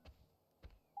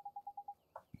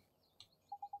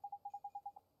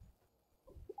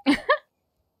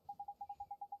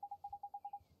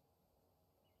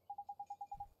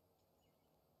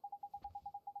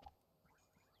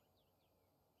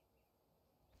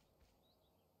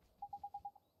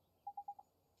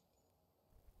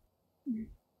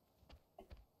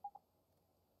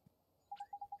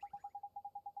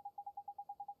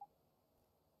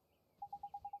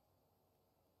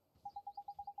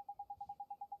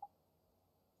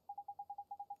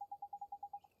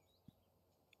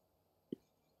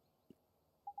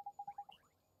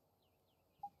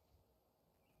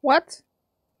 What?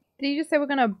 Did you just say we're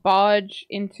gonna barge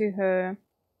into her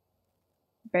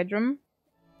bedroom?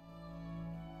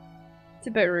 It's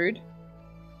a bit rude.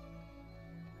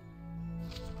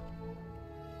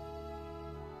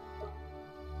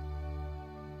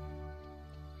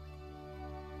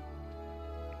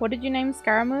 What did you name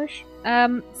Scaramouche?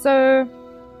 So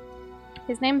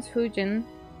his name's Fujin.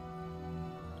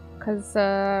 Cause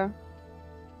I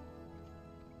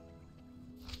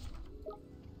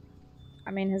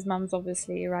mean his mum's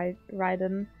obviously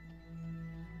Raiden.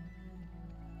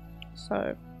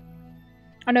 So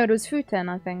oh no, it was Futen,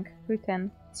 I think. Futen.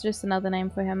 It's just another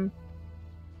name for him.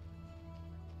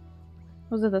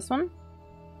 Was it this one?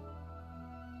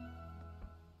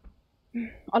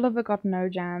 Oliver got no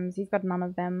jams. He's got none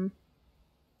of them.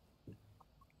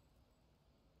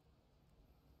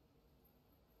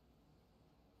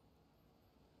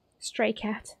 Stray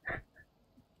cat.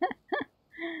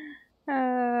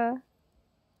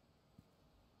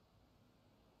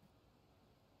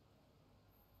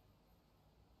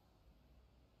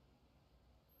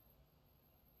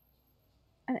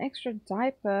 An extra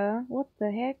diaper? What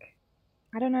the heck?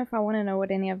 I don't know if I want to know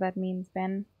what any of that means,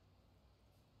 Ben.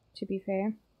 To be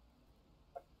fair.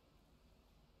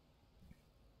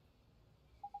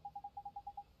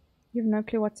 You have no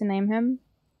clue what to name him?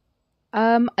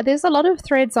 There's a lot of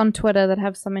threads on Twitter that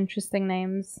have some interesting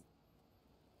names.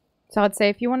 So I'd say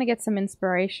if you want to get some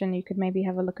inspiration, you could maybe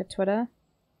have a look at Twitter.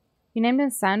 You named him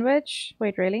Sandwich?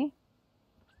 Wait, really?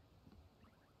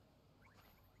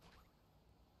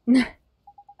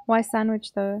 Why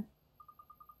Sandwich though?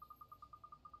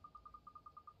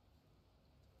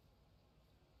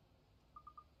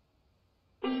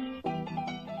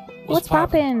 What's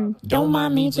poppin'? Don't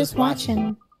mind me just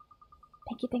watching.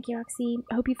 Thank you, Roxy.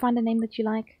 I hope you find a name that you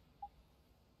like.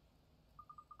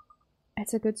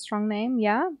 It's a good, strong name,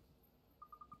 yeah?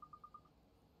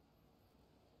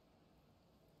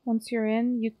 Once you're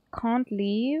in, you can't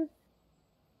leave.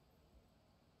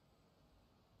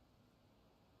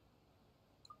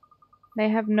 They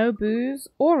have no booze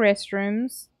or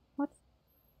restrooms. What?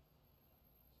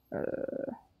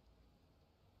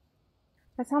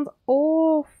 That sounds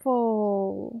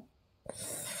awful.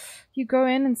 You go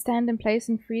in and stand in place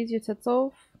and freeze your tits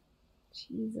off?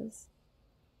 Jesus.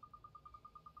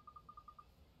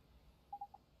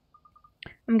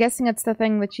 I'm guessing it's the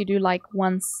thing that you do like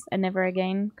once and never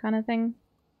again kind of thing.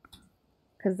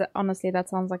 Because honestly, that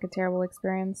sounds like a terrible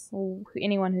experience. Or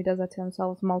anyone who does that to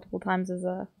themselves multiple times is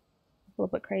a little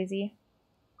bit crazy.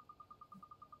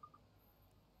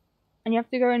 And you have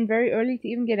to go in very early to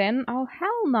even get in? Oh,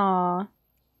 hell nah.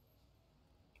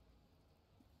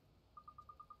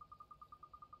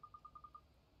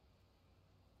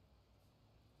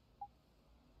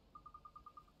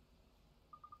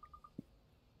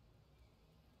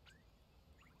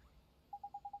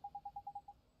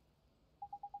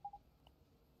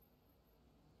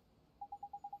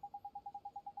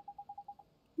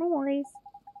 No worries.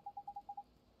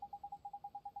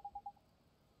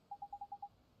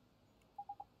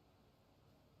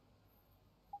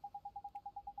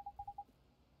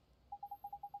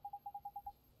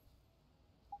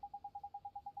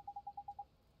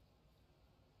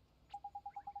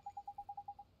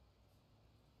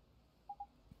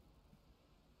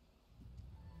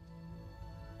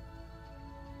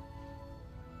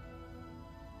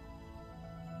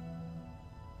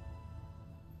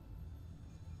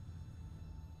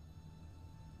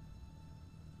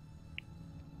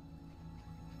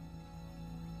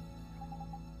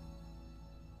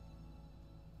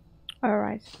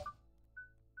 Alright.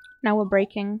 Now we're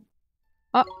breaking.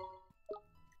 Oh.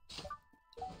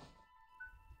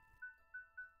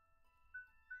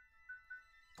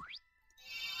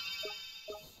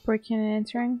 Breaking and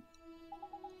entering.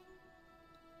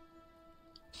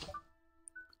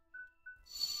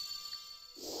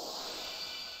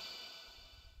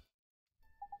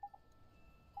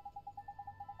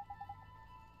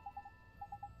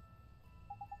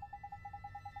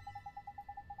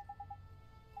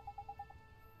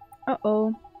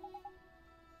 Uh-oh.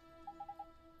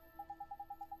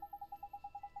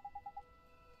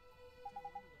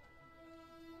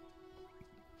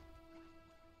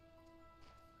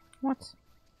 What?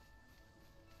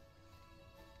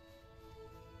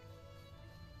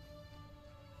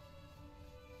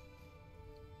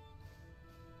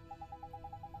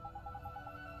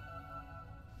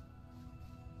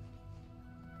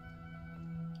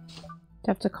 Do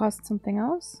I have to cast something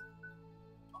else?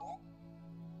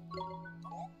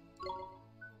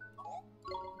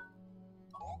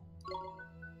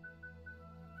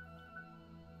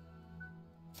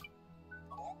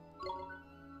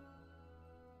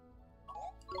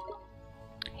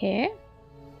 Here?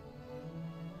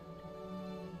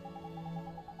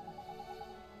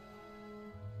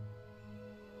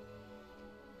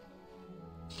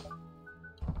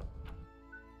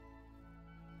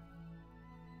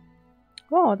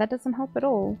 Oh, that doesn't help at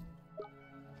all.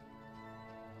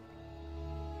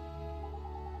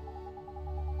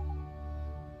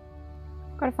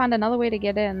 Gotta find another way to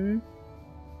get in.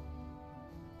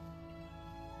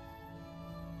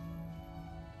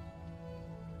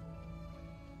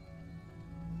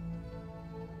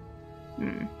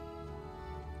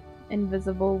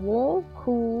 Invisible wall,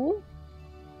 cool.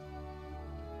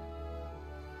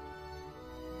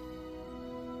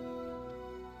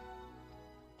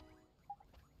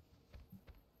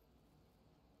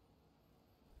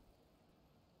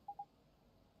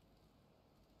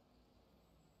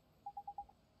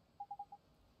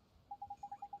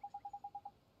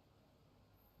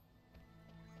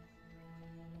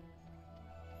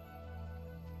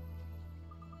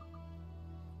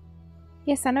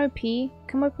 Yes, I know, P.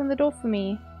 Come open the door for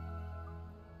me.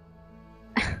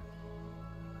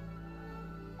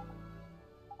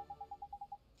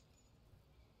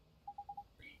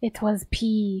 It was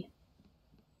P.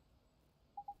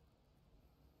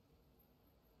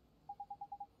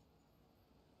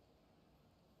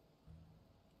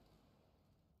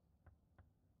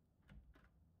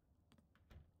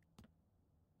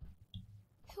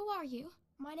 Who are you?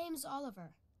 My name's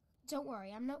Oliver. Don't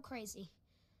worry, I'm not crazy.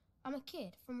 I'm a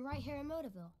kid from right here in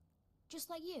Motorville. Just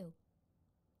like you.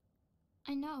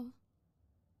 I know.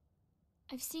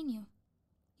 I've seen you.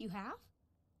 You have?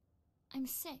 I'm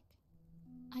sick.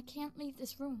 I can't leave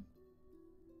this room.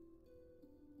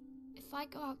 If I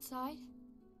go outside,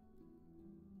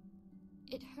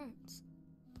 it hurts.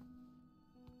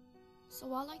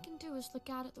 So all I can do is look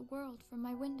out at the world from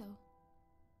my window.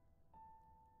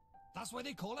 That's why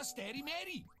they call her Stary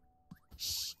Mary.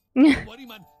 Shh! Don't worry,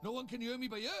 man. No one can hear me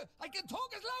by here. I can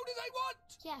talk as loud as I want.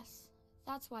 Yes,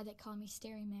 that's why they call me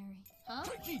Stary Mary. Huh?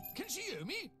 Crikey, can she hear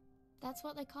me? That's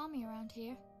what they call me around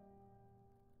here.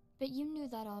 But you knew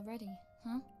that already,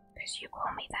 huh? Because you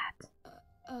call me that.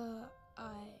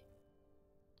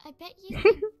 I bet you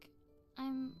think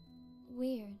I'm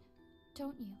weird,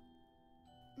 don't you?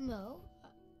 No,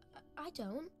 I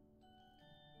don't.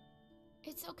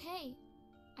 It's okay.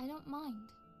 I don't mind.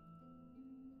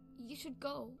 You should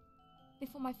go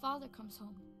before my father comes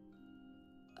home.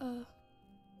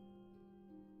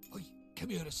 Oi, come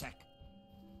here a sec.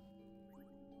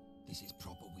 This is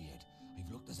proper weird.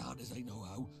 I've looked as hard as I know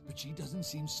how, but she doesn't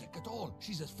seem sick at all.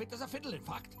 She's as fit as a fiddle, in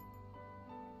fact.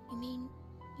 You mean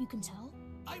you can tell?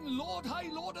 I'm Lord High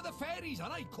Lord of the Fairies,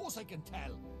 and of course I can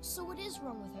tell. So what is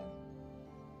wrong with her?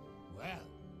 Well,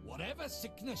 whatever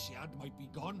sickness she had might be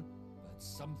gone, but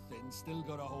something still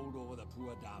got a hold over the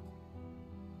poor dab.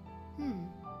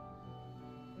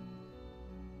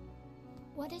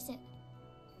 What is it?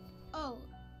 Oh,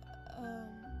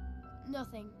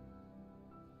 nothing.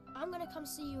 I'm gonna come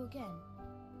see you again.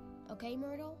 Okay,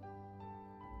 Myrtle?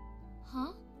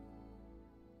 Huh?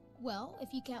 Well,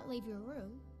 if you can't leave your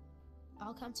room,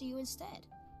 I'll come to you instead.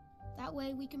 That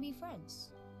way we can be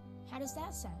friends. How does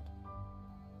that sound?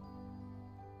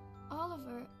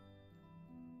 Oliver,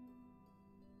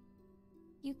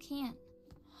 you can't.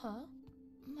 Huh?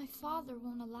 My father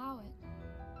won't allow it.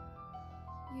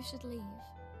 You should leave.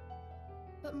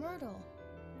 But Myrtle...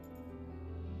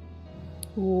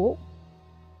 Whoa.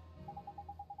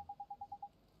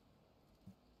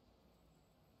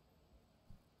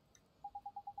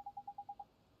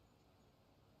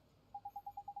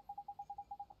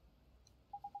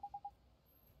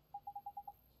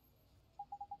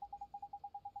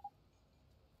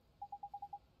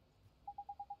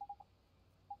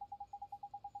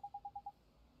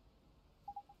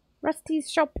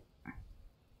 Rusty's shop.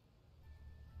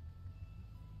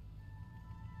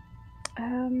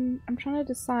 I'm trying to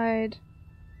decide.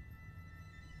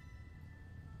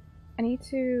 I need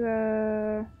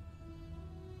to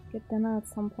get dinner at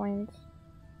some point.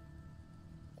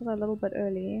 Still a little bit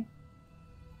early.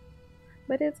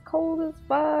 But it's cold as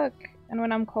fuck! And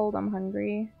when I'm cold, I'm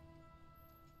hungry.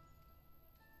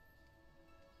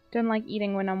 Don't like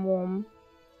eating when I'm warm.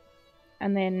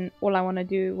 And then all I want to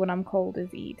do when I'm cold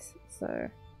is eat. So,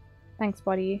 thanks,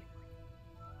 buddy.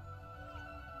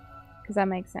 Because that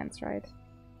makes sense, right?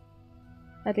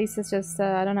 At least it's just,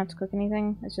 I don't have to cook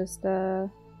anything. It's just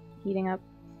heating up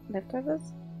leftovers.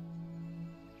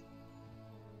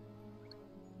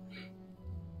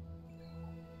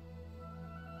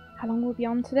 How long will be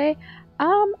on today?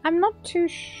 I'm not too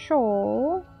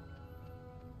sure.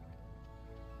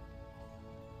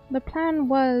 The plan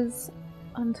was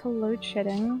until load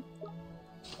shedding.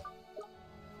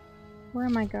 Where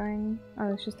am I going?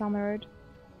 Oh, it's just down the road.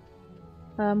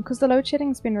 Because the load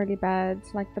shedding's been really bad,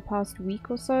 like the past week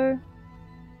or so.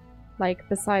 Like,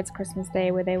 besides Christmas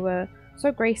Day, where they were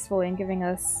so graceful in giving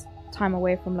us time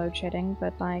away from load shedding,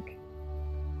 but like...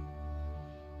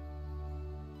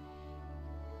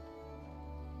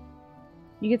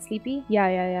 You get sleepy?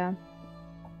 Yeah.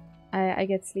 I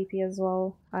get sleepy as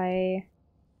well. I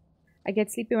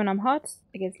get sleepy when I'm hot,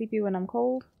 I get sleepy when I'm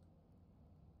cold.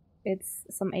 It's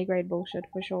some A-grade bullshit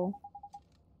for sure.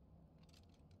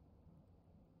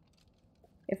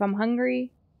 If I'm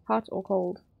hungry, hot or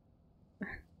cold,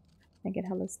 I get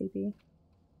hella sleepy.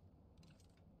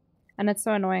 And it's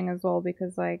so annoying as well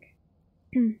because, like,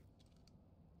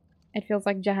 it feels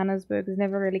like Johannesburg is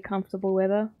never really comfortable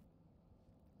weather.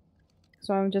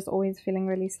 So I'm just always feeling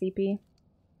really sleepy.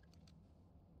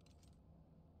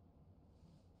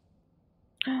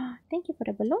 Thank you for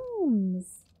the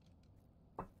balloons!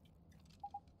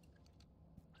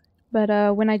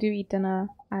 But when I do eat dinner,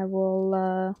 I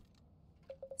will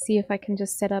see if I can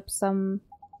just set up some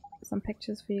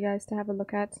pictures for you guys to have a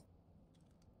look at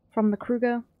from the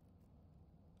Kruger.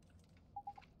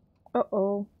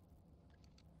 Uh-oh.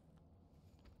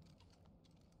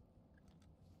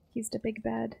 He's the big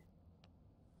bad.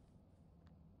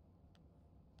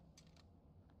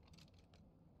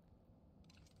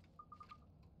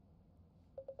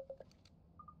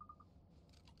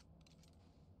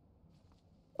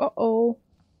 Uh-oh.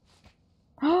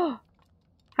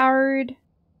 Howard.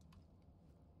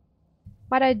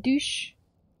 Why'd I douche?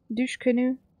 Douche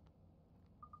canoe.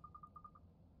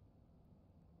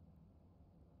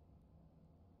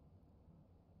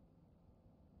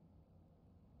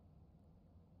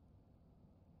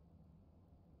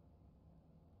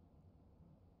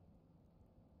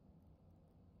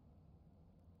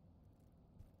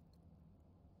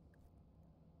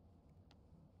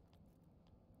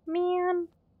 Man.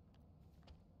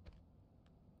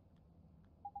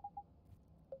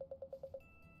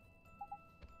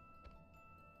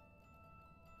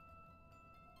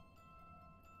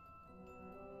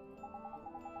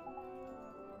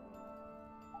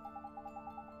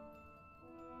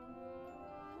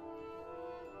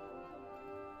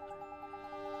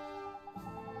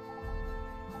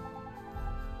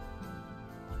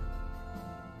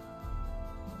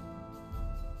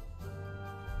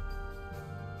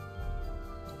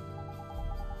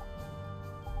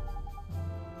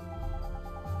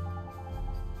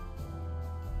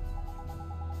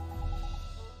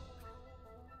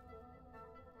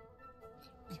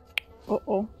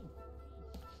 Uh-oh.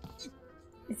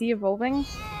 Is he evolving?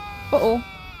 Uh-oh.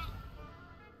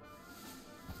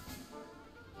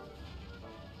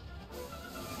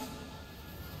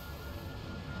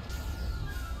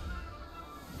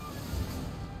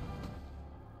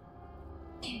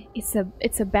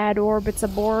 It's a bad orb, it's a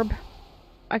borb.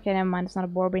 Okay, never mind, it's not a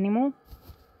borb anymore.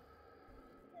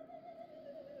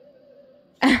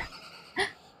 What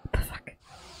the fuck?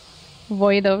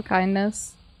 Void of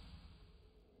kindness.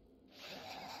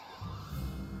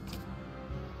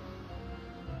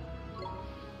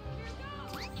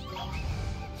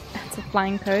 It's a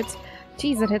flying coat.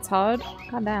 Jeez, it hits hard.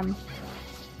 God damn.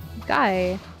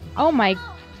 Guy. Oh my...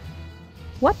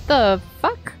 What the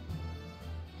fuck?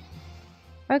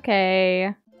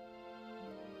 Okay.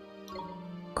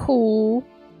 Cool.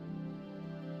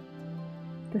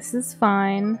 This is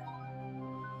fine.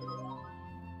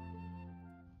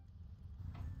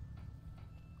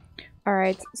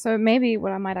 Alright, so maybe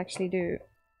what I might actually do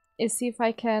is see if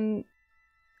I can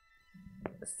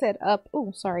set up...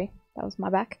 Oh, sorry. That was my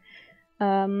back.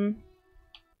 I don't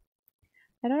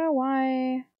know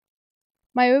why...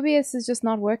 My OBS is just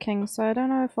not working, so I don't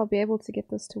know if I'll be able to get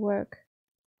this to work.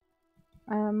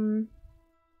 Oh,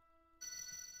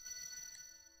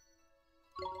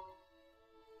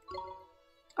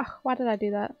 why did I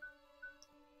do that?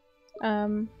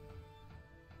 I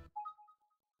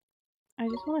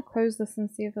just want to close this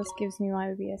and see if this gives me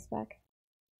my OBS back.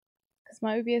 Because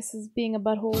my OBS is being a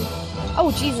butthole.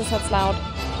 Oh, Jesus, that's loud.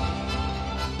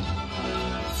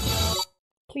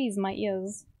 Please, my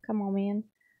ears. Come on, man.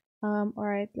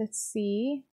 Alright, let's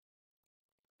see.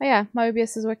 Oh yeah, my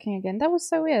OBS is working again. That was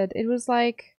so weird. It was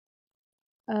like...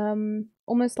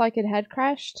 almost like it had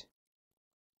crashed.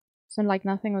 So like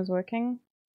nothing was working.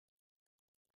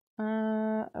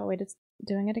 Oh wait, it's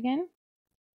doing it again?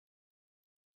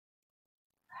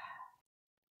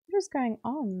 What is going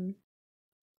on?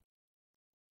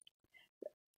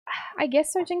 I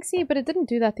guess so, Jinxie, but it didn't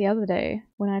do that the other day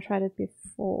when I tried it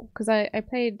before. Because I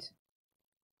played...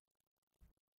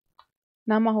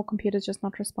 Now my whole computer's just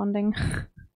not responding.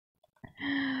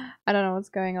 I don't know what's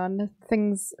going on.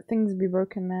 Things be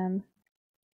broken, man.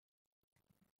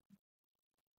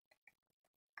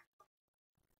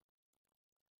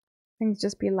 Things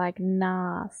just be like,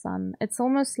 nah, son. It's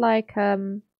almost like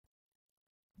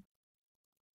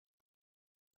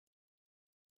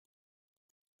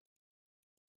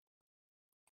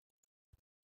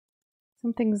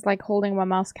something's like holding my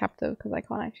mouse captive because I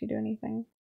can't actually do anything.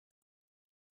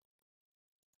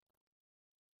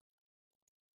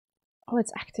 Oh,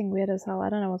 it's acting weird as hell. I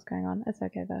don't know what's going on. It's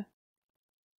okay though.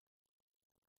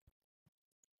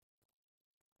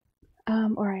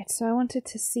 Alright, so I wanted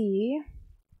to see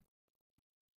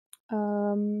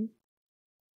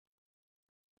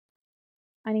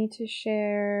I need to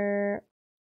share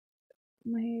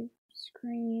my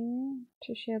screen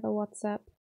to share the WhatsApp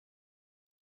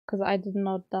because I did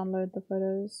not download the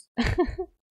photos.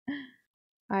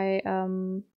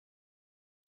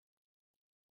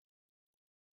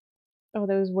 Oh,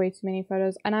 there was way too many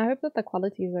photos, and I hope that the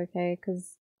quality is okay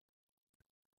because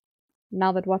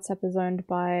now that WhatsApp is owned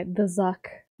by the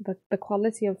Zuck, the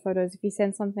quality of photos, if you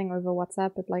send something over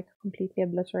WhatsApp, it like completely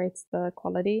obliterates the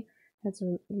quality. It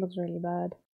looks really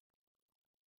bad.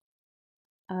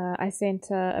 I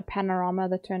sent a panorama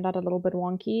that turned out a little bit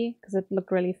wonky because it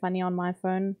looked really funny on my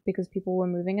phone because people were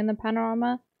moving in the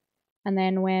panorama. And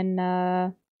then when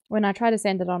I tried to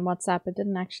send it on WhatsApp, it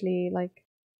didn't actually like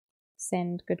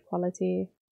send good quality.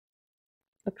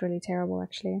 It looked really terrible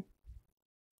actually.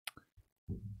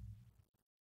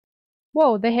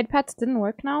 Whoa, the head pats didn't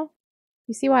work now?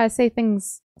 You see why I say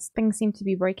things seem to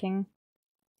be breaking.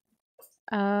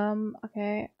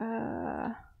 Okay,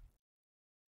 I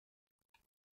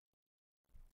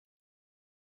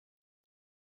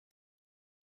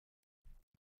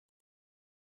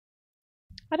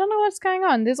don't know what's going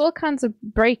on. There's all kinds of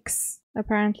breaks,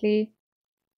 apparently.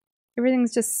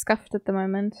 Everything's just scuffed at the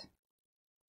moment.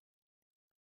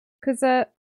 Because I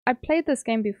played this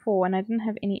game before and I didn't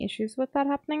have any issues with that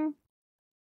happening.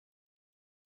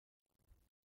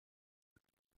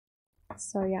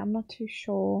 So yeah, I'm not too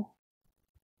sure.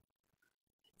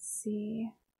 Let's see.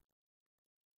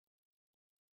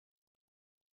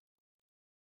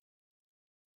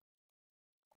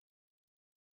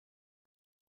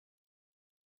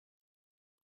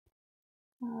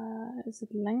 Is it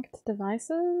linked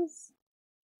devices?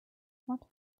 What?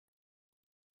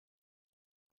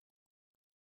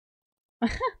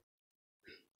 Okay,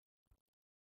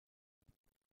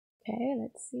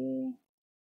 let's see.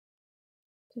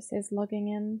 Just says logging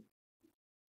in.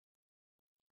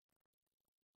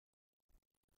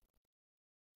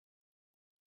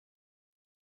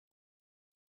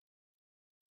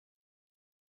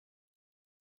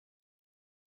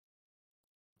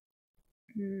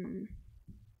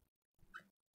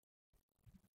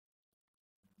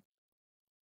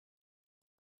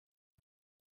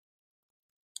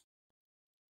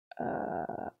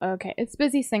 Okay, it's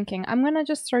busy syncing. I'm gonna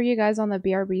just throw you guys on the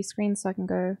BRB screen so I can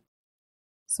go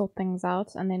sort things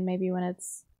out, and then maybe when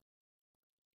it's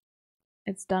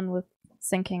done with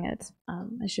syncing it,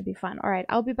 it should be fine. Alright,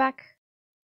 I'll be back.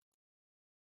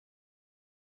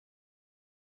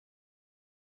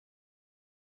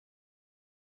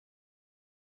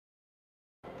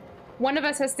 One of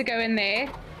us has to go in there.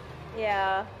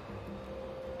 Yeah.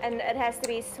 And it has to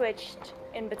be switched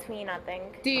in between, I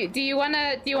think. Do you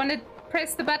wanna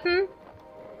press the button?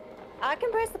 I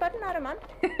can press the button, I don't mind.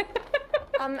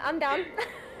 I'm down.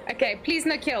 Okay, please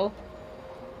no kill.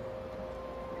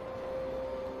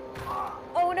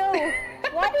 Oh no!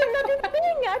 Why do you not do the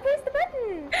thing? I pressed the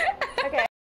button! Okay.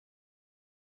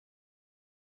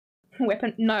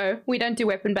 Weapon? No, we don't do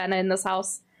weapon banner in this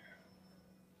house.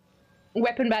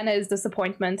 Weapon banner is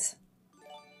disappointment.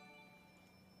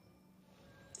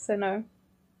 So no.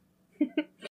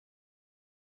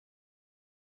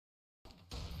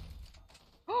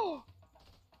 Oh!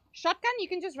 Shotgun? You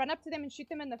can just run up to them and shoot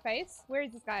them in the face? Where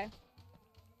is this guy?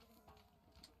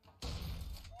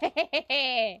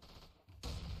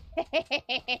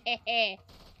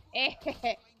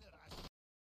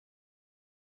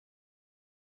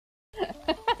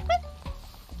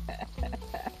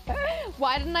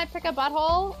 Why didn't I pick a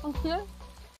butthole?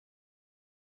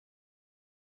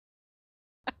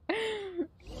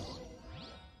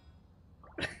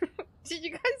 Did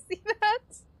you guys see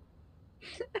that?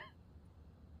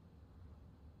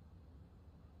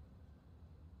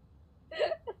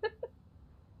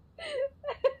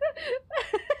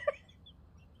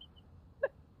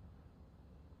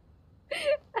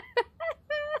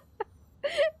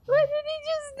 What did he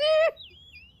just do?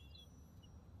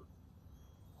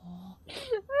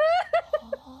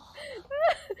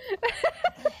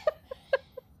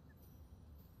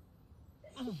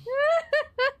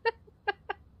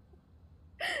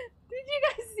 Did you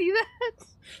guys see that?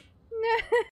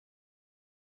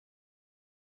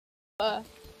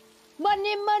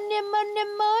 Money, money, money,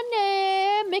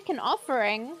 money. Make an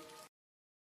offering.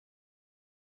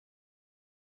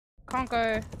 Can't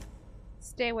go.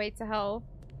 Stairway to hell.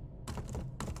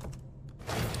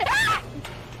 Ah!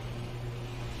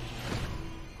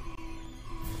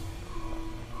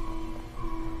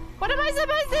 What am I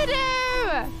supposed to do?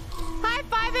 High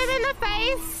five him in the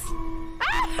face.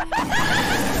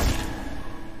 Ah!